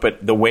the book,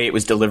 but the way it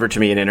was delivered to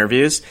me in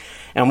interviews.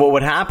 And what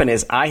would happen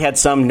is I had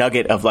some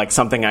nugget of like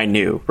something I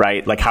knew,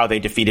 right? Like how they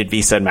defeated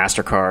Visa and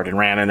MasterCard and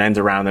ran an end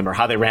around them, or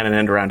how they ran an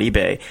end around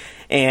eBay.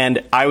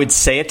 And I would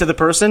say it to the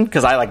person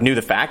because I like knew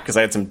the fact because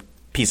I had some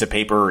piece of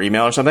paper or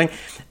email or something,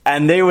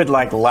 and they would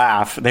like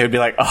laugh. They would be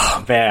like,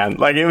 oh man,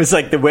 like it was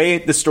like the way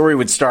the story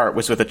would start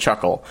was with a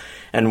chuckle.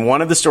 And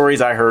one of the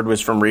stories I heard was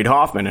from Reid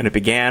Hoffman, and it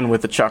began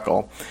with a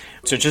chuckle.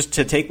 So just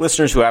to take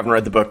listeners who haven't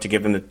read the book, to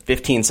give them the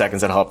 15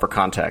 seconds that'll help for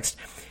context.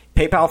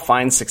 PayPal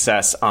finds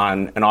success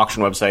on an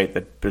auction website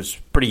that was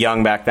pretty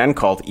young back then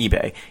called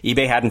eBay.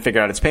 eBay hadn't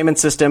figured out its payment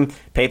system.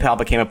 PayPal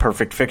became a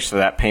perfect fix for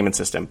that payment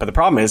system. But the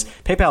problem is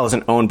PayPal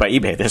isn't owned by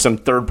eBay. There's some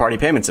third-party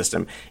payment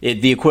system.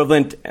 The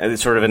equivalent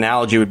sort of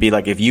analogy would be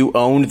like if you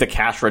owned the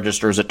cash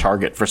registers at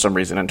Target for some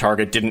reason and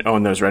Target didn't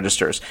own those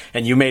registers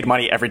and you made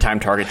money every time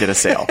Target did a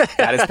sale.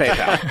 That is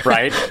PayPal,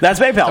 right? That's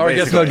PayPal.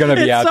 Target's not going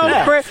to be out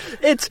there.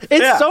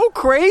 It's so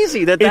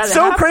crazy that it's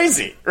so happens.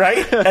 Crazy,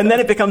 right? And then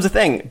it becomes a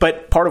thing.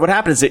 But part of what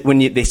happens is that when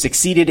they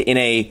succeeded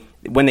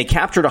when they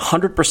captured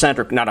 100%,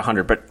 or not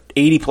 100, but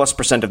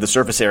 80+% of the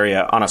surface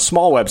area on a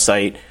small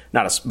website,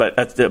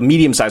 but a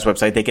medium-sized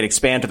website, they could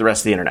expand to the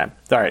rest of the internet.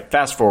 All right,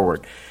 fast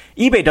forward.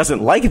 eBay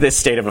doesn't like this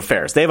state of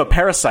affairs. They have a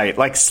parasite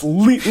like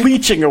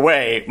leeching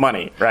away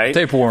money, right?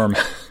 Tapeworm.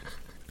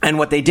 And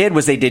what they did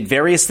was they did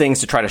various things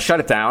to try to shut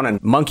it down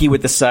and monkey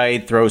with the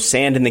site, throw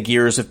sand in the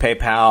gears of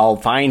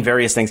PayPal, find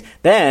various things.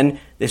 Then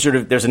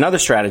there's another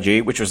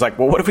strategy, which was like,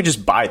 well, what if we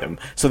just buy them?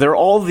 So there are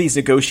all of these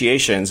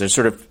negotiations. There's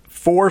sort of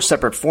 4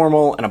 separate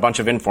formal and a bunch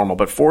of informal,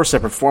 but 4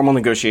 separate formal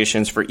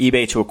negotiations for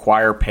eBay to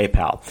acquire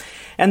PayPal.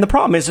 And the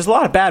problem is there's a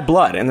lot of bad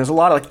blood and there's a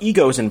lot of like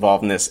egos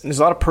involved in this. And there's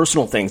a lot of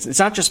personal things. It's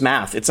not just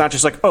math. It's not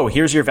just like, oh,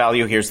 here's your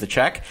value, here's the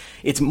check.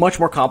 It's much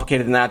more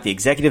complicated than that. The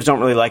executives don't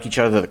really like each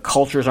other. The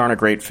cultures aren't a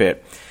great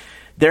fit.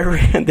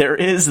 There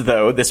is,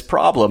 though, this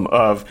problem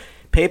of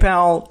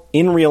PayPal,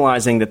 in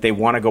realizing that they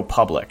want to go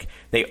public,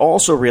 they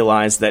also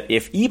realize that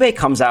if eBay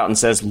comes out and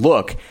says,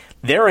 look,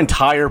 their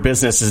entire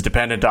business is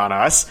dependent on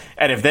us,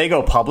 and if they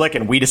go public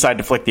and we decide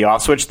to flick the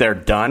off switch, they're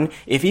done.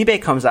 If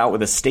eBay comes out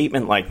with a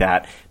statement like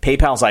that,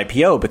 PayPal's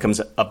IPO becomes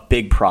a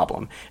big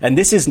problem. And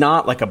this is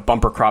not like a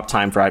bumper crop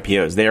time for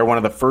IPOs. They are one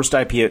of the first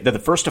IPO. They're the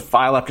first to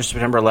file after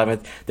September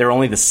 11th. They're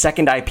only the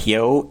second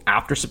IPO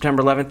after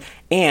September 11th,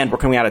 and we're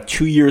coming out of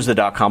 2 years of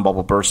the dot-com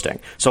bubble bursting.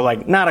 So,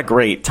 like, not a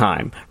great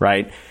time,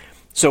 right?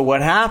 So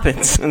what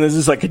happens, and this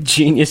is like a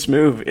genius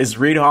move, is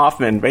Reid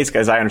Hoffman,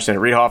 basically as I understand it,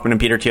 Reid Hoffman and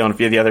Peter Thiel and a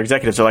few of the other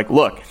executives are like,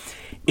 look,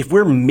 if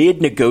we're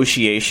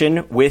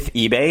mid-negotiation with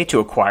eBay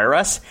to acquire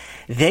us,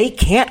 they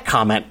can't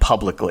comment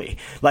publicly.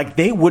 Like,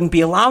 they wouldn't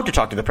be allowed to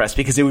talk to the press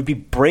because it would be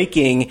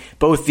breaking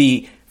both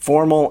the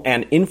formal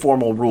and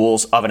informal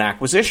rules of an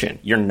acquisition.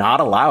 You're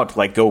not allowed to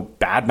like go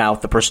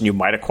badmouth the person you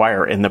might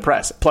acquire in the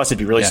press. Plus, it'd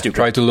be really stupid.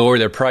 Try to lower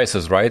their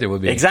prices, right? It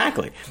would be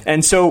exactly.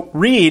 And so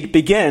Reed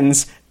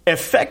begins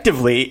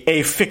effectively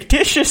a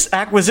fictitious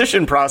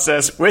acquisition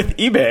process with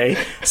eBay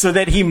so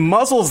that he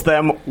muzzles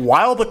them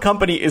while the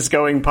company is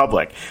going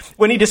public.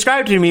 When he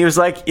described it to me, he was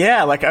like,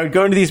 yeah, like I would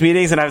go into these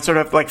meetings and I would sort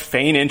of like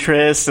feign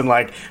interest and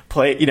like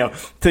play,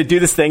 to do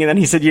this thing. And then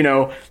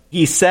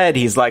he said,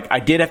 he's like,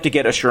 I did have to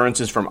get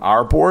assurances from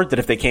our board that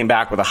if they came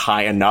back with a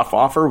high enough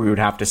offer, we would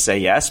have to say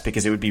yes,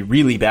 because it would be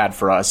really bad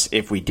for us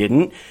if we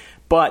didn't.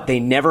 But they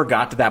never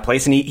got to that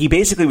place. And he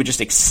basically would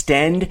just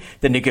extend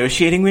the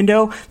negotiating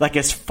window like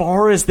as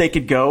far as they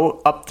could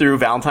go up through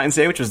Valentine's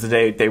Day, which was the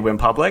day they went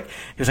public.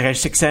 He was like, I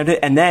just extended it.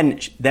 And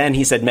then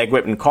he said, Meg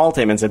Whitman called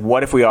him and said,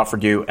 what if we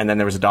offered you? And then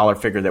there was a dollar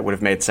figure that would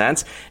have made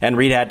sense. And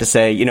Reed had to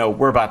say,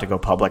 we're about to go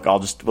public.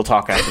 We'll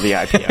talk after the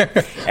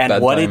IPO.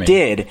 And what timing. It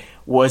did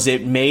was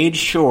it made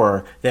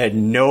sure that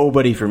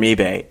nobody from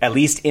eBay, at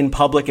least in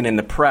public and in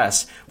the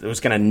press,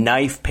 was going to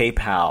knife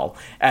PayPal.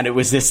 And it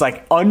was this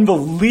like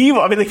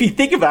unbelievable. I mean, if you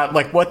think about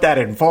like what that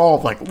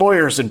involved, like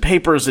lawyers and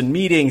papers and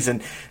meetings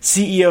and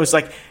CEOs,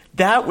 like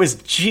that was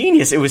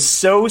genius. It was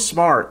so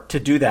smart to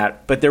do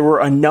that. But there were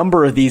a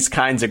number of these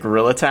kinds of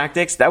guerrilla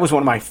tactics. That was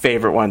one of my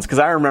favorite ones because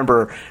I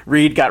remember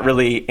Reed got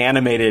really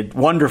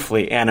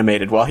wonderfully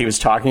animated while he was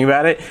talking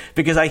about it,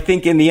 because I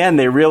think in the end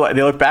they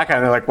look back at it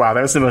and they're like, wow,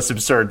 that was the most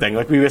absurd thing.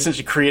 Like we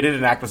essentially created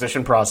an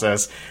acquisition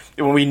process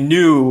when we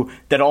knew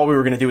that all we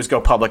were going to do was go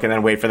public and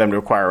then wait for them to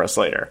acquire us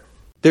later.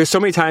 There's so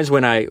many times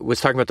when I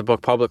was talking about the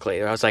book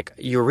publicly, I was like,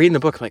 you're reading the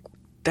book, I'm like,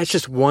 that's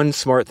just one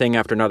smart thing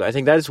after another. I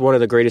think that is one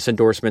of the greatest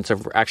endorsements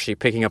of actually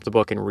picking up the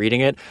book and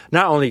reading it.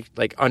 Not only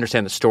like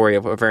understand the story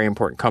of a very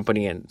important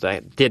company and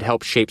that did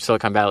help shape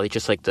Silicon Valley,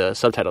 just like the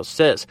subtitle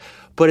says,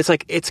 but it's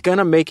like, it's going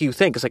to make you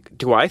think. It's like,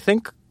 do I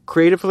think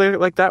creatively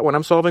like that when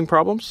I'm solving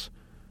problems?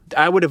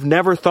 I would have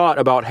never thought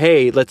about,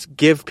 hey, let's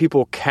give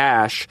people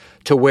cash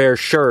to wear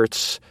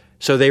shirts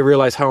so they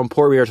realize how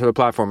important we are to the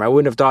platform. I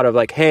wouldn't have thought of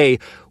like, hey,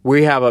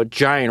 we have a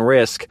giant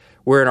risk.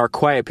 We're in our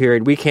quiet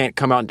period. We can't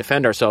come out and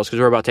defend ourselves because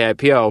we're about to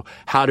IPO.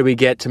 How do we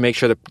get to make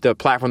sure that the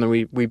platform that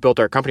we built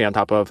our company on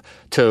top of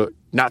to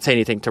not say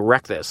anything to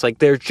wreck this? Like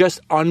they're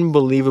just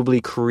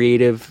unbelievably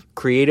creative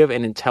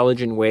and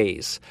intelligent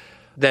ways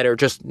that are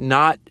just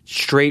not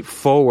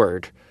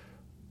straightforward.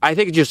 I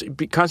think just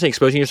constantly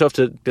exposing yourself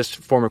to this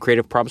form of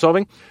creative problem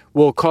solving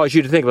will cause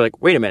you to think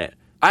like, wait a minute.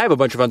 I have a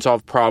bunch of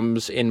unsolved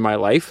problems in my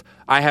life.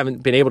 I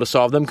haven't been able to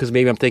solve them because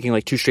maybe I'm thinking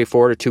like too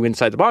straightforward or too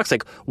inside the box.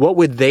 Like what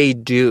would they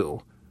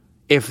do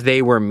if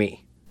they were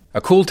me? A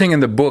cool thing in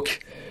the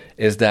book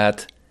is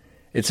that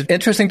it's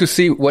interesting to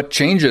see what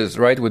changes,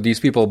 right, with these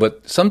people,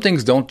 but some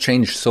things don't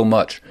change so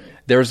much.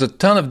 There's a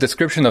ton of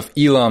description of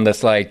Elon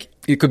that's like,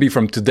 it could be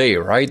from today,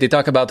 right? They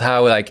talk about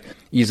how like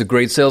he's a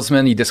great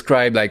salesman. He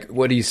described like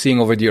what he's seeing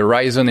over the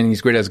horizon, and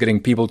he's great at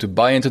getting people to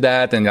buy into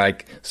that. And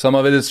like some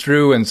of it is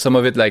true, and some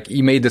of it like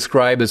he may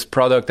describe his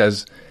product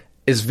as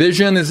his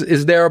vision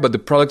is there, but the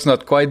product's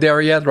not quite there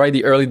yet, right?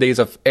 The early days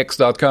of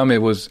X.com, he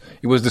was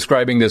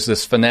describing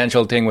this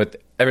financial thing with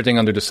everything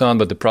under the sun,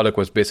 but the product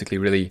was basically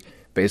really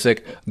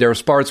basic.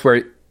 There's parts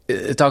where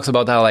it talks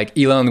about how like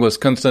Elon was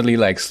constantly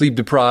like sleep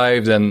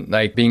deprived and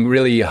like being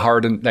really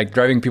hard and like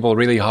driving people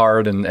really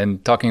hard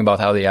and talking about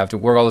how they have to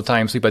work all the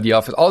time, sleep at the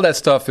office. All that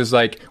stuff is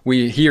like,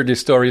 we hear these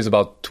stories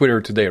about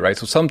Twitter today, right?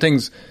 So some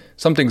things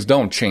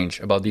don't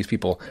change about these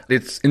people.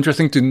 It's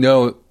interesting to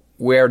know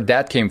where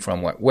that came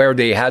from, where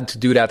they had to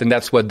do that, and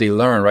that's what they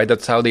learn, right?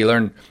 That's how they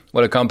learn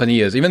what a company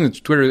is. Even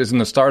if Twitter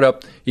isn't a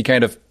startup, he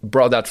kind of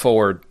brought that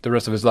forward the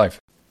rest of his life.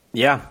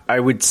 Yeah, I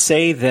would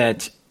say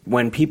that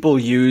when people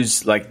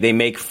use, like, they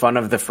make fun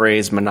of the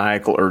phrase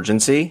maniacal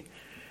urgency,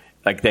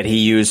 like that he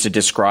used to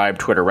describe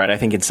Twitter, right? I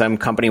think in some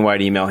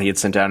company-wide email, he had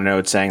sent out a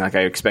note saying, like,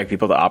 I expect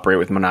people to operate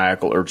with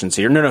maniacal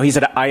urgency. Or no, he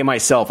said, I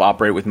myself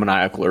operate with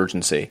maniacal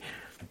urgency.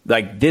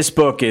 Like, this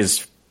book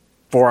is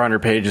 400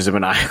 pages of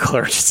maniacal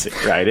urgency,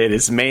 right? It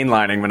is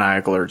mainlining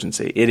maniacal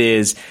urgency. It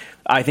is,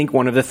 I think,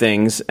 one of the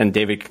things, and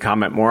David could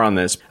comment more on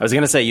this. I was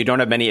going to say you don't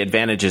have many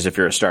advantages if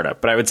you're a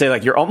startup, but I would say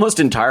like you're almost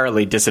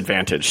entirely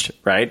disadvantaged,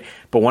 right?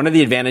 But one of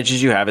the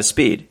advantages you have is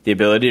speed, the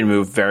ability to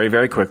move very,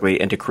 very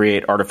quickly and to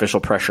create artificial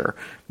pressure,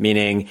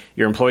 meaning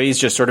your employees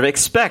just sort of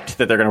expect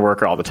that they're going to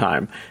work all the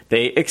time.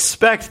 They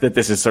expect that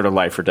this is sort of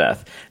life or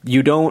death.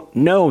 You don't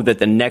know that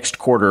the next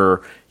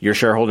quarter your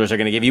shareholders are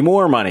going to give you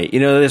more money. You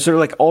know, there's sort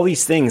of like all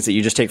these things that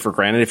you just take for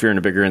granted if you're in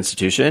a bigger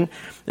institution.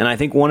 And I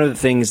think one of the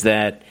things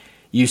that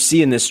you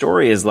see in this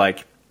story is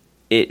like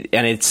it,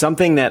 and it's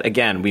something that,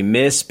 again, we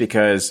miss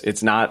because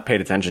it's not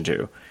paid attention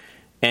to.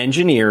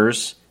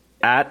 Engineers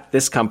at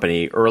this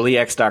company,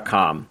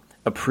 earlyx.com,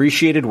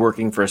 appreciated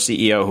working for a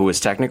CEO who was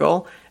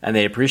technical, and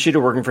they appreciated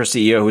working for a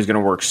CEO who's going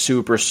to work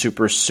super,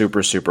 super,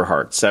 super, super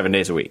hard, 7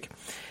 days a week.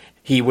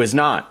 He was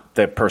not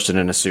the person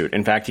in a suit.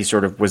 In fact, he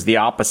sort of was the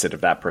opposite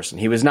of that person.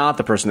 He was not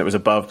the person that was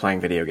above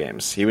playing video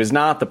games. He was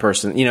not the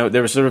person, you know,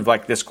 there was sort of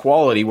like this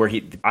quality where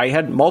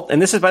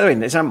and this is, by the way,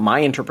 this is not my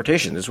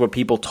interpretation. This is what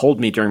people told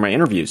me during my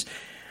interviews.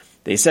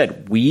 They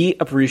said, we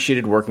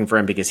appreciated working for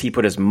him because he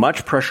put as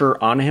much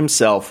pressure on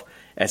himself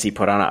as he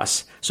put on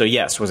us. So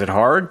yes, was it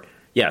hard?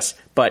 Yes,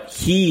 but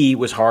he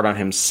was hard on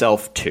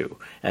himself too,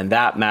 and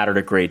that mattered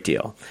a great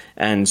deal.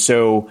 And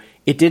so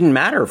it didn't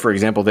matter, for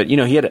example, that he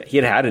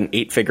had an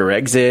 8-figure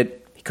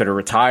exit, he could have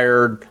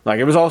retired, like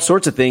it was all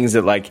sorts of things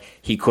that like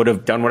he could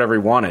have done whatever he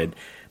wanted.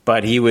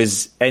 But he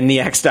was in the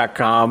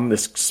X.com,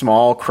 this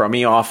small,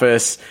 crummy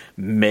office,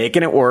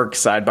 making it work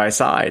side by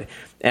side.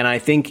 And I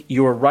think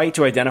you're right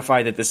to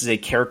identify that this is a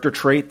character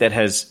trait that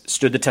has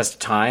stood the test of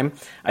time.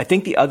 I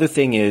think the other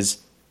thing is,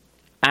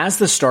 as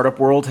the startup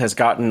world has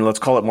gotten, let's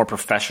call it more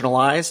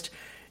professionalized,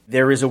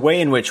 there is a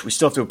way in which we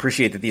still have to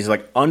appreciate that these are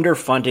like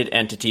underfunded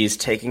entities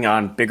taking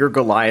on bigger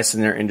Goliaths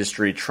in their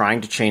industry,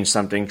 trying to change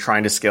something,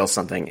 trying to scale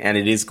something. And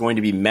it is going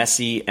to be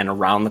messy and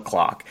around the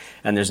clock.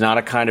 And there's not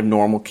a kind of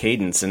normal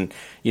cadence. And,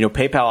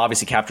 PayPal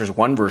obviously captures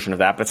one version of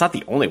that, but it's not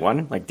the only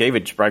one. Like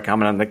David probably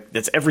commented on,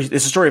 it's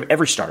a story of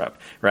every startup,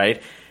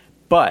 right?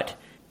 But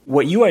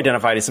what you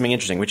identified is something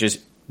interesting, which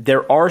is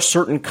there are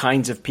certain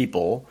kinds of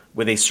people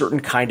with a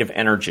certain kind of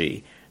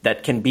energy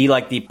that can be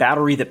like the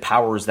battery that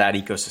powers that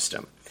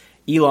ecosystem.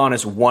 Elon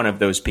is one of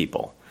those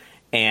people.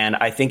 And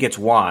I think it's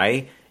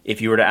why,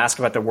 if you were to ask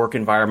about the work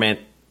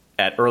environment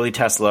at early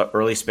Tesla,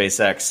 early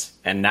SpaceX,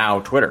 and now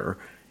Twitter,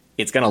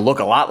 it's going to look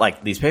a lot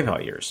like these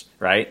PayPal years,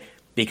 right?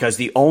 Because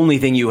the only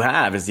thing you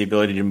have is the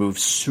ability to move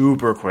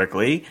super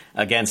quickly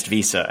against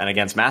Visa and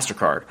against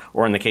MasterCard,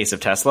 or in the case of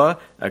Tesla,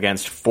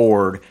 against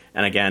Ford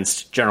and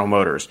against General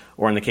Motors,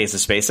 or in the case of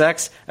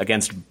SpaceX,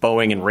 against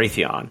Boeing and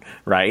Raytheon,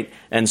 right?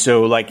 And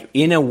so like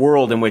in a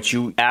world in which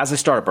you, as a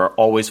startup, are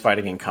always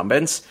fighting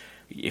incumbents,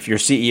 if your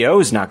CEO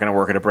is not going to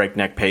work at a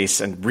breakneck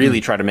pace and really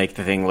try to make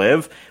the thing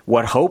live,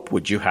 what hope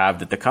would you have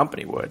that the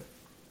company would?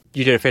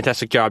 You did a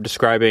fantastic job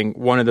describing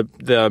one of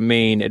the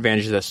main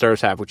advantages that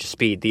startups have, which is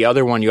speed. The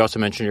other one you also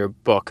mentioned in your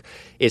book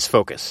is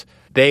focus.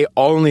 They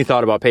only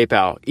thought about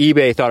PayPal.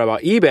 eBay thought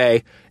about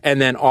eBay. And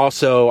then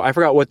also, I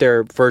forgot what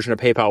their version of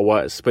PayPal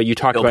was, but you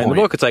talked about it in the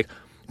book. It's like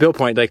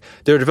BillPoint. Like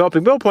they're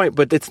developing BillPoint,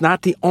 but it's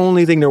not the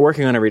only thing they're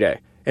working on every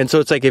day. And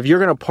so it's like if you're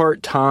going to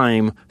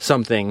part-time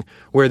something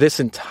where this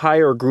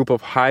entire group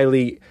of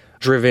highly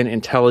driven,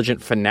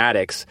 intelligent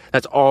fanatics,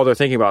 that's all they're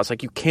thinking about. It's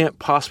like you can't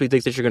possibly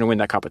think that you're going to win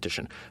that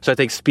competition. So I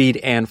think speed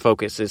and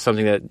focus is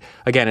something that,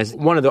 again, is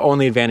one of the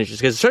only advantages,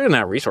 because it's certainly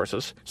not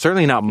resources,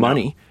 certainly not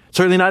money,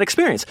 certainly not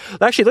experience.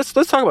 Actually, let's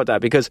talk about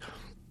that, because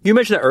you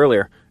mentioned that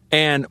earlier.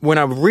 And when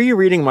I'm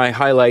rereading my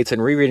highlights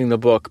and rereading the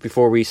book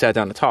before we sat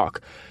down to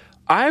talk,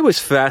 I was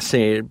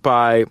fascinated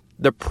by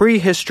the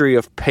prehistory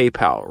of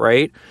PayPal,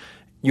 right?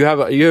 You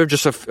have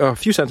just a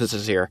few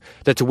sentences here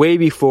that's way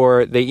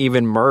before they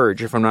even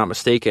merge, if I'm not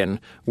mistaken,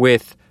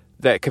 with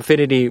that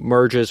Confinity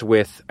merges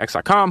with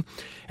X.com.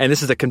 And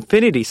this is the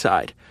Confinity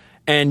side.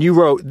 And you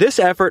wrote, this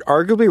effort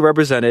arguably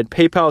represented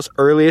PayPal's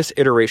earliest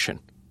iteration.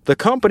 The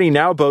company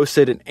now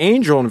boasted an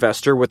angel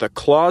investor with a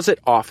closet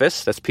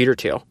office. That's Peter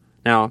Thiel.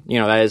 Now,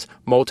 that is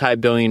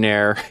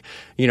multi-billionaire,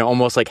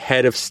 almost like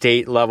head of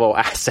state level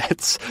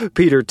assets,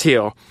 Peter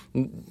Thiel.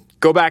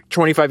 Go back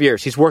 25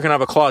 years. He's working out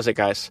of a closet,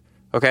 guys.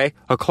 Okay?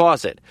 A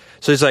closet.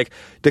 So he's like,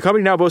 the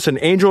company now boasts an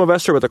angel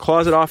investor with a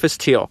closet office,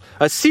 Thiel,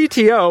 a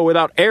CTO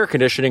without air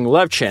conditioning,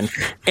 Levchin,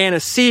 and a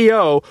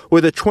CEO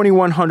with a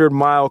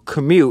 2,100-mile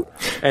commute,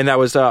 and that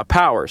was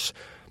Powers.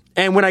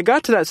 And when I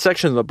got to that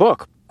section of the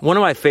book, one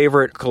of my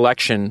favorite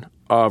collection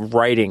of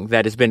writing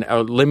that has been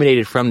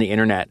eliminated from the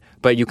internet,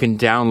 but you can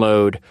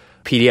download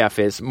PDF,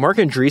 is Mark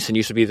Andreessen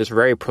used to be this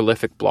very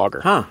prolific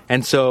blogger. Huh.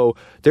 And so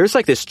there's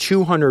like this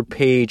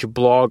 200-page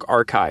blog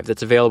archive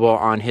that's available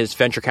on his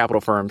venture capital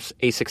firm's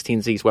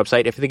A16Z's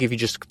website. If you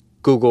just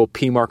Google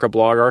P. Marker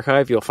blog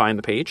archive, you'll find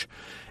the page.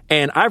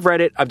 And I've read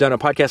it. I've done a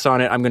podcast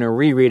on it. I'm going to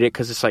reread it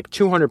because it's like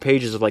 200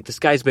 pages of like this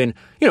guy's been,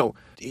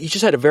 he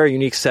just had a very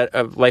unique set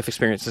of life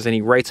experiences, and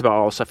he writes about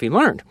all the stuff he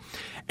learned.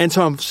 And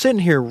so I'm sitting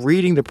here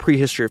reading the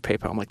prehistory of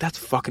PayPal. I'm like, that's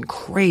fucking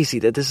crazy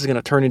that this is going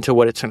to turn into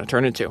what it's going to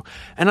turn into.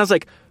 And I was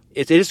like,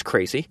 it is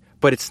crazy,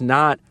 but it's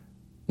not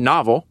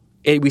novel.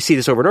 We see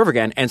this over and over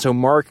again. And so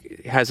Mark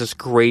has this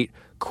great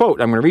quote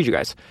I'm going to read you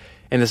guys.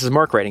 And this is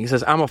Mark writing. He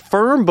says, I'm a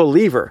firm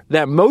believer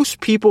that most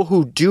people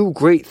who do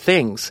great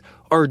things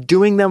are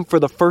doing them for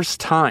the first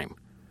time.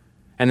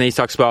 And then he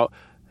talks about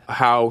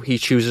how he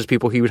chooses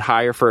people he would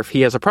hire for if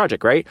he has a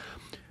project, right?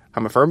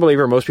 I'm a firm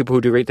believer most people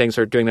who do great things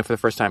are doing them for the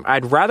first time.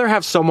 I'd rather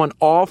have someone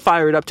all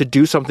fired up to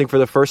do something for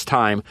the first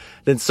time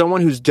than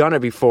someone who's done it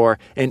before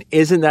and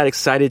isn't that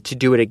excited to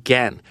do it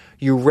again.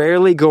 You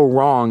rarely go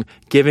wrong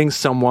giving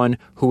someone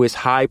who is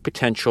high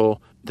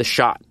potential the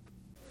shot.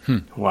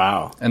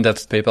 Wow. And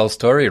that's PayPal's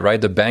story,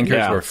 right? The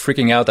bankers were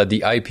freaking out at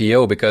the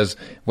IPO because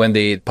when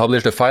they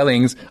published the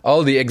filings,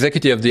 all the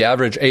executive, the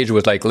average age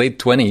was like late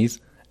 20s.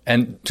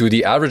 And to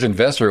the average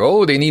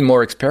investor, they need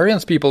more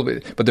experienced people.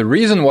 But the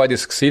reason why they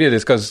succeeded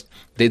is because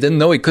they didn't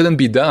know it couldn't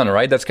be done,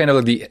 right? That's kind of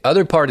like the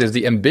other part is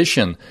the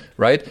ambition,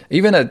 right?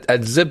 Even at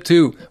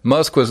Zip2,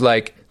 Musk was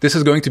like this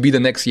is going to be the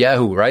next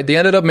Yahoo, right? They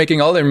ended up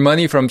making all their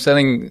money from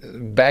selling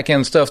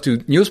back-end stuff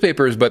to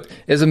newspapers, but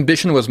his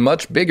ambition was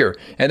much bigger.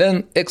 And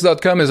then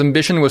X.com, his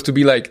ambition was to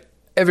be like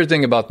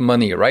everything about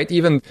money, right?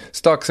 Even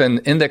stocks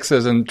and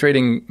indexes and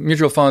trading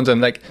mutual funds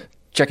and like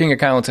checking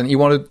accounts. And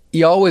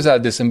he always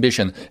had this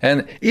ambition.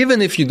 And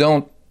even if you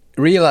don't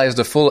realize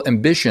the full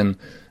ambition,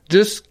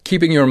 just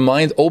keeping your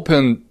mind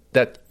open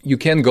that you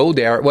can go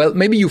there, well,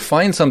 maybe you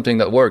find something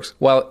that works.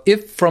 Well,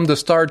 if from the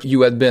start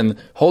you had been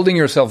holding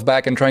yourself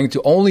back and trying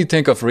to only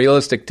think of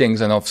realistic things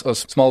and of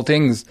small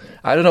things,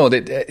 I don't know,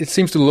 it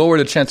seems to lower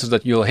the chances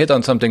that you'll hit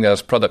on something that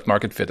has product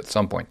market fit at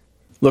some point.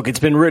 Look, it's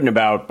been written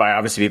about by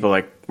obviously people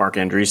like Mark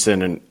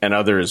Andreessen and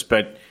others,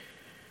 but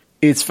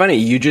it's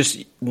funny,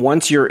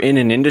 once you're in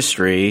an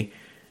industry,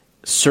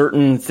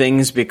 certain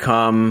things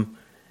become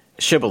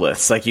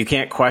shibboleths. Like, you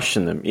can't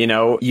question them.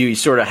 You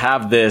sort of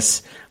have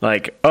this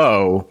like,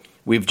 oh,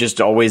 we've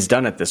just always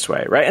done it this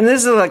way, right? And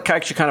this is like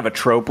actually kind of a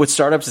trope with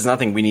startups. It's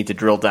nothing we need to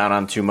drill down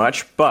on too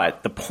much.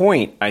 But the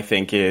point, I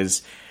think,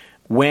 is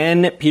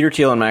when Peter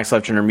Thiel and Max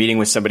Levchin are meeting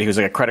with somebody who's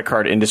like a credit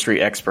card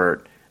industry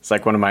expert, it's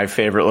like one of my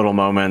favorite little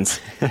moments.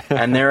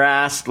 And they're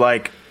asked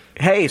like,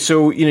 hey,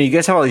 so, you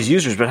guys have all these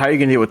users, but how are you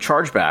going to deal with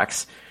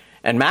chargebacks?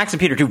 And Max and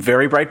Peter, two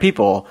very bright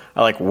people,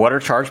 are like, what are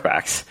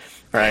chargebacks?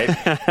 Right.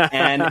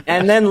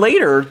 And then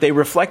later they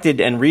reflected,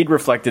 and Reed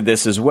reflected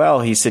this as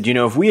well. He said,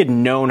 if we had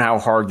known how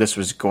hard this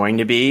was going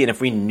to be, and if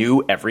we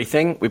knew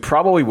everything, we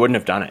probably wouldn't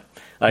have done it.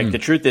 Like, the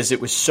truth is,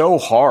 it was so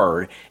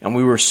hard, and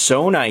we were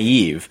so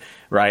naive,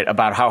 right,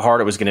 about how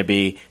hard it was going to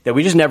be, that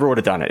we just never would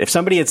have done it. If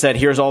somebody had said,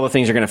 here's all the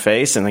things you're going to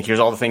face, and like, here's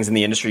all the things in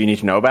the industry you need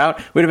to know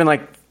about, we'd have been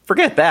like,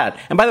 forget that.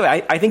 And by the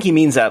way, I think he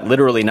means that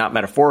literally, not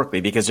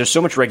metaphorically, because there's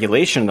so much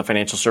regulation in the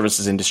financial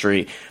services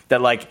industry that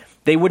like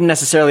they wouldn't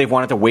necessarily have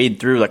wanted to wade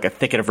through like a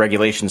thicket of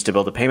regulations to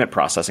build a payment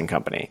processing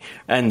company.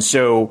 And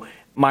so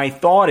my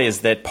thought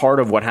is that part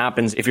of what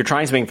happens if you're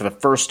trying something for the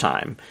first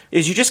time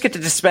is you just get to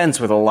dispense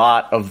with a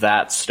lot of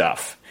that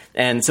stuff.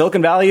 And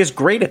Silicon Valley is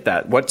great at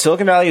that. What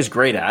Silicon Valley is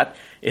great at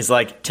is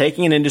like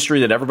taking an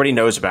industry that everybody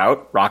knows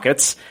about,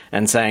 rockets,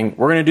 and saying,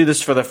 we're going to do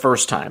this for the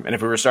first time. And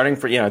if we were starting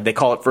they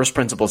call it first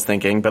principles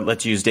thinking, but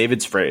let's use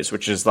David's phrase,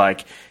 which is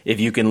like, if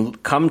you can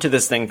come to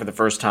this thing for the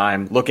first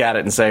time, look at it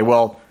and say,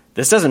 well,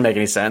 this doesn't make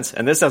any sense,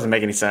 and this doesn't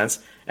make any sense.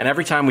 And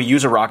every time we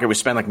use a rocket, we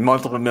spend like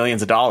multiple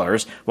millions of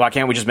dollars. Why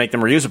can't we just make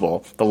them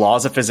reusable? The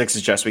laws of physics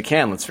suggest we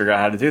can. Let's figure out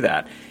how to do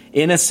that.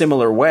 In a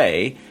similar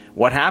way,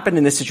 what happened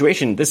in this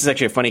situation, this is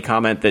actually a funny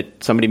comment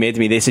that somebody made to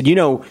me. They said,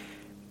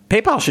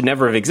 PayPal should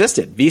never have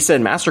existed. Visa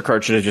and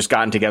MasterCard should have just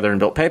gotten together and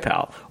built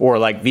PayPal, or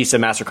like Visa,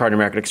 MasterCard, and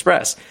American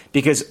Express,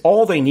 because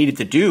all they needed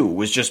to do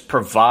was just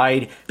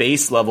provide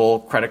base level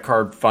credit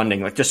card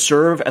funding, like to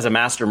serve as a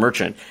master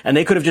merchant. And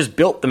they could have just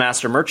built the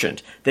master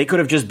merchant. They could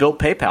have just built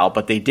PayPal,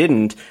 but they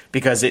didn't,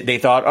 because they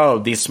thought, oh,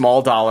 these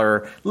small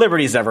dollar,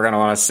 Liberty's never going to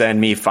want to send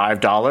me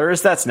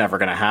 $5. That's never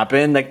going to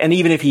happen. And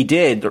even if he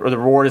did, the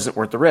reward isn't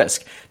worth the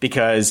risk,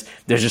 because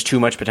there's just too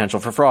much potential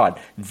for fraud.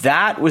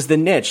 That was the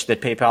niche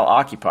that PayPal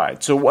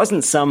occupied. So it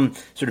wasn't some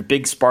sort of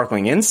big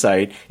sparkling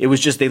insight. It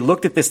was just they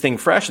looked at this thing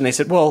fresh and they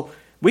said, well,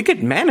 we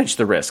could manage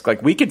the risk.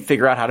 Like, we could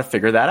figure out how to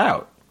figure that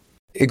out.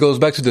 It goes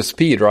back to the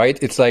speed,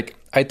 right? It's like,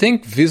 I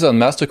think Visa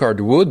and MasterCard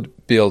would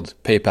build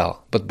PayPal,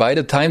 but by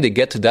the time they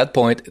get to that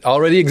point, it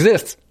already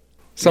exists.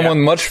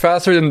 Someone much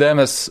faster than them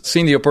has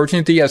seen the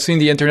opportunity, has seen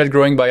the internet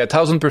growing by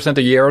 1,000%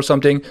 a year or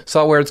something,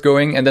 saw where it's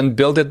going, and then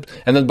built it.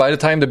 And then by the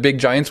time the big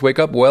giants wake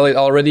up, well, it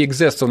already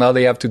exists. So now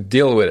they have to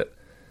deal with it.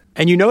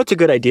 And it's a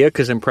good idea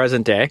because in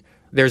present day,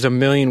 there's a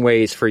million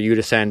ways for you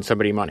to send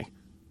somebody money.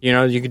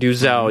 You could do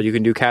Zelle, you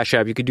can do Cash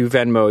App, you could do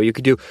Venmo, you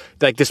could do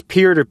like this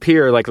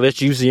peer-to-peer, like let's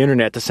use the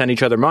internet to send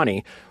each other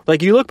money.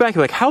 Like, you look back,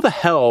 you're like, how the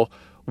hell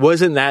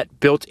wasn't that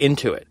built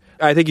into it?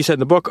 I think you said in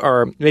the book,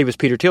 or maybe it was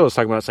Peter Thiel was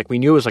talking about, it's like we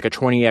knew it was like a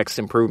 20x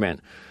improvement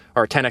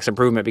or a 10x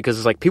improvement because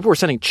it's like people were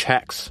sending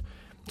checks.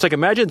 It's like,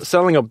 imagine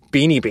selling a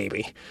Beanie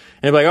Baby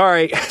and be like, all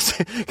right,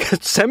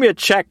 send me a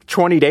check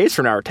 20 days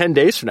from now or 10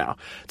 days from now.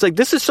 It's like,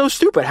 this is so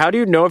stupid. How do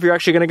you know if you're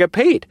actually going to get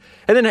paid?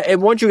 And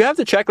once you have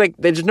the check, like,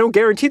 there's no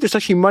guarantee there's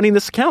actually money in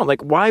this account.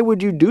 Like, why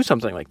would you do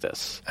something like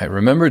this? I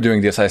remember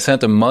doing this. I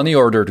sent a money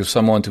order to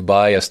someone to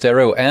buy a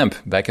stereo amp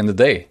back in the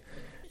day.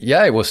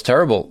 Yeah, it was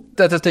terrible.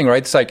 That's the thing,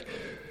 right? It's like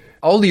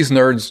all these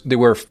nerds, they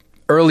were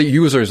early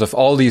users of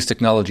all these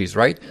technologies,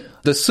 right?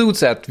 The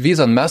suits at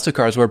Visa and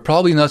MasterCard were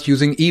probably not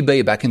using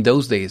eBay back in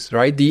those days,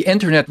 right? The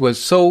internet was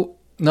so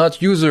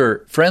not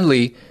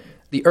user-friendly.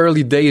 The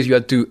early days, you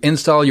had to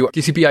install your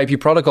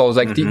TCP/IP protocols.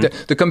 Like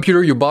the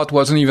computer you bought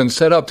wasn't even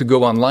set up to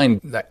go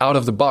online, like, out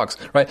of the box,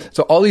 right?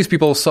 So all these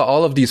people saw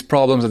all of these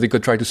problems that they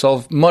could try to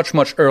solve much,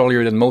 much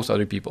earlier than most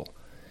other people.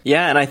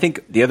 Yeah, and I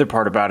think the other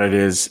part about it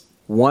is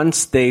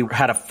once they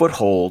had a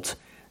foothold,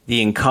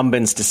 the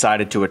incumbents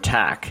decided to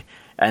attack.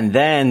 And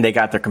then they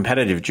got their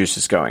competitive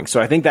juices going.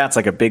 So I think that's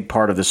like a big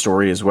part of the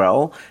story as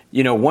well.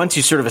 Once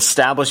you sort of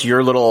establish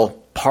your little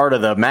part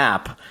of the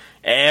map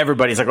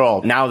everybody's like,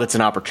 oh, now that's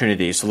an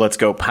opportunity, so let's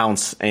go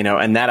pounce,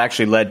 and that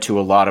actually led to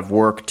a lot of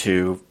work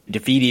to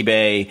defeat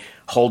eBay,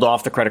 hold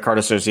off the credit card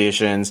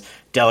associations,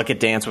 delicate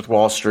dance with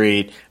Wall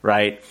Street,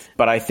 right?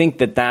 But I think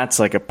that that's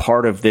like a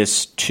part of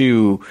this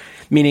too,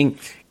 meaning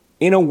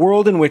in a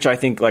world in which I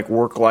think like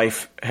work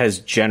life has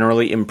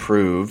generally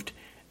improved,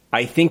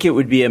 I think it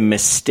would be a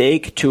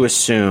mistake to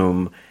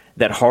assume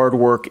that hard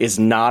work is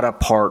not a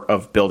part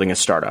of building a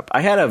startup.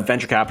 I had a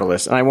venture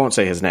capitalist, and I won't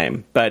say his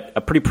name, but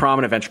a pretty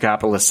prominent venture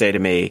capitalist say to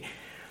me,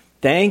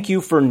 thank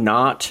you for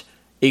not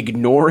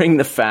ignoring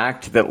the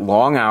fact that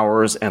long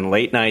hours and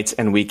late nights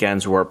and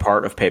weekends were a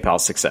part of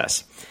PayPal's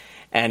success.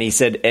 And he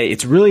said,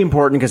 it's really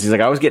important because he's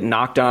like, I always get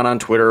knocked on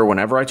Twitter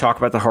whenever I talk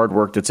about the hard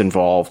work that's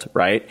involved,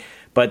 right?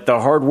 But the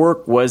hard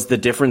work was the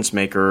difference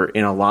maker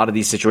in a lot of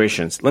these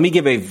situations. Let me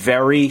give a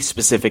very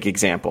specific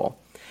example.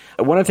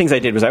 One of the things I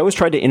did was I always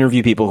tried to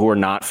interview people who are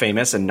not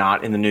famous and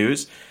not in the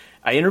news.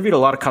 I interviewed a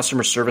lot of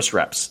customer service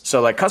reps.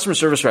 So like customer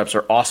service reps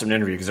are awesome to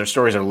interview because their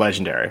stories are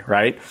legendary,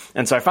 right?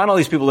 And so I found all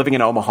these people living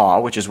in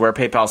Omaha, which is where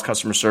PayPal's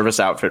customer service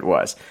outfit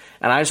was.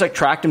 And I just like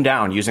tracked them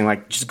down using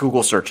like just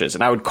Google searches.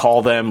 And I would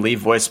call them,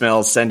 leave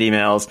voicemails, send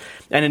emails.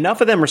 And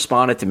enough of them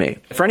responded to me.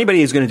 For anybody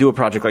who's going to do a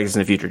project like this in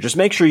the future, just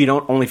make sure you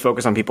don't only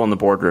focus on people in the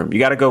boardroom. You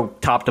got to go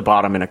top to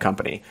bottom in a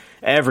company.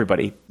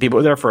 Everybody. People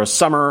are there for a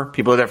summer.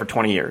 People are there for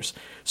 20 years.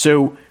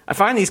 So I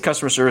find these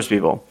customer service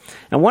people,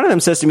 and one of them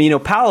says to me,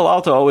 Palo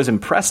Alto always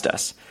impressed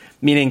us,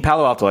 meaning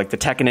Palo Alto, like the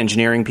tech and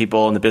engineering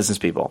people and the business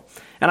people.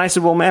 And I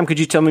said, well, ma'am, could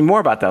you tell me more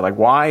about that? Like,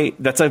 why?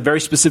 That's a very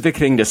specific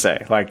thing to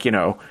say. Like,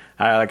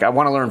 I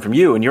want to learn from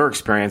you and your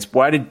experience.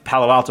 Why did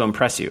Palo Alto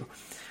impress you?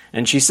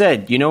 And she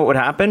said, you know what would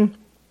happen?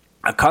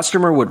 A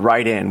customer would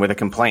write in with a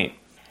complaint,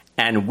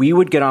 and we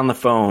would get on the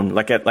phone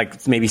like at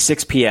like maybe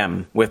 6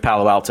 p.m. with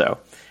Palo Alto,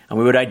 and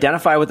we would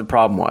identify what the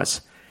problem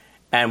was.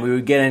 And we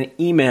would get an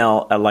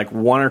email at like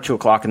 1 or 2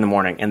 o'clock in the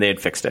morning, and they had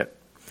fixed it.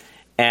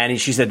 And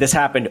she said this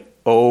happened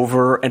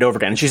over and over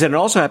again. And she said it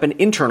also happened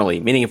internally,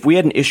 meaning if we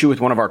had an issue with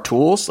one of our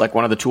tools, like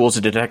one of the tools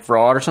to detect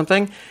fraud or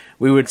something,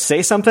 we would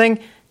say something,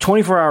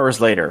 24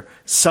 hours later,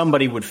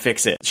 somebody would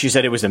fix it. She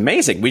said it was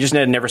amazing. We just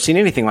had never seen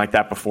anything like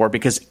that before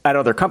because at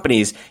other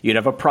companies, you'd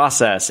have a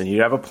process and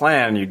you'd have a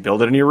plan, and you'd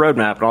build it in your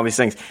roadmap and all these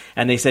things.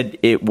 And they said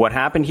what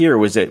happened here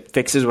was it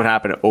fixes what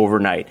happened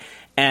overnight.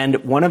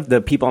 And one of the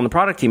people on the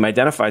product team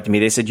identified to me,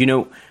 they said,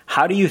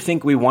 how do you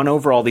think we won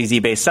over all these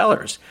eBay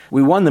sellers?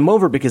 We won them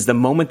over because the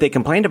moment they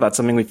complained about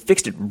something, we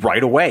fixed it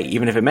right away,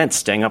 even if it meant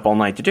staying up all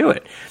night to do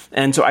it.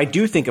 And so I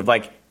do think of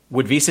like,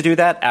 would Visa do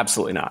that?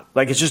 Absolutely not.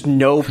 Like, it's just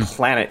no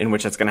planet in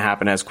which that's going to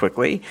happen as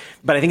quickly.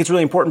 But I think it's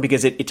really important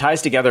because it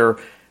ties together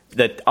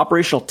the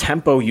operational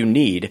tempo you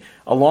need,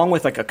 along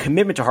with like a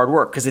commitment to hard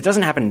work, because it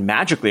doesn't happen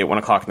magically at 1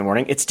 o'clock in the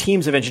morning. It's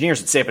teams of engineers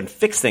that stay up and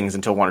fix things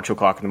until 1 or 2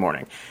 o'clock in the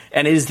morning.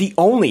 And it is the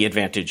only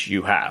advantage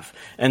you have.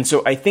 And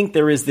so I think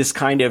there is this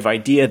kind of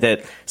idea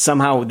that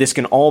somehow this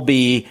can all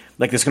be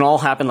like, this can all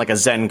happen like a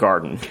Zen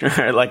garden.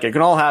 Like it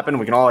can all happen.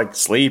 We can all like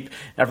sleep.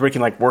 Everybody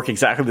can like work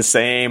exactly the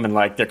same. And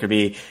like there could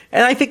be,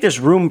 and I think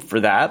there's room for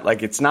that.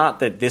 Like it's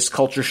not that this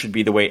culture should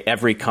be the way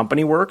every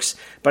company works.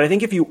 But I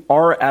think if you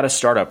are at a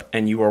startup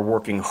and you are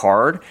working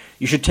hard,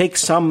 you should take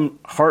some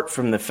heart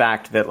from the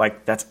fact that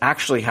like that's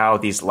actually how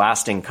these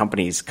lasting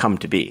companies come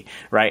to be,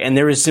 right? And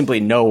there is simply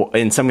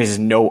in some cases,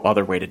 no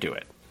other way to do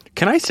it.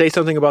 Can I say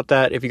something about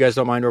that, if you guys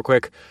don't mind, real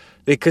quick?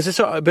 Because it's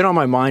been on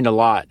my mind a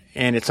lot,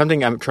 and it's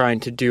something I'm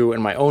trying to do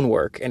in my own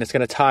work, and it's going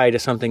to tie to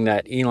something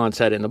that Elon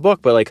said in the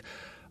book. But like,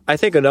 I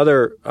think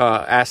another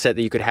asset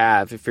that you could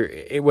have, if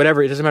you're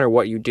whatever, it doesn't matter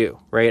what you do,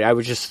 right? I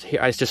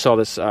just saw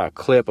this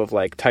clip of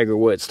like Tiger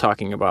Woods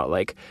talking about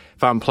like,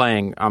 if I'm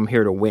playing, I'm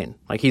here to win.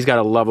 Like he's got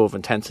a level of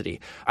intensity.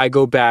 I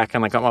go back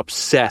and like I'm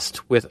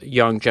obsessed with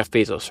young Jeff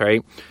Bezos,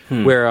 right?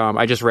 Where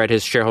I just read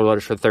his shareholder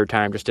letters for the third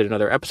time, just did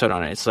another episode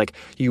on it. It's like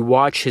you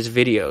watch his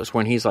videos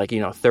when he's like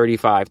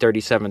 35,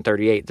 37,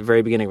 38, the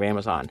very beginning of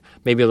Amazon,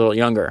 maybe a little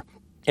younger,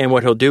 and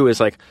what he'll do is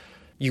like,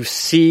 you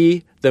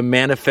see the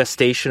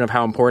manifestation of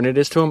how important it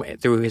is to him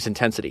through his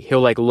intensity.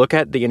 He'll like look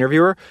at the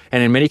interviewer,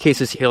 and in many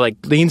cases, he'll like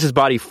leans his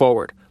body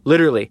forward,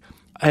 literally.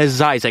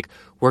 His eyes like,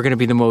 we're going to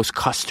be the most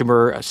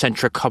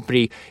customer-centric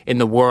company in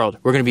the world.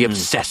 We're going to be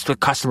obsessed with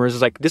customers.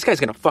 It's like, this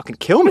guy's going to fucking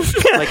kill me.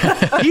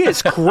 Like, he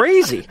is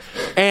crazy.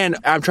 And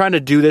I'm trying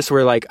to do this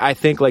where, like, I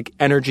think, like,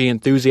 energy,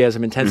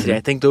 enthusiasm, intensity, I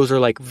think those are,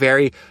 like,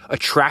 very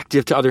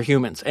attractive to other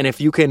humans. And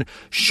if you can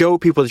show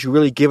people that you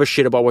really give a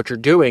shit about what you're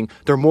doing,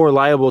 they're more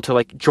liable to,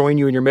 like, join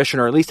you in your mission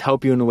or at least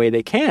help you in the way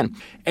they can.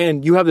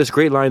 And you have this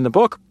great line in the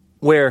book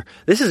where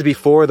this is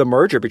before the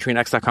merger between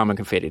X.com and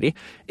Confinity.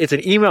 It's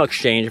an email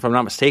exchange, if I'm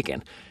not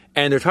mistaken.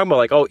 And they're talking about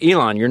like, oh,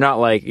 Elon, you're not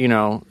like,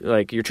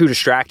 like you're too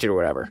distracted or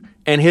whatever.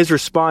 And his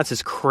response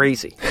is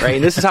crazy, right?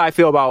 And this is how I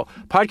feel about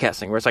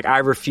podcasting, where it's like, I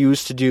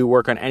refuse to do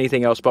work on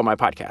anything else but my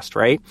podcast,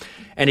 right?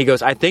 And he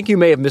goes, I think you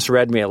may have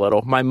misread me a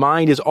little. My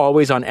mind is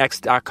always on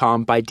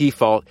X.com by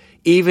default,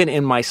 even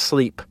in my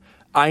sleep.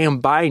 I am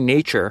by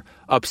nature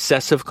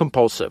obsessive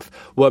compulsive.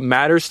 What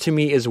matters to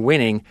me is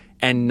winning,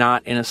 and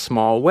not in a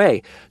small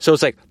way. So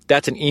it's like,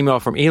 that's an email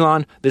from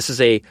Elon. This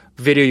is a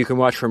video you can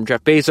watch from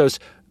Jeff Bezos.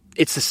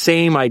 It's the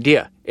same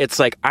idea. It's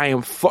like, I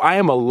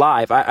am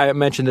alive. I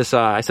mentioned this,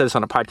 I said this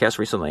on a podcast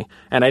recently,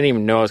 and I didn't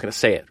even know I was going to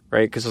say it,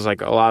 right? Because it's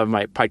like a lot of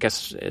my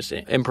podcast is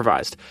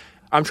improvised.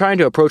 I'm trying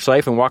to approach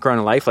life and walk around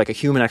in life like a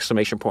human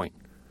exclamation point.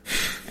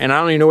 And I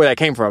don't even know where that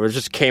came from. It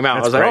just came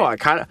out. That's I was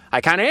great. like,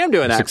 I kind of am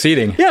doing that.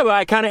 Succeeding. Yeah, but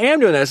I kind of am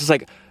doing that. It's just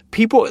like,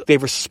 people, they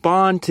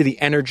respond to the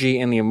energy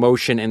and the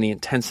emotion and the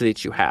intensity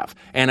that you have.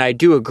 And I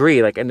do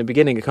agree, like in the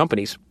beginning of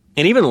companies,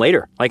 and even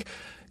later, like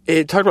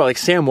it talked about like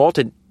Sam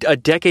Walton, a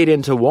decade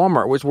into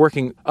Walmart, was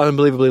working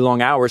unbelievably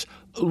long hours,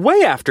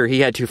 way after he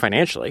had to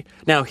financially.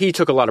 Now, he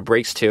took a lot of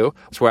breaks too.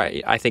 That's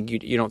why I think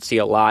you don't see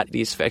a lot,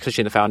 these,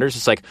 especially in the founders.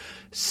 It's like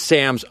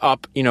Sam's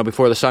up,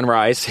 before the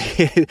sunrise.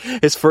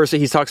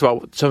 He talks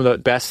about some of the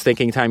best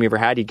thinking time he ever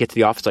had. He'd get to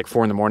the office like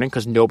 4 a.m.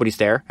 because nobody's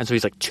there. And so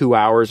he's like 2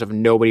 hours of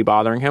nobody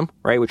bothering him,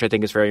 right? Which I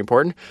think is very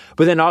important.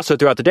 But then also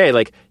throughout the day,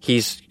 like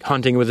he's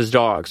hunting with his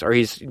dogs, or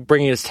he's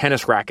bringing his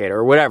tennis racket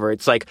or whatever.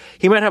 It's like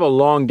he might have a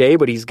long day,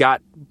 but he's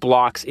got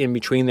blocks in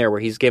between there where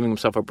he's giving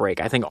himself a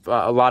break. I think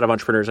a lot of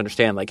entrepreneurs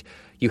understand, like,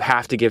 you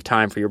have to give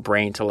time for your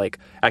brain to like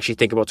actually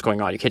think about what's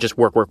going on. You can't just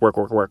work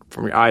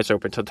from your eyes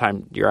open till the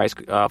time your eyes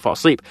fall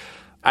asleep.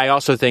 I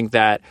also think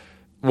that,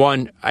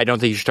 one, I don't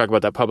think you should talk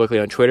about that publicly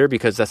on Twitter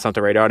because that's not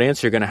the right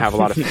audience. You're going to have a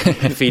lot of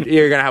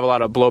you're going to have a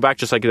lot of blowback,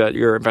 just like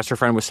your investor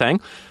friend was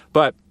saying.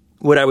 But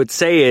what I would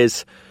say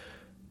is,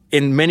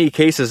 in many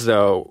cases,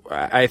 though,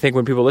 I think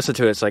when people listen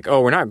to it, it's like,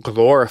 oh, we're not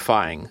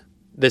glorifying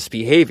this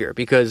behavior,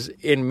 because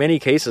in many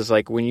cases,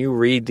 like when you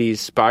read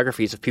these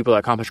biographies of people that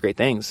accomplish great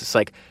things, it's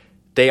like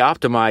they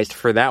optimized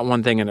for that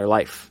one thing in their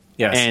life.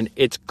 Yes. And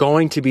it's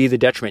going to be the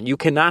detriment. You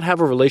cannot have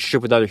a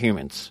relationship with other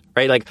humans,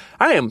 right? Like,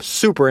 I am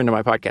super into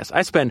my podcast.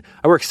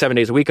 I work 7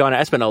 days a week on it.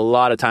 I spend a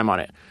lot of time on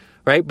it,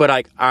 right?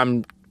 But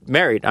I'm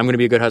married. I'm going to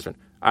be a good husband.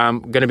 I'm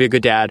going to be a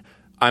good dad.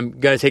 I'm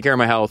going to take care of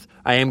my health.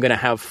 I am going to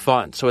have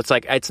fun. So it's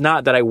like, it's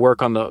not that I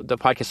work on the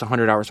podcast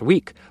 100 hours a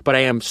week, but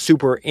I am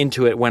super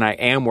into it when I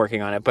am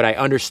working on it. But I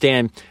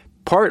understand,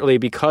 partly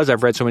because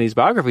I've read so many of these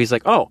biographies,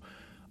 like, oh,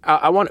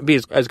 I want to be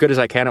as good as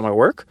I can at my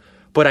work,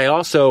 but I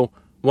also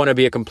want to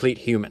be a complete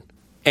human.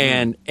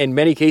 And in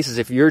many cases,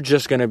 if you're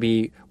just going to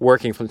be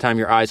working from the time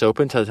your eyes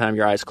open to the time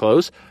your eyes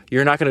close,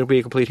 you're not going to be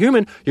a complete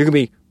human. You're going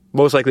to be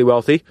most likely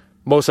wealthy,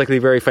 most likely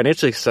very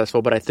financially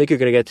successful, but I think you're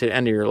going to get to the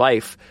end of your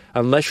life,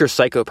 unless you're a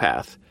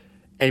psychopath,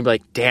 and you're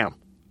like, damn,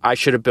 I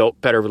should have built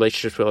better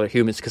relationships with other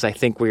humans, because I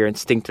think we are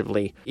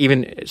instinctively,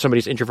 even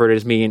somebody's introverted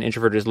as me and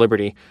introverted as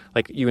Liberty,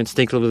 like you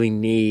instinctively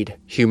need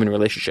human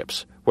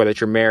relationships, whether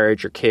it's your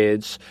marriage, your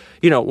kids.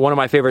 One of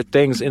my favorite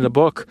things in the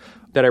book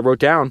that I wrote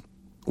down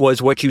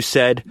was what you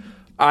said.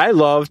 I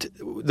loved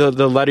the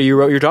letter you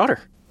wrote your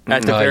daughter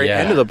at the very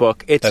end of the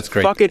book. That's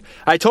great.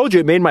 I told you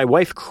it made my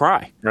wife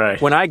cry.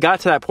 Right. When I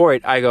got to that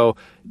point, I go,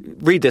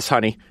 read this,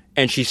 honey.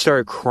 And she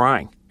started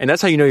crying. And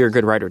that's how you know you're a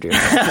good writer, dude.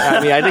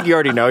 I mean, I think you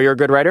already know you're a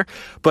good writer.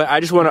 But I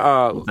just want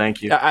to...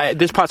 thank you.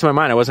 This popped to my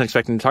mind. I wasn't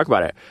expecting to talk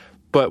about it.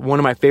 But one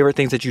of my favorite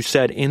things that you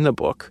said in the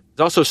book,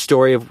 it's also a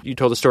story of, you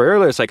told the story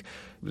earlier, it's like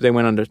they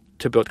went on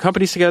to build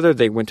companies together,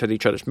 they went to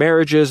each other's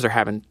marriages, they're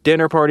having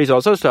dinner parties, all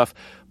this other stuff,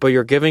 but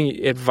you're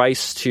giving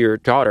advice to your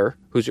daughter,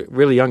 who's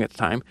really young at the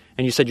time,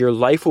 and you said your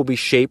life will be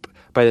shaped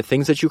by the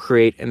things that you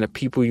create and the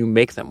people you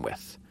make them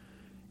with.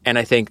 And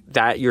I think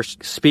that you're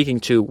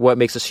speaking to what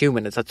makes us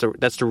human.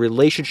 That's the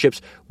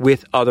relationships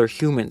with other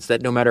humans,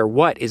 that no matter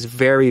what is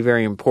very,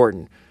 very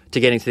important to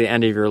getting to the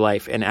end of your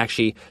life and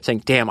actually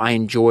saying, damn, I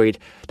enjoyed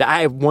that.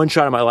 I have one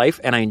shot in my life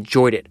and I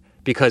enjoyed it,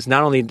 because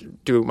not only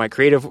through my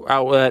creative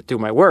outlet, through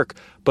my work,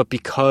 but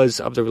because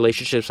of the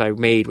relationships I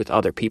made with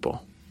other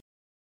people.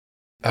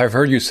 I've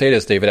heard you say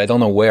this, David. I don't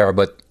know where,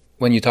 but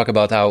when you talk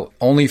about how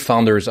only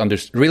founders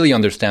really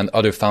understand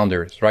other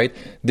founders, right?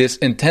 This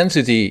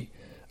intensity,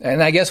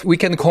 and I guess we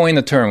can coin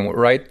a term,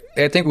 right?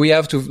 I think we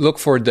have to look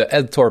for the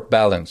Ed Thorpe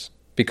balance,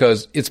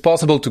 because it's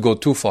possible to go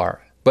too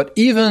far. But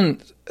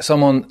even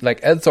someone like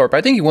Ed Thorpe,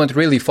 I think he went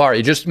really far.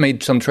 He just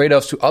made some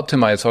trade-offs to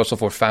optimize also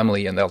for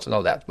family and else and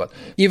all that. But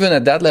even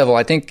at that level,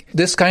 I think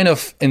this kind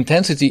of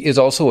intensity is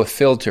also a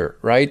filter,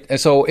 right? And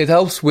so it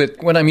helps with,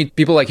 when I meet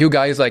people like you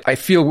guys, like I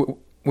feel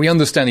we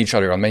understand each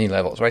other on many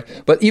levels, right?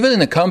 But even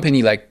in a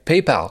company like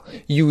PayPal,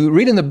 you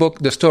read in the book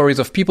the stories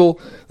of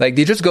people, like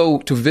they just go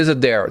to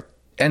visit there.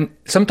 And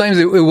sometimes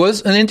it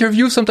was an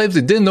interview. Sometimes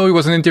they didn't know it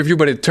was an interview,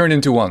 but it turned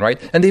into one,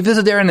 right? And they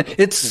visit there and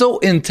it's so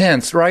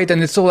intense, right?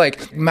 And it's so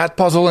like math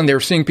puzzle, and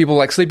they're seeing people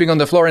like sleeping on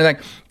the floor, and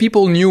like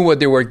people knew what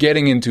they were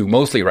getting into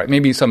mostly, right?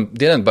 Maybe some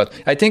didn't, but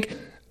I think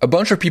a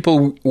bunch of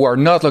people who are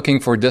not looking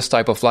for this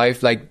type of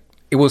life, like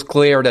it was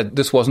clear that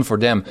this wasn't for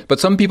them.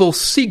 But some people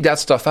seek that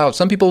stuff out.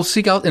 Some people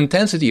seek out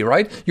intensity,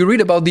 right? You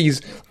read about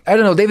these, I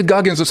don't know, David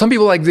Goggins, or some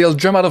people like they'll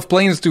jump out of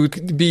planes to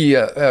be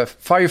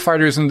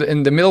firefighters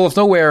in the middle of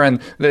nowhere,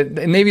 and the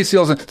Navy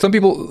SEALs. And some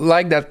people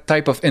like that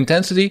type of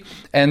intensity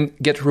and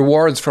get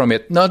rewards from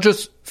it, not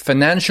just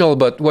financial,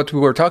 but what we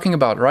were talking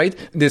about, right?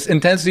 This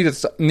intensity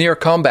that's near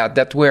combat,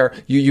 that where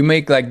you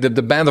make like the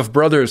band of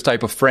brothers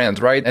type of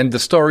friends, right? And the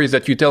stories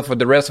that you tell for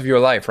the rest of your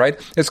life, right?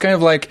 It's kind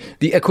of like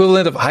the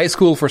equivalent of high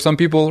school for some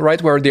people,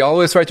 right? Where they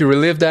always try to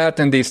relive that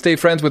and they stay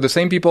friends with the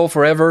same people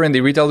forever and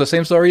they retell the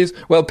same stories.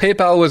 Well,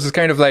 PayPal was this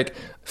kind of like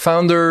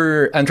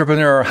founder,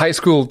 entrepreneur, high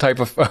school type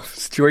of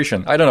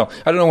situation. I don't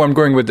know where I'm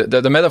going with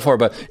the metaphor,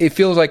 but it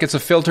feels like it's a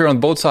filter on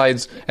both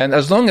sides. And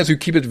as long as you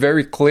keep it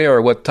very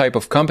clear what type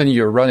of company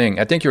you're running,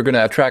 I think you're going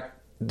to attract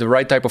the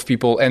right type of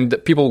people, and the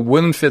people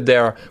wouldn't fit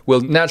there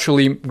will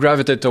naturally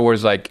gravitate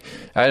towards like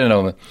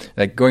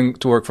going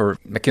to work for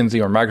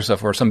McKinsey or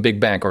Microsoft or some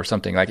big bank or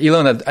something. Like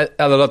Elon had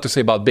a lot to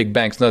say about big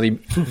banks not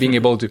being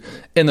able to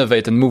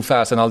innovate and move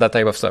fast and all that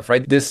type of stuff,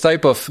 right? This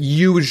type of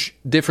huge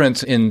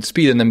difference in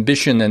speed and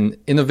ambition and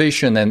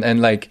innovation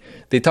and like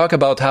they talk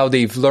about how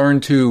they've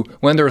learned to,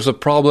 when there's a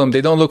problem,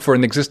 they don't look for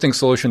an existing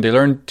solution, they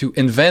learn to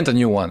invent a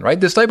new one, right?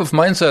 This type of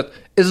mindset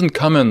isn't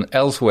common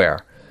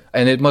elsewhere.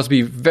 And it must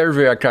be very,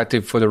 very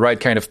attractive for the right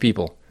kind of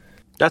people.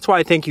 That's why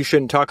I think you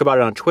shouldn't talk about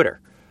it on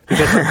Twitter.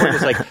 Because my point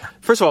is like,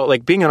 first of all,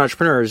 like being an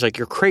entrepreneur is like,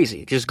 you're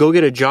crazy. Just go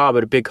get a job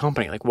at a big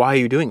company. Like, why are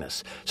you doing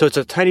this? So it's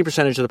a tiny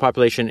percentage of the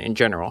population in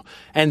general.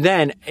 And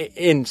then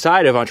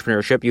inside of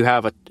entrepreneurship, you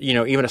have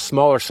even a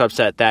smaller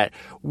subset that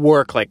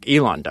work like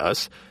Elon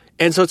does.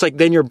 And so it's like,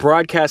 then you're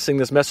broadcasting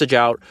this message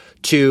out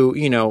to,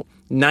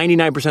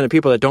 99% of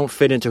people that don't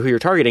fit into who you're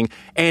targeting.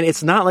 And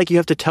it's not like you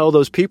have to tell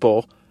those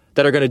people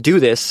that are going to do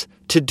this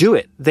to do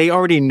it. They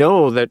already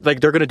know that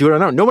like they're going to do it on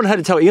their own. No one had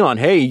to tell Elon,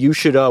 hey, you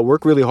should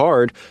work really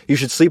hard. You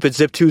should sleep at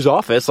Zip2's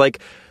office. Like,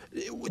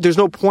 there's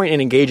no point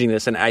in engaging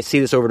this. And I see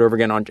this over and over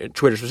again on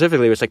Twitter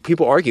specifically. It's like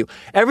people argue.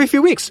 Every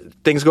few weeks,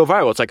 things go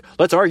viral. It's like,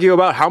 let's argue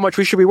about how much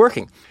we should be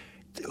working.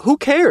 Who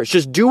cares?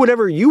 Just do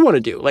whatever you want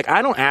to do. Like,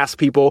 I don't ask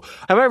people,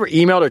 have I ever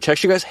emailed or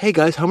texted you guys, hey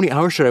guys, how many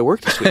hours should I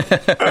work this week?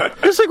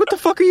 It's like, what the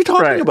fuck are you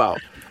talking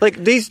about? Like,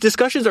 these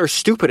discussions are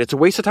stupid. It's a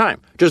waste of time.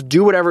 Just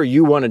do whatever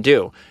you want to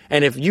do.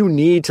 And if you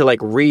need to, like,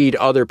 read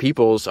other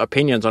people's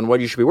opinions on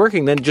what you should be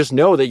working, then just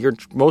know that you're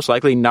most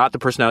likely not the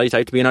personality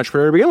type to be an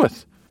entrepreneur to begin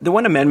with. The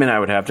one amendment I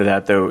would have to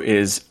that, though,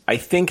 is I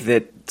think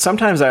that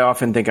sometimes I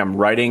often think I'm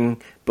writing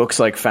books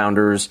like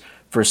Founders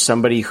for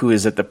somebody who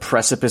is at the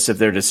precipice of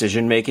their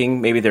decision-making.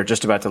 Maybe they're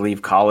just about to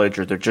leave college,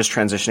 or they're just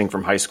transitioning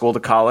from high school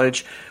to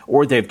college,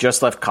 or they've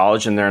just left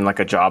college and they're in like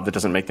a job that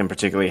doesn't make them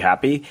particularly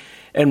happy.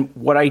 And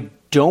what I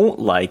don't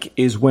like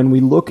is when we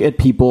look at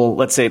people,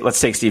 let's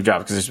take Steve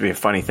Jobs, because this would be a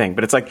funny thing,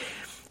 but it's like,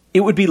 it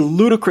would be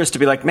ludicrous to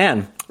be like,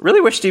 man, really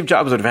wish Steve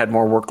Jobs would have had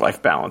more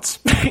work-life balance.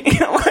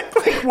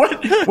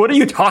 What are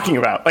you talking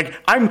about? Like,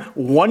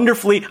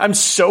 I'm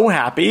so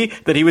happy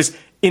that he was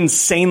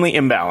insanely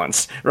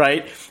imbalanced,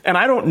 right? And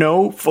I don't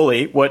know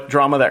fully what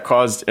drama that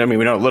caused. I mean,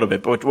 we know a little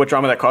bit, but what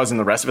drama that caused in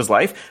the rest of his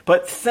life.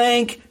 But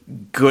thank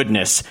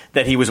goodness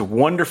that he was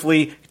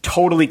wonderfully,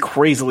 totally,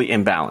 crazily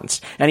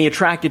imbalanced. And he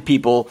attracted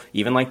people,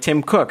 even like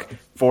Tim Cook,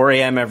 4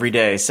 a.m. every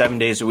day, 7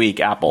 days a week,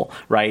 Apple,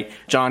 right?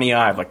 Johnny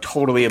Ive, like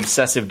totally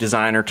obsessive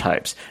designer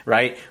types,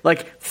 right?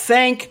 Like,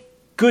 thank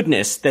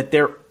goodness that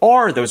there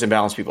are those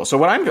imbalanced people. So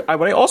what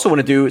I also want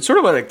to do, it's sort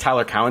of what like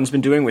Tyler Cowen's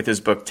been doing with his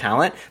book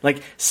Talent,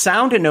 like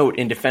sound a note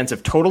in defense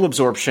of total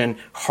absorption,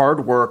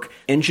 hard work,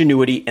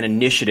 ingenuity, and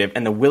initiative,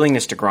 and the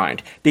willingness to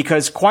grind.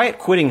 Because quiet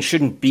quitting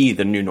shouldn't be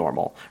the new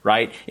normal,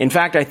 right? In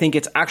fact, I think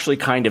it's actually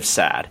kind of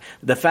sad.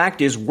 The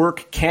fact is,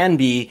 work can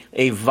be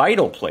a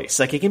vital place.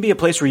 Like, it can be a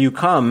place where you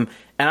come,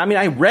 and I mean,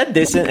 I read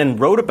this and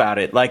wrote about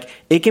it. Like,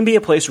 it can be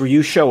a place where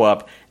you show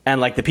up and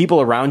like the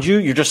people around you,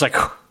 you're just like,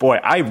 oh, boy,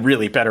 I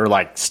really better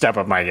like step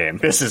up my game.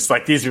 This is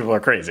like, these people are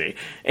crazy.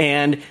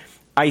 And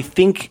I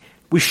think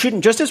we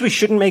shouldn't, just as we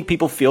shouldn't make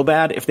people feel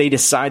bad if they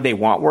decide they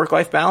want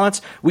work-life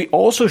balance, we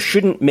also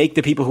shouldn't make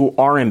the people who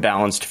are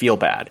imbalanced feel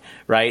bad,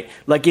 right?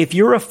 Like, if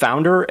you're a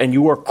founder and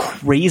you are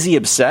crazy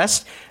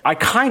obsessed, I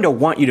kind of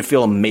want you to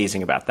feel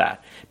amazing about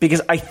that.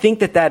 Because I think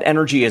that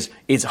energy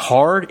is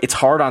hard. It's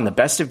hard on the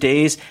best of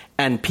days,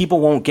 and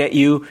people won't get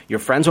you. Your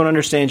friends won't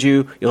understand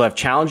you. You'll have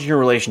challenges in your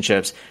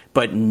relationships.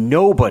 But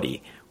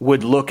nobody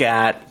would look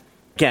at,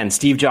 again,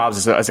 Steve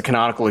Jobs as a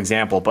canonical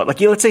example. But like,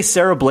 let's say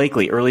Sarah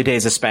Blakely, early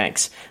days of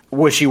Spanx.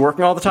 Was she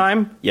working all the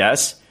time?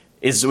 Yes.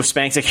 Was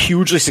Spanx a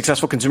hugely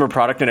successful consumer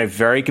product in a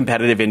very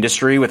competitive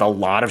industry with a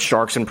lot of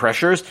sharks and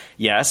pressures?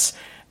 Yes.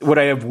 Would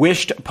I have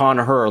wished upon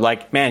her,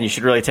 like, man, you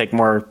should really take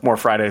more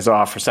Fridays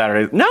off for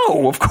Saturdays?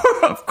 No,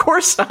 of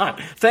course not.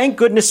 Thank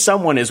goodness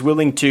someone is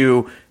willing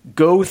to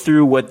go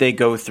through what they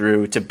go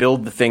through to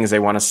build the things they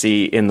want to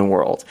see in the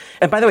world.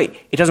 And by the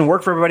way, it doesn't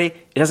work for everybody.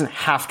 It doesn't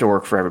have to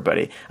work for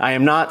everybody. I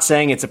am not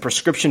saying it's a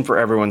prescription for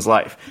everyone's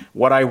life.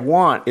 What I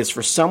want is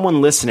for someone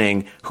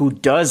listening who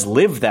does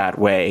live that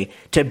way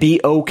to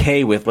be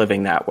okay with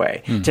living that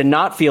way, to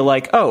not feel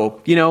like, oh,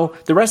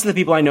 the rest of the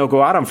people I know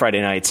go out on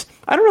Friday nights.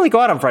 I don't really go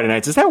out on Friday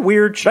nights. Is that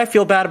weird? Should I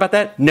feel bad about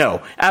that?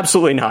 No,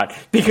 absolutely not.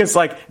 Because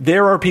like,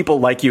 there are people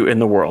like you in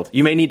the world.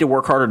 You may need to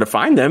work harder to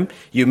find them.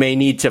 You may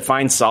need to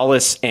find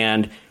solace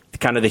and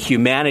kind of the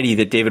humanity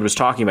that David was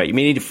talking about. You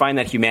may need to find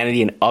that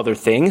humanity in other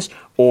things,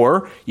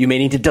 or you may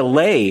need to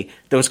delay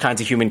those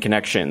kinds of human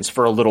connections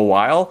for a little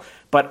while.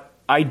 But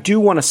I do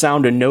want to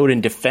sound a note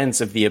in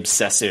defense of the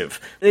obsessive.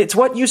 It's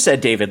what you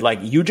said, David. Like,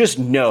 you just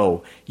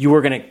know you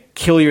are going to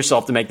kill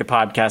yourself to make the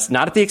podcast,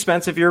 not at the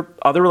expense of your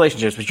other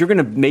relationships, but you're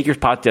going to make your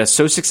podcast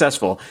so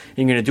successful and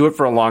you're going to do it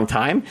for a long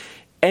time.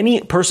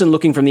 Any person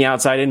looking from the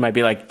outside in might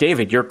be like,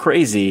 David, you're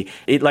crazy.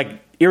 It like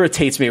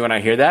irritates me when I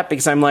hear that,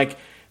 because I'm like,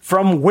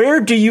 from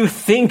where do you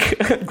think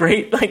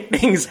great like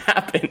things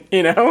happen?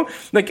 You know,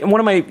 like one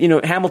of my,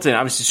 Hamilton,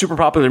 obviously super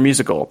popular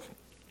musical,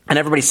 and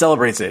everybody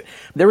celebrates it.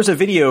 There was a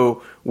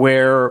video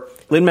where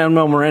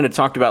Lin-Manuel Miranda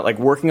talked about like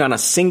working on a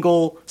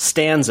single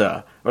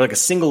stanza or like a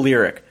single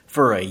lyric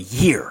for a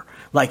year.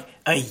 Like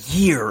a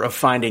year of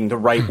finding the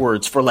right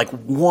words for like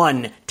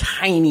one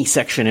tiny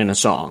section in a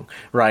song,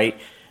 right?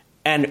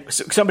 And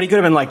somebody could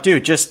have been like,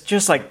 dude,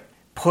 just like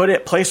put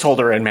it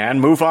placeholder in, man,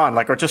 move on,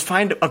 like, or just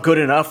find a good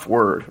enough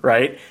word,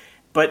 right?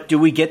 But do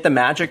we get the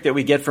magic that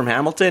we get from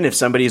Hamilton if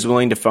somebody is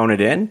willing to phone it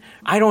in?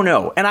 I don't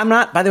know. And I'm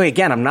not, by the way,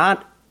 again, I'm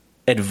not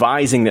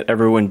advising that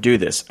everyone do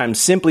this. I'm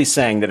simply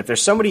saying that if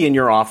there's somebody in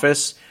your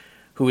office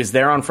who is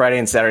there on Friday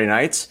and Saturday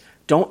nights,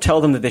 don't tell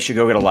them that they should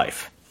go get a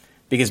life,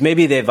 because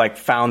maybe they've like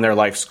found their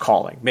life's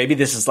calling. Maybe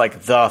this is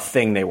like the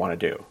thing they want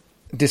to do.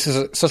 This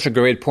is such a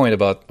great point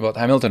about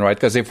Hamilton, right?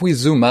 Because if we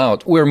zoom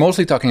out, we're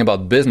mostly talking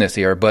about business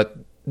here, but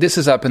this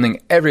is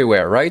happening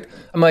everywhere, right?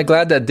 Am I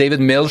glad that David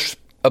Milch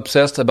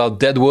obsessed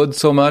about Deadwood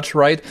so much,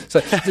 right? So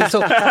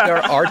there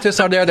are artists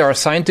out there are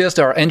scientists,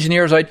 there are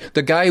engineers, right?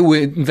 The guy who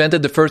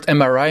invented the first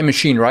MRI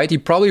machine, right? He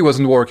probably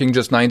wasn't working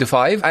just 9 to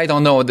 5. I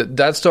don't know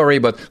that story,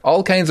 but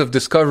all kinds of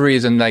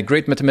discoveries and like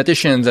great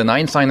mathematicians and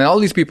Einstein and all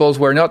these people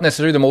were not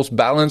necessarily the most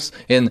balanced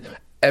in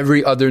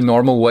every other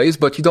normal ways,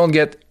 but you don't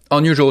get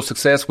unusual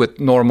success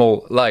with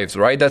normal lives,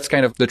 right? That's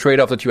kind of the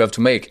trade-off that you have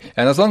to make.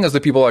 And as long as the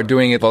people are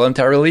doing it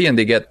voluntarily and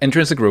they get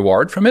intrinsic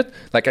reward from it,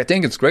 like, I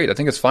think it's great. I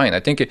think it's fine.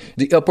 I think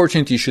the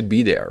opportunity should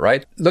be there,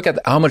 right? Look at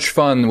how much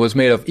fun was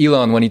made of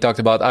Elon when he talked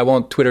about, I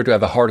want Twitter to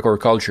have a hardcore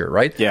culture,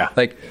 right? Yeah.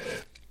 Like,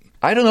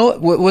 I don't know.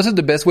 Was it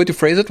the best way to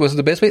phrase it? Was it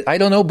the best way? I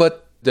don't know,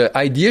 but the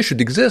idea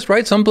should exist,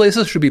 right? Some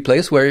places should be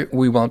places where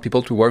we want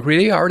people to work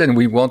really hard and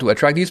we want to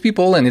attract these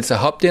people, and it's a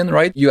opt-in,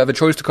 right? You have a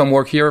choice to come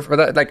work here for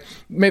that. Like,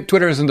 maybe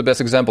Twitter isn't the best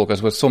example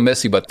because it was so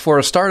messy, but for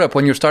a startup,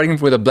 when you're starting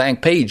with a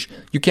blank page,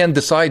 you can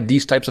decide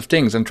these types of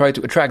things and try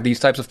to attract these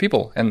types of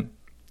people. And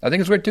I think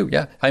it's great too,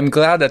 yeah. I'm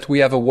glad that we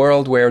have a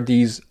world where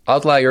these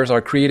outliers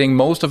are creating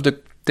most of the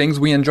things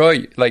we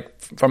enjoy,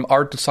 like from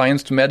art to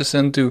science to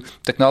medicine to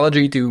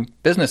technology to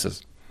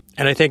businesses.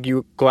 And I think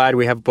you're glad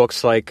we have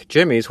books like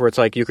Jimmy's where it's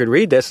like you could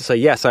read this and say,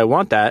 yes, I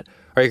want that.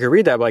 Or you could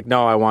read that like,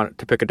 no, I want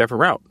to pick a different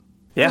route.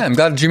 Yeah, I'm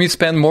glad Jimmy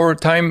spent more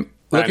time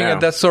looking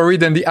at that story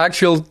than the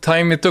actual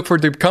time it took for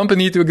the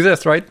company to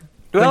exist, right?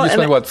 Well, you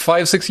spent,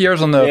 5-6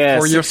 years on the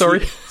 4-year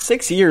story?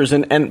 6 years.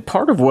 And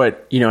part of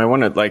what, I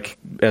want to, like,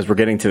 as we're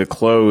getting to the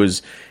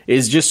close,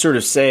 is just sort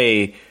of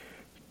say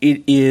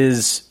it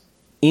is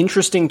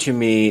interesting to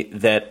me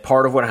that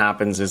part of what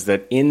happens is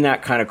that in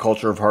that kind of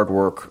culture of hard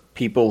work,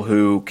 people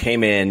who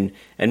came in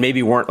and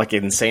maybe weren't like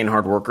insane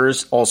hard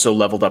workers also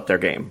leveled up their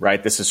game,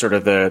 right? This is sort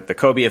of the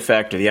Kobe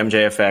effect or the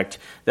MJ effect,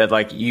 that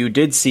like you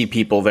did see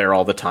people there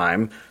all the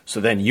time. So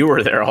then you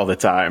were there all the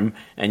time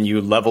and you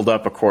leveled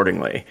up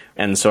accordingly.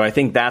 And so I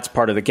think that's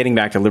part of the, getting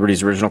back to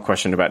Liberty's original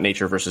question about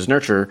nature versus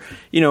nurture,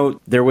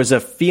 there was a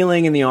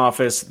feeling in the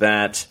office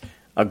that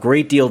a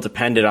great deal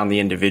depended on the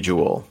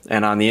individual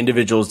and on the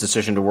individual's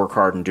decision to work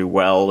hard and do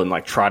well and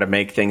like try to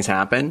make things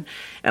happen.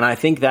 And I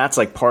think that's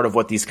like part of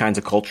what these kinds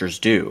of cultures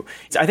do.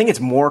 I think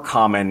it's more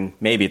common,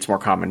 maybe it's more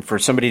common for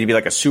somebody to be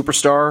like a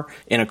superstar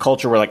in a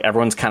culture where like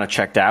everyone's kind of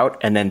checked out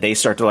and then they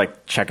start to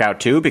like check out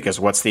too, because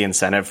what's the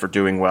incentive for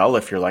doing well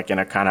if you're like in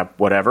a kind of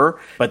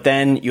whatever. But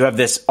then you have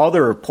this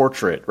other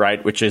portrait,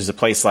 right, which is a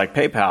place like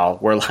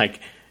PayPal where like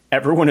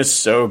everyone is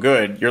so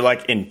good, you're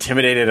like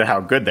intimidated at how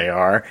good they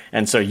are.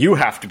 And so you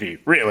have to be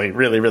really,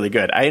 really, really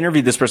good. I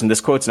interviewed this person. This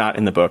quote's not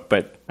in the book,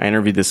 but I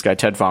interviewed this guy,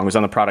 Ted Fong, who's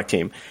on the product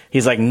team.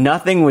 He's like,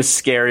 nothing was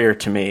scarier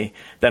to me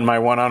than my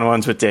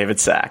one-on-ones with David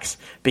Sachs,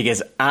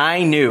 because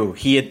I knew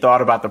he had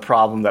thought about the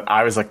problem that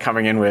I was like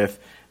coming in with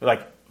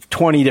like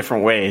 20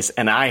 different ways.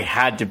 And I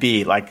had to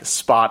be like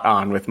spot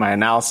on with my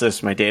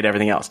analysis, my data,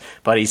 everything else.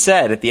 But he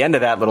said at the end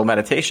of that little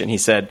meditation, he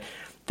said,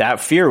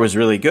 that fear was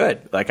really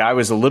good. Like I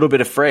was a little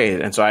bit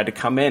afraid. And so I had to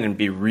come in and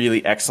be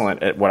really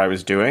excellent at what I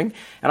was doing.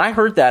 And I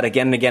heard that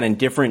again and again in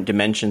different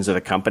dimensions of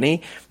the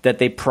company, that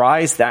they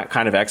prized that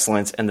kind of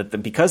excellence, and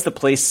that because the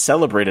place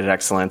celebrated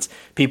excellence,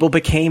 people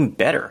became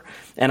better.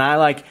 And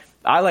I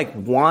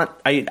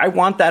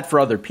want that for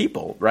other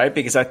people, right?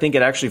 Because I think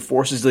it actually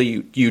forces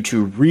you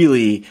to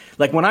really,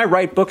 like when I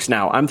write books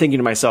now, I'm thinking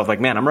to myself, like,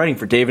 man, I'm writing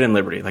for David and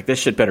Liberty. Like this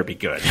shit better be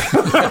good.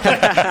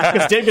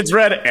 Because David's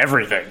read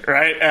everything,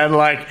 right? And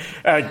like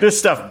this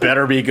stuff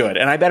better be good.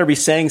 And I better be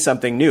saying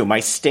something new. My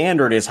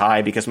standard is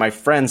high because my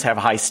friends have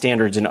high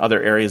standards in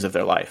other areas of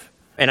their life.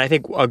 And I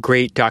think a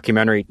great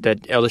documentary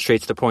that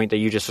illustrates the point that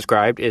you just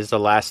described is The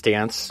Last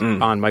Dance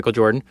on Michael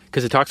Jordan.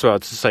 Because it talks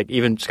about, it's just like,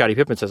 even Scottie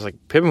Pippen says, like,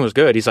 Pippen was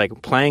good. He's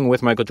like, playing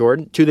with Michael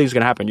Jordan, two things are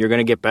going to happen. You're going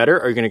to get better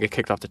or you're going to get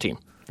kicked off the team.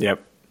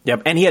 Yep.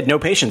 And he had no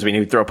patience. I mean,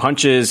 he would throw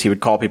punches. He would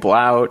call people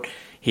out.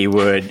 He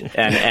would,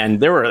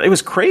 and it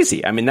was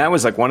crazy. I mean, that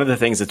was like one of the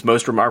things that's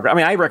most remarkable. I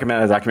mean, I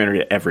recommend that documentary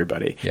to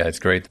everybody. Yeah, it's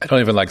great. I don't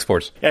even like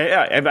sports.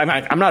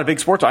 Yeah, I'm not a big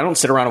sports. I don't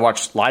sit around and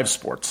watch live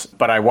sports,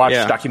 but I watch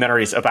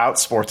documentaries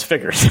about sports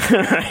figures.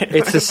 Right?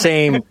 It's the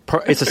same.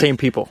 It's the same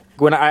people.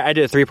 When I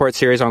did a 3-part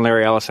series on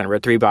Larry Ellison,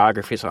 read 3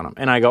 biographies on him,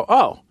 and I go,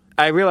 oh.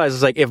 I realized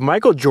it's like if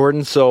Michael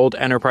Jordan sold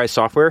enterprise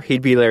software,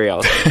 he'd be Larry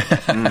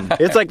Ellison.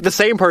 It's like the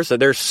same person.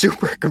 They're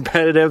super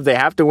competitive. They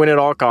have to win at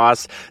all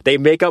costs. They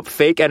make up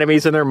fake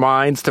enemies in their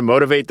minds to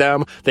motivate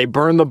them. They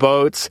burn the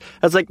boats.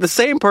 It's like the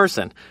same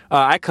person.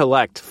 I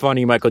collect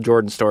funny Michael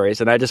Jordan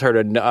stories, and I just heard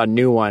a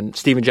new one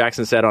Steven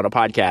Jackson said on a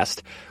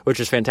podcast,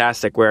 which is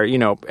fantastic, where, you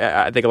know,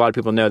 I think a lot of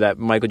people know that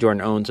Michael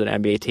Jordan owns an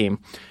NBA team,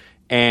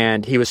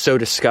 and he was so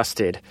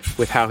disgusted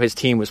with how his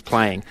team was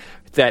playing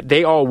that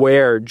they all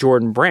wear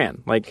Jordan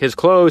brand, like his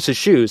clothes, his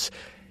shoes.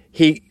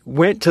 He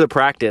went to the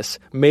practice,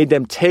 made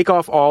them take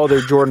off all their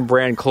Jordan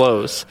brand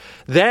clothes.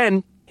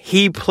 Then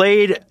he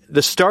played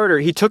the starter.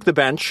 He took the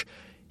bench.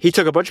 He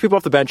took a bunch of people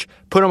off the bench,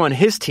 put them on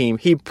his team.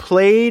 He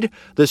played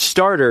the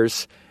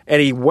starters,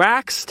 and he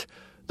waxed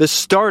the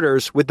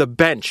starters with the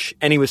bench,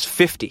 and he was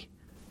 50.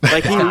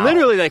 Like, he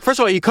literally, like, first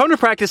of all, you come to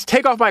practice,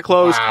 take off my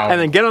clothes,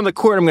 and then get on the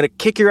court. I'm going to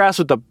kick your ass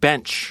with the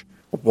bench.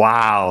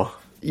 Wow.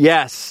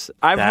 Yes.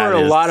 I've heard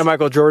a lot of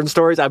Michael Jordan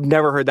stories. I've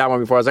never heard that one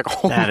before. I was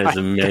like, oh, that is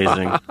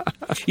amazing.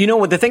 You know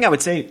what? The thing I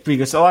would say,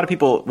 because a lot of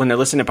people, when they're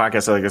listening to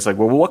podcasts like this, like,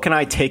 well, what can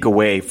I take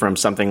away from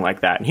something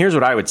like that? And here's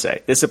what I would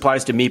say. This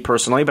applies to me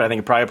personally, but I think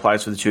it probably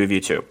applies to the two of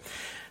you too.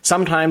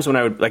 Sometimes when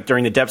I would, like,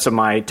 during the depths of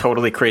my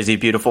totally crazy,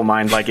 beautiful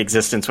mind-like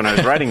existence when I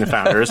was writing The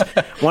Founders,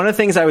 one of the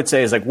things I would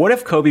say is, like, what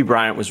if Kobe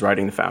Bryant was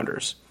writing The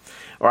Founders?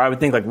 Or I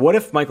would think, like, what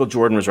if Michael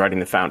Jordan was writing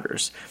The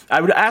Founders?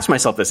 I would ask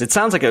myself this. It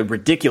sounds like a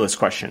ridiculous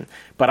question,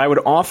 but I would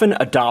often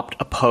adopt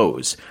a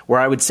pose where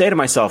I would say to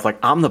myself, like,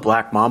 I'm the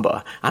Black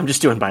Mamba. I'm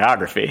just doing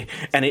biography.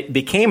 And it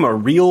became a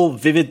real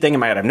vivid thing in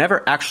my head. I've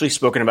never actually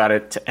spoken about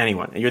it to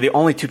anyone. You're the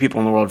only two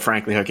people in the world,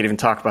 frankly, who I could even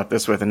talk about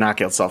this with and not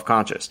get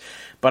self-conscious.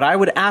 But I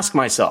would ask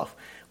myself,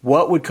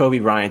 what would Kobe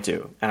Bryant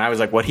do? And I was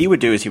like, what he would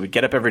do is he would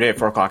get up every day at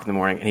 4 o'clock in the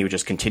morning and he would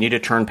just continue to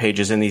turn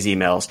pages in these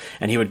emails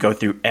and he would go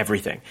through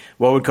everything.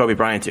 What would Kobe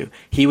Bryant do?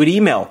 He would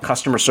email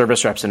customer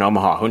service reps in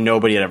Omaha who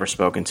nobody had ever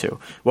spoken to.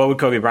 What would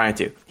Kobe Bryant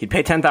do? He'd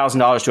pay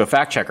 $10,000 to a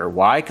fact checker.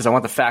 Why? Because I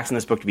want the facts in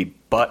this book to be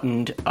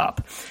buttoned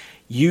up.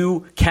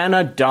 You can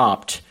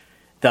adopt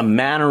the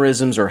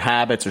mannerisms or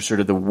habits or sort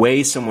of the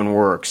way someone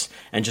works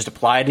and just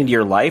apply it into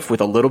your life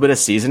with a little bit of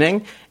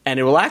seasoning, and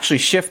it will actually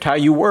shift how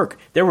you work.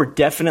 There were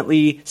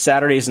definitely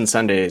Saturdays and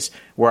Sundays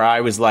where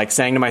I was like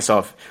saying to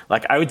myself,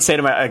 like I would say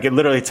to I could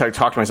literally talk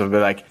to myself,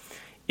 but like,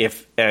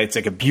 if it's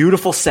like a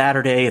beautiful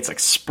Saturday, it's like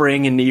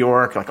spring in New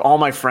York, like all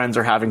my friends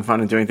are having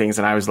fun and doing things.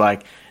 And I was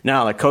like,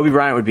 no, like Kobe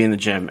Bryant would be in the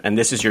gym and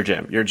this is your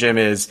gym. Your gym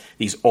is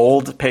these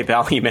old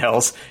PayPal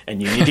emails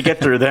and you need to get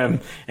through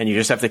them and you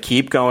just have to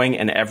keep going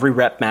and every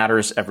rep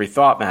matters, every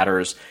thought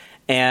matters.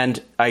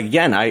 And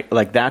again, I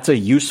like that's a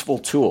useful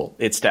tool.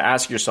 It's to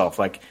ask yourself,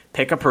 like,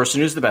 pick a person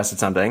who's the best at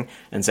something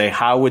and say,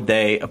 how would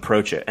they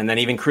approach it? And then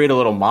even create a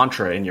little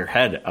mantra in your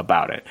head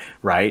about it,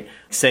 right?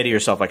 Say to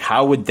yourself, like,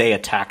 how would they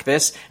attack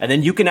this? And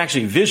then you can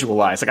actually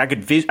visualize. Like,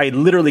 I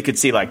literally could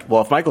see, like,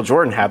 well, if Michael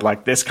Jordan had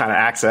like this kind of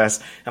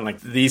access and like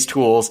these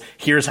tools,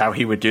 here's how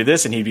he would do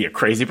this, and he'd be a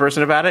crazy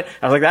person about it.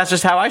 I was like, that's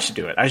just how I should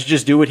do it. I should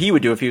just do what he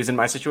would do if he was in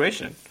my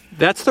situation.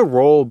 That's the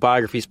role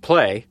biographies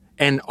play.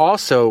 And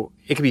also,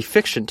 it can be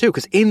fiction, too,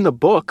 because in the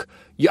book,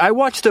 I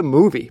watched a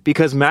movie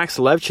because Max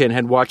Levchin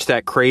had watched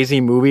that crazy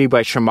movie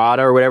by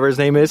Shimada or whatever his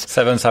name is.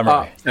 Seven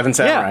Samurai.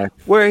 Yeah,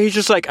 where he's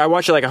just like, I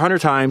watched it like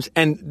 100 times.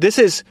 And this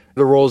is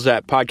the roles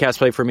that podcasts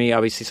play for me.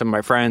 Obviously, some of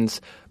my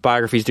friends'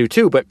 biographies do,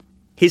 too. But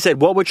he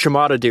said, what would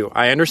Shimada do?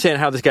 I understand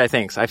how this guy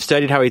thinks. I've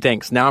studied how he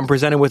thinks. Now I'm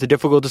presented with a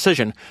difficult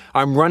decision.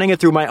 I'm running it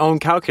through my own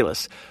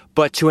calculus.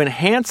 But to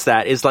enhance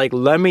that is like,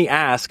 let me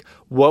ask,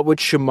 what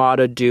would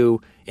Shimada do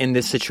in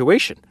this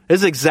situation? This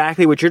is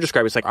exactly what you're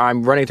describing. It's like,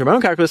 I'm running through my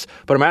own calculus,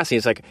 but I'm asking,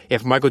 it's like,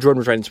 if Michael Jordan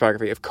was writing this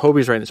biography, if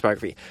Kobe's writing this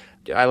biography,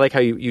 I like how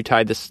you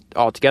tied this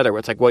all together, where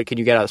it's like, what can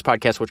you get out of this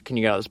podcast? What can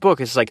you get out of this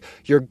book? It's like,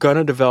 you're going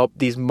to develop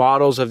these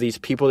models of these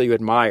people that you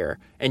admire,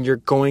 and you're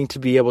going to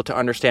be able to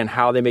understand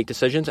how they make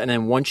decisions. And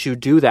then once you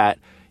do that,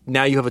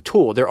 now you have a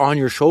tool. They're on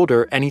your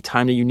shoulder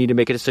anytime that you need to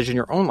make a decision in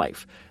your own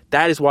life.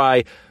 That is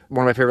why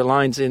one of my favorite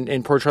lines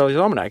in Poor Charlie's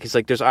Almanac is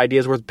like, there's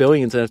ideas worth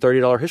billions in a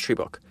 $30 history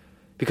book.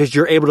 Because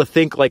you're able to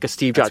think like a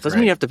Steve Jobs. Doesn't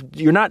mean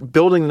you're not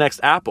building the next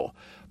Apple.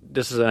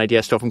 This is an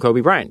idea still from Kobe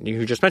Bryant,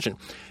 you just mentioned.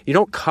 You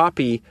don't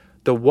copy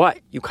the what,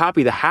 you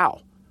copy the how.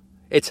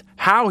 It's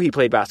how he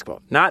played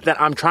basketball, not that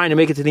I'm trying to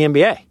make it to the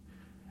NBA.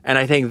 And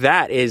I think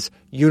that is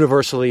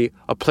universally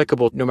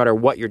applicable no matter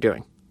what you're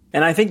doing.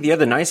 And I think the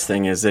other nice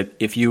thing is that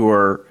if you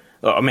were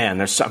oh man,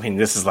 this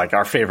is like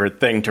our favorite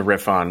thing to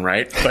riff on,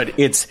 right? But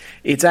it's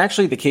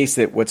actually the case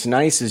that what's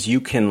nice is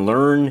you can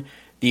learn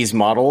these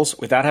models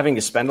without having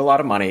to spend a lot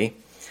of money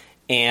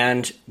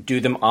and do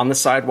them on the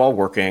side while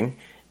working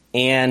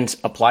and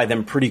apply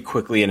them pretty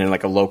quickly and in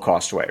like a low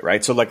cost way,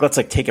 right? So like, let's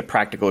like take a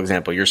practical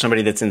example. You're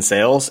somebody that's in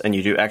sales and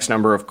you do X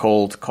number of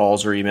cold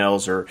calls or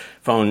emails or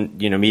phone,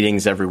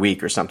 meetings every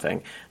week or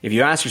something. If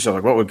you ask yourself,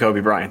 like, what would Kobe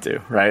Bryant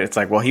do, right? It's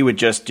like, well, he would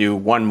just do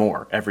one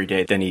more every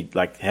day than he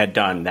like had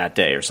done that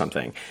day or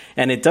something.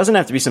 And it doesn't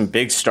have to be some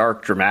big,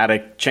 stark,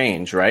 dramatic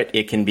change, right?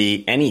 It can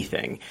be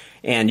anything.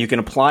 And you can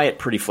apply it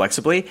pretty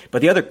flexibly.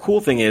 But the other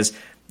cool thing is,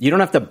 you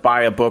don't have to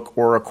buy a book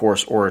or a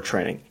course or a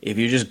training. If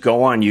you just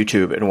go on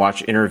YouTube and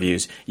watch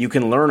interviews, you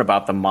can learn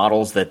about the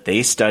models that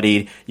they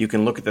studied. You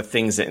can look at the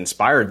things that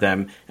inspired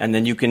them. And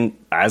then you can,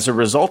 as a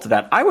result of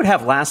that, I would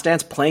have Last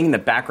Dance playing in the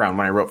background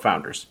when I wrote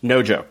Founders.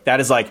 No joke.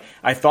 That is like,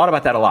 I thought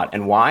about that a lot.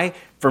 And why?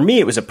 For me,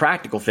 it was a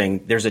practical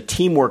thing. There's a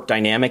teamwork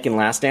dynamic in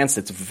Last Dance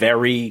that's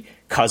very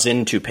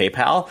cousin to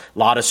PayPal. A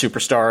lot of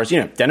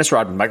superstars, Dennis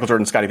Rodman, Michael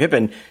Jordan, Scottie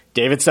Pippen,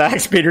 David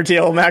Sachs, Peter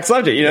Thiel, Max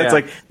Levchin. It's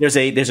like there's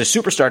a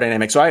superstar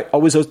dynamic. So I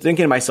always was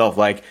thinking to myself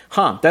like,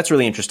 that's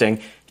really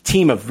interesting.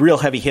 Team of real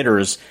heavy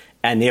hitters.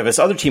 And they have this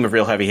other team of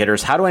real heavy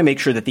hitters. How do I make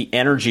sure that the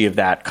energy of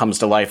that comes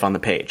to life on the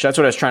page? That's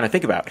what I was trying to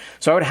think about.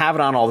 So I would have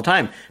it on all the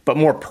time. But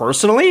more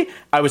personally,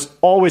 I was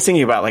always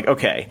thinking about like,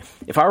 okay,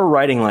 if I were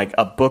writing like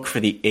a book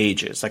for the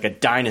ages, like a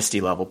dynasty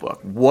level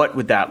book, what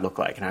would that look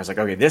like? And I was like,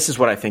 okay, this is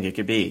what I think it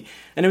could be.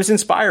 And it was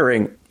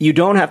inspiring. You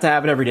don't have to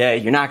have it every day.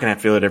 You're not going to have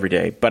to feel it every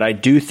day. But I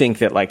do think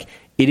that like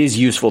it is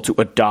useful to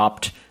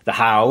adopt the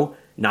how,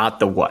 not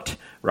the what.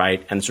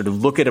 Right? And sort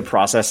of look at a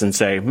process and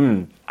say,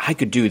 I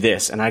could do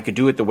this and I could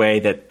do it the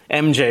way that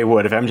MJ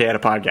would if MJ had a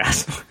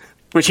podcast,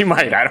 which he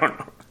might. I don't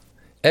know.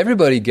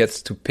 Everybody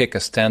gets to pick a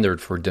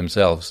standard for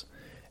themselves.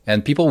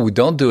 And people who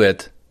don't do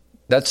it,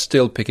 that's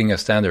still picking a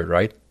standard,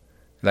 right?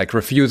 Like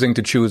refusing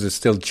to choose is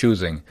still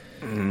choosing.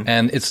 Mm-hmm.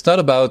 And it's not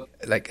about,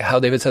 like how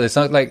David said, it's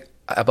not like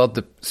about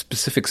the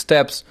specific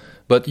steps,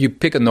 but you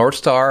pick a North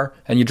Star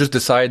and you just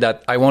decide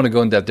that I want to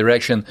go in that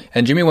direction.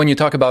 And Jimmy, when you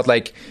talk about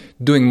like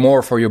doing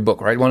more for your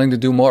book, right? Wanting to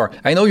do more.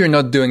 I know you're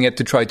not doing it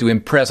to try to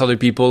impress other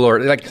people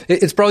or like,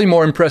 it's probably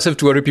more impressive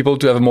to other people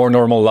to have a more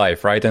normal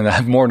life, right? And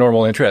have more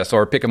normal interests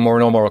or pick a more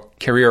normal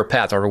career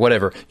path or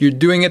whatever. You're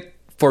doing it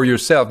for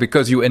yourself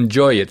because you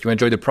enjoy it. You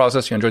enjoy the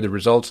process, you enjoy the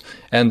results.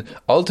 And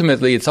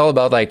ultimately it's all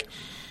about like,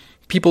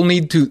 people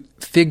need to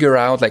figure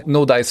out, like,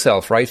 know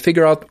thyself, right?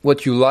 Figure out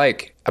what you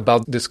like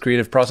about this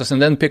creative process and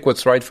then pick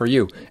what's right for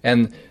you.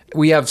 And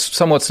we have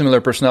somewhat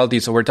similar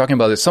personalities, so we're talking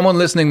about this. Someone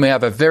listening may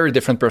have a very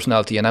different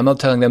personality, and I'm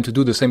not telling them to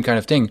do the same kind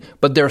of thing,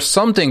 but there's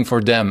something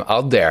for them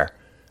out there,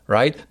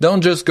 right?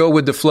 Don't just go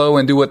with the flow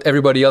and do what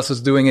everybody else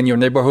is doing in your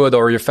neighborhood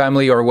or your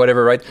family or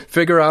whatever, right?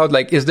 Figure out,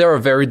 like, is there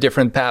a very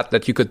different path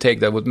that you could take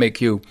that would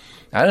make you,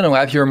 I don't know,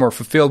 happier, more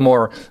fulfilled,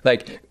 more,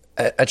 like,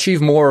 achieve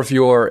more of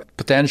your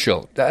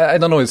potential. I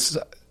don't know, it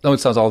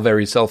sounds all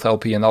very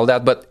self-helpy and all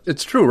that, but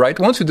it's true, right?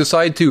 Once you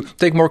decide to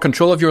take more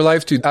control of your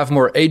life, to have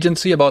more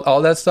agency about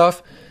all that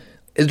stuff,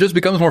 it just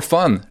becomes more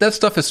fun. That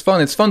stuff is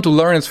fun. It's fun to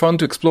learn. It's fun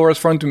to explore. It's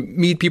fun to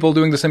meet people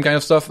doing the same kind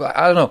of stuff.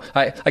 I don't know.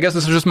 I guess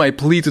this is just my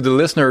plea to the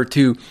listener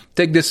to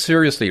take this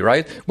seriously,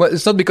 right? Well,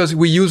 it's not because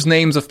we use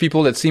names of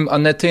people that seem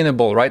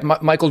unattainable, right?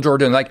 Michael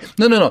Jordan, like,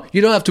 no.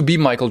 You don't have to be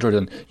Michael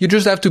Jordan. You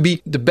just have to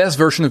be the best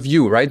version of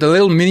you, right? The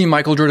little mini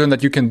Michael Jordan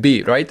that you can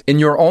be, right? In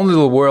your own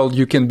little world,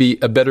 you can be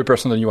a better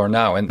person than you are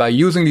now. And by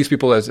using these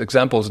people as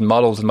examples and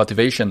models and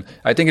motivation,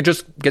 I think it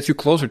just gets you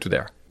closer to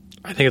there.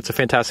 I think it's a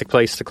fantastic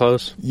place to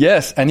close.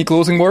 Yes. Any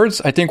closing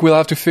words? I think we'll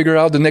have to figure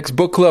out the next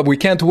book club. We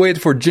can't wait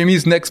for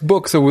Jimmy's next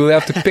book, so we'll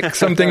have to pick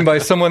something by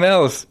someone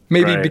else.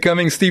 Maybe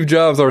becoming Steve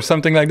Jobs or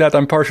something like that.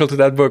 I'm partial to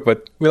that book,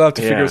 but we'll have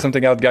to figure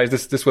something out, guys.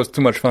 This was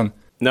too much fun.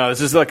 No,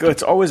 this is like,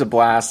 it's always a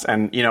blast.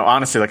 And,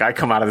 honestly, like I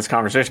come out of this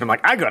conversation, I'm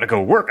like, I got to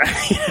go work.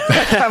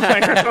 I'm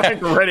like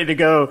ready to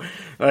go,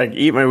 like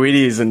eat my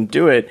Wheaties and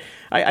do it.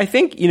 I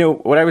think,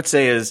 what I would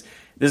say is,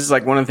 this is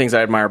like one of the things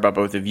I admire about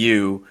both of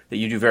you that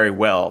you do very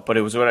well, but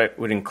it was what I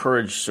would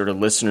encourage sort of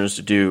listeners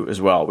to do as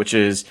well, which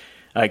is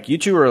like you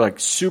two are like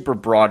super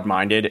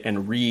broad-minded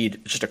and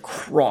read just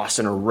across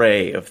an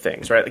array of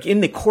things, right? Like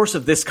in the course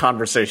of this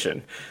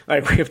conversation,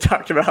 like we have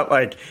talked about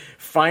like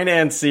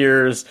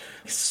financiers,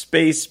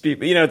 space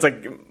people, it's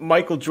like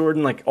Michael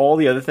Jordan, like all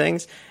the other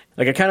things.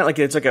 Like I kind of like,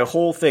 it's like a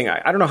whole thing.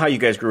 I don't know how you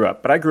guys grew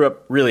up, but I grew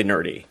up really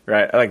nerdy,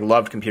 right? I like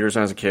loved computers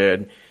when I was a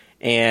kid.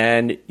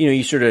 And,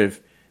 you sort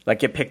of, like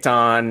get picked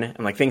on and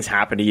like things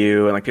happen to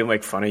you and like people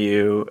make fun of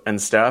you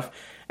and stuff.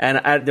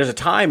 And there's a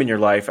time in your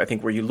life, I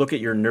think, where you look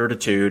at your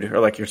nerditude or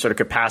like your sort of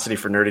capacity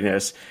for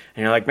nerdiness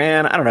and you're like,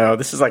 man, I don't know,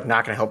 this is like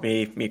not going to help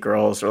me meet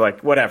girls or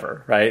like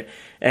whatever, right?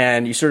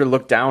 And you sort of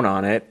look down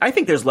on it. I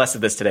think there's less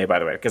of this today, by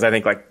the way, because I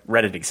think like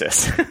Reddit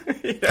exists,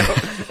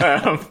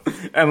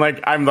 and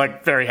like I'm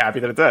like very happy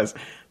that it does.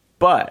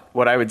 But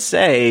what I would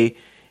say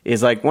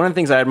is like one of the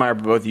things I admire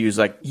about both of you is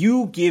like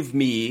you give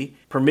me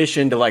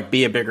permission to like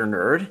be a bigger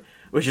nerd.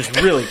 which is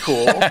really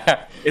cool.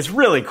 It's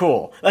really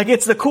cool. Like,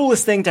 it's the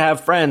coolest thing to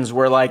have friends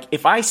where, like,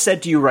 if I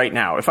said to you right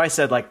now, if I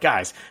said, like,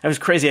 guys, I have this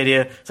crazy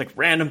idea, it's like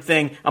random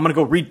thing, I'm going to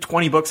go read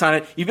 20 books on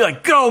it, you'd be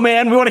like, go,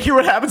 man, we want to hear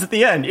what happens at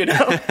the end, you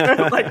know?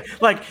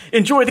 like,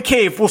 enjoy the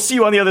cave, we'll see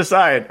you on the other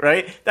side,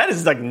 right? That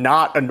is, like,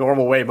 not a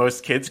normal way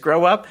most kids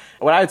grow up.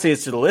 What I would say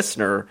is to the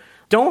listener,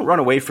 don't run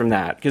away from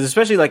that, because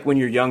especially, like, when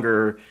you're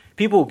younger,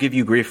 people will give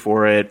you grief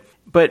for it.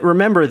 But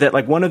remember that,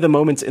 like, one of the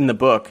moments in the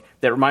book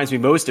that reminds me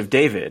most of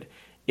David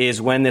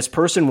is when this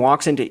person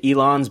walks into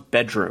Elon's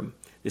bedroom.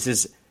 This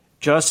is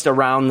just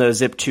around the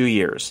Zip 2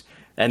 years.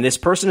 And this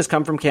person has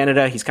come from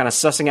Canada. He's kind of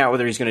sussing out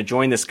whether he's going to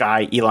join this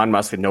guy, Elon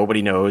Musk, that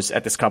nobody knows,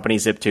 at this company,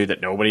 Zip 2,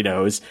 that nobody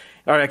knows.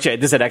 Or actually,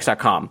 this is at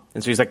X.com.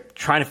 And so he's, like,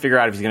 trying to figure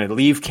out if he's going to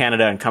leave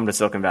Canada and come to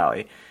Silicon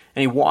Valley.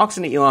 And he walks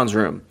into Elon's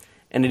room,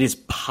 and it is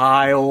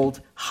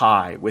piled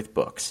high with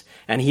books.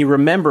 And he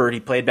remembered, he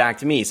played back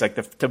to me. He's like,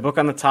 the book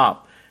on the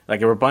top. Like,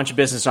 there were a bunch of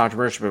business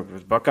entrepreneurship.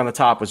 The book on the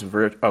top was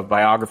a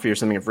biography or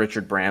something of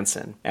Richard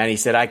Branson. And he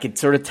said, I could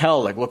sort of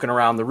tell, like, looking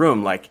around the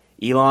room, like,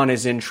 Elon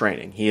is in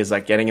training. He is,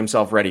 like, getting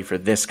himself ready for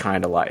this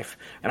kind of life.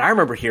 And I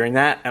remember hearing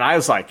that, and I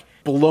was, like,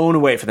 blown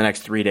away for the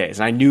next 3 days.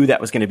 And I knew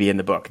that was going to be in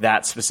the book,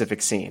 that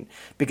specific scene.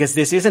 Because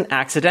this isn't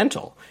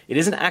accidental. It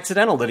isn't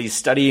accidental that he's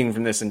studying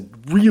from this and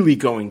really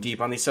going deep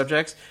on these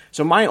subjects.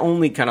 So my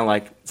only kind of,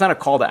 like, it's not a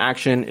call to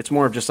action. It's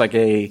more of just, like,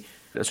 a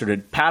sort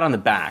of pat on the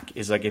back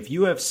is, like, if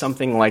you have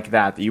something like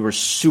that you were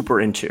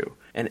super into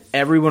and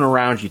everyone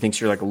around you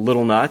thinks you're, like, a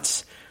little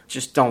nuts,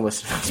 just don't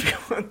listen to those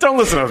people. Don't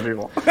listen to those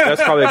people.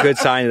 That's probably a good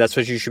sign. That's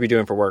what you should be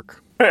doing for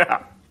work.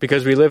 Yeah.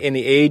 Because we live in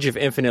the age of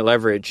infinite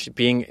leverage.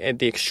 Being at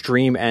the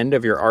extreme end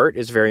of your art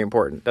is very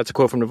important. That's a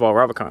quote from Naval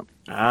Ravikant.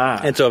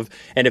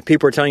 And if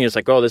people are telling you it's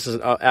like, oh, this is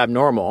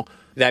abnormal,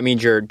 that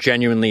means you're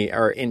genuinely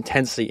or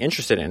intensely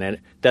interested in it.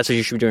 That's what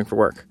you should be doing for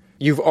work.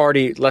 You've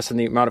already lessened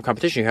the amount of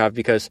competition you have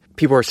because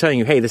people are telling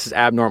you, hey, this is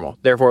abnormal.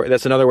 Therefore,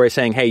 that's another way of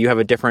saying, hey, you have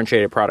a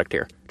differentiated product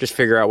here. Just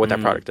figure out what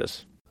that product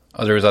is.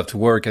 Others have to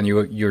work and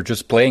you're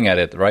just playing at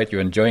it, right?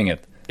 You're enjoying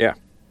it. Yeah.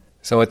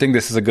 So I think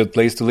this is a good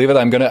place to leave it.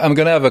 I'm gonna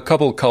have a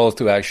couple calls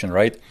to action,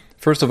 right?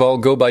 First of all,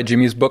 go buy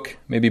Jimmy's book.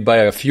 Maybe buy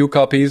a few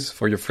copies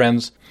for your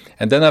friends.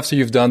 And then after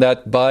you've done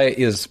that, buy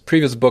his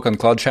previous book on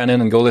Claude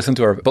Shannon and go listen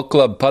to our book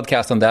club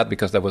podcast on that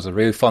because that was a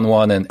really fun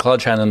one. And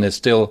Claude Shannon is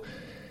still...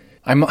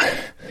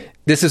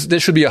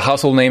 This should be a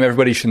household name.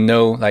 Everybody should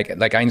know,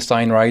 like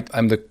Einstein, right?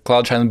 I'm the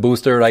Claude Shannon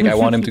booster. Like, I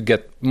want him to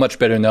get much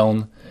better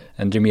known.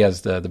 And Jimmy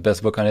has the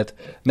best book on it.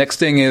 Next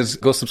thing is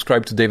go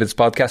subscribe to David's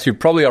podcast. You're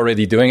probably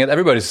already doing it.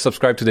 Everybody's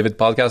subscribed to David's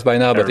podcast by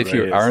now. But if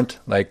you aren't,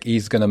 like,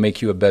 he's going to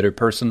make you a better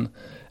person.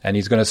 And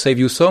he's going to save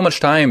you so much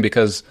time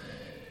because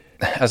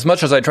as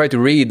much as I try to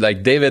read,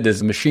 like, David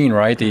is a machine,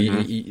 right?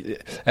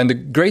 And the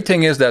great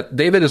thing is that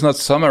David is not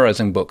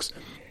summarizing books.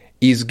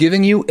 He's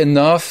giving you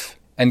enough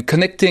and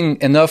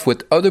connecting enough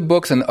with other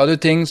books and other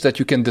things that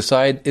you can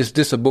decide, is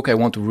this a book I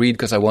want to read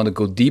because I want to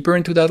go deeper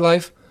into that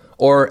life?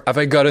 Or have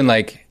I gotten,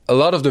 like, a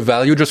lot of the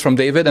value just from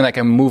David and I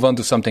can move on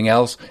to something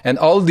else? And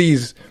all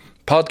these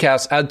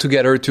podcasts add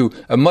together to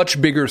a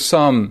much bigger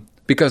sum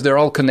because they're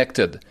all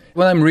connected.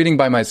 When I'm reading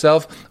by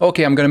myself,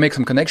 okay, I'm going to make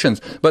some connections.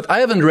 But I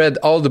haven't read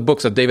all the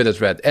books that David has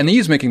read, and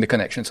he's making the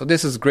connection. So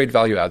this is great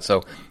value add.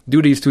 So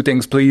do these two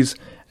things, please,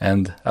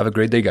 and have a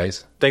great day,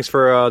 guys. Thanks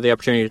for the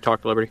opportunity to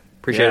talk to Liberty.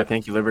 Appreciate it.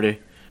 Thank you, Liberty.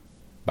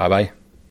 Bye-bye.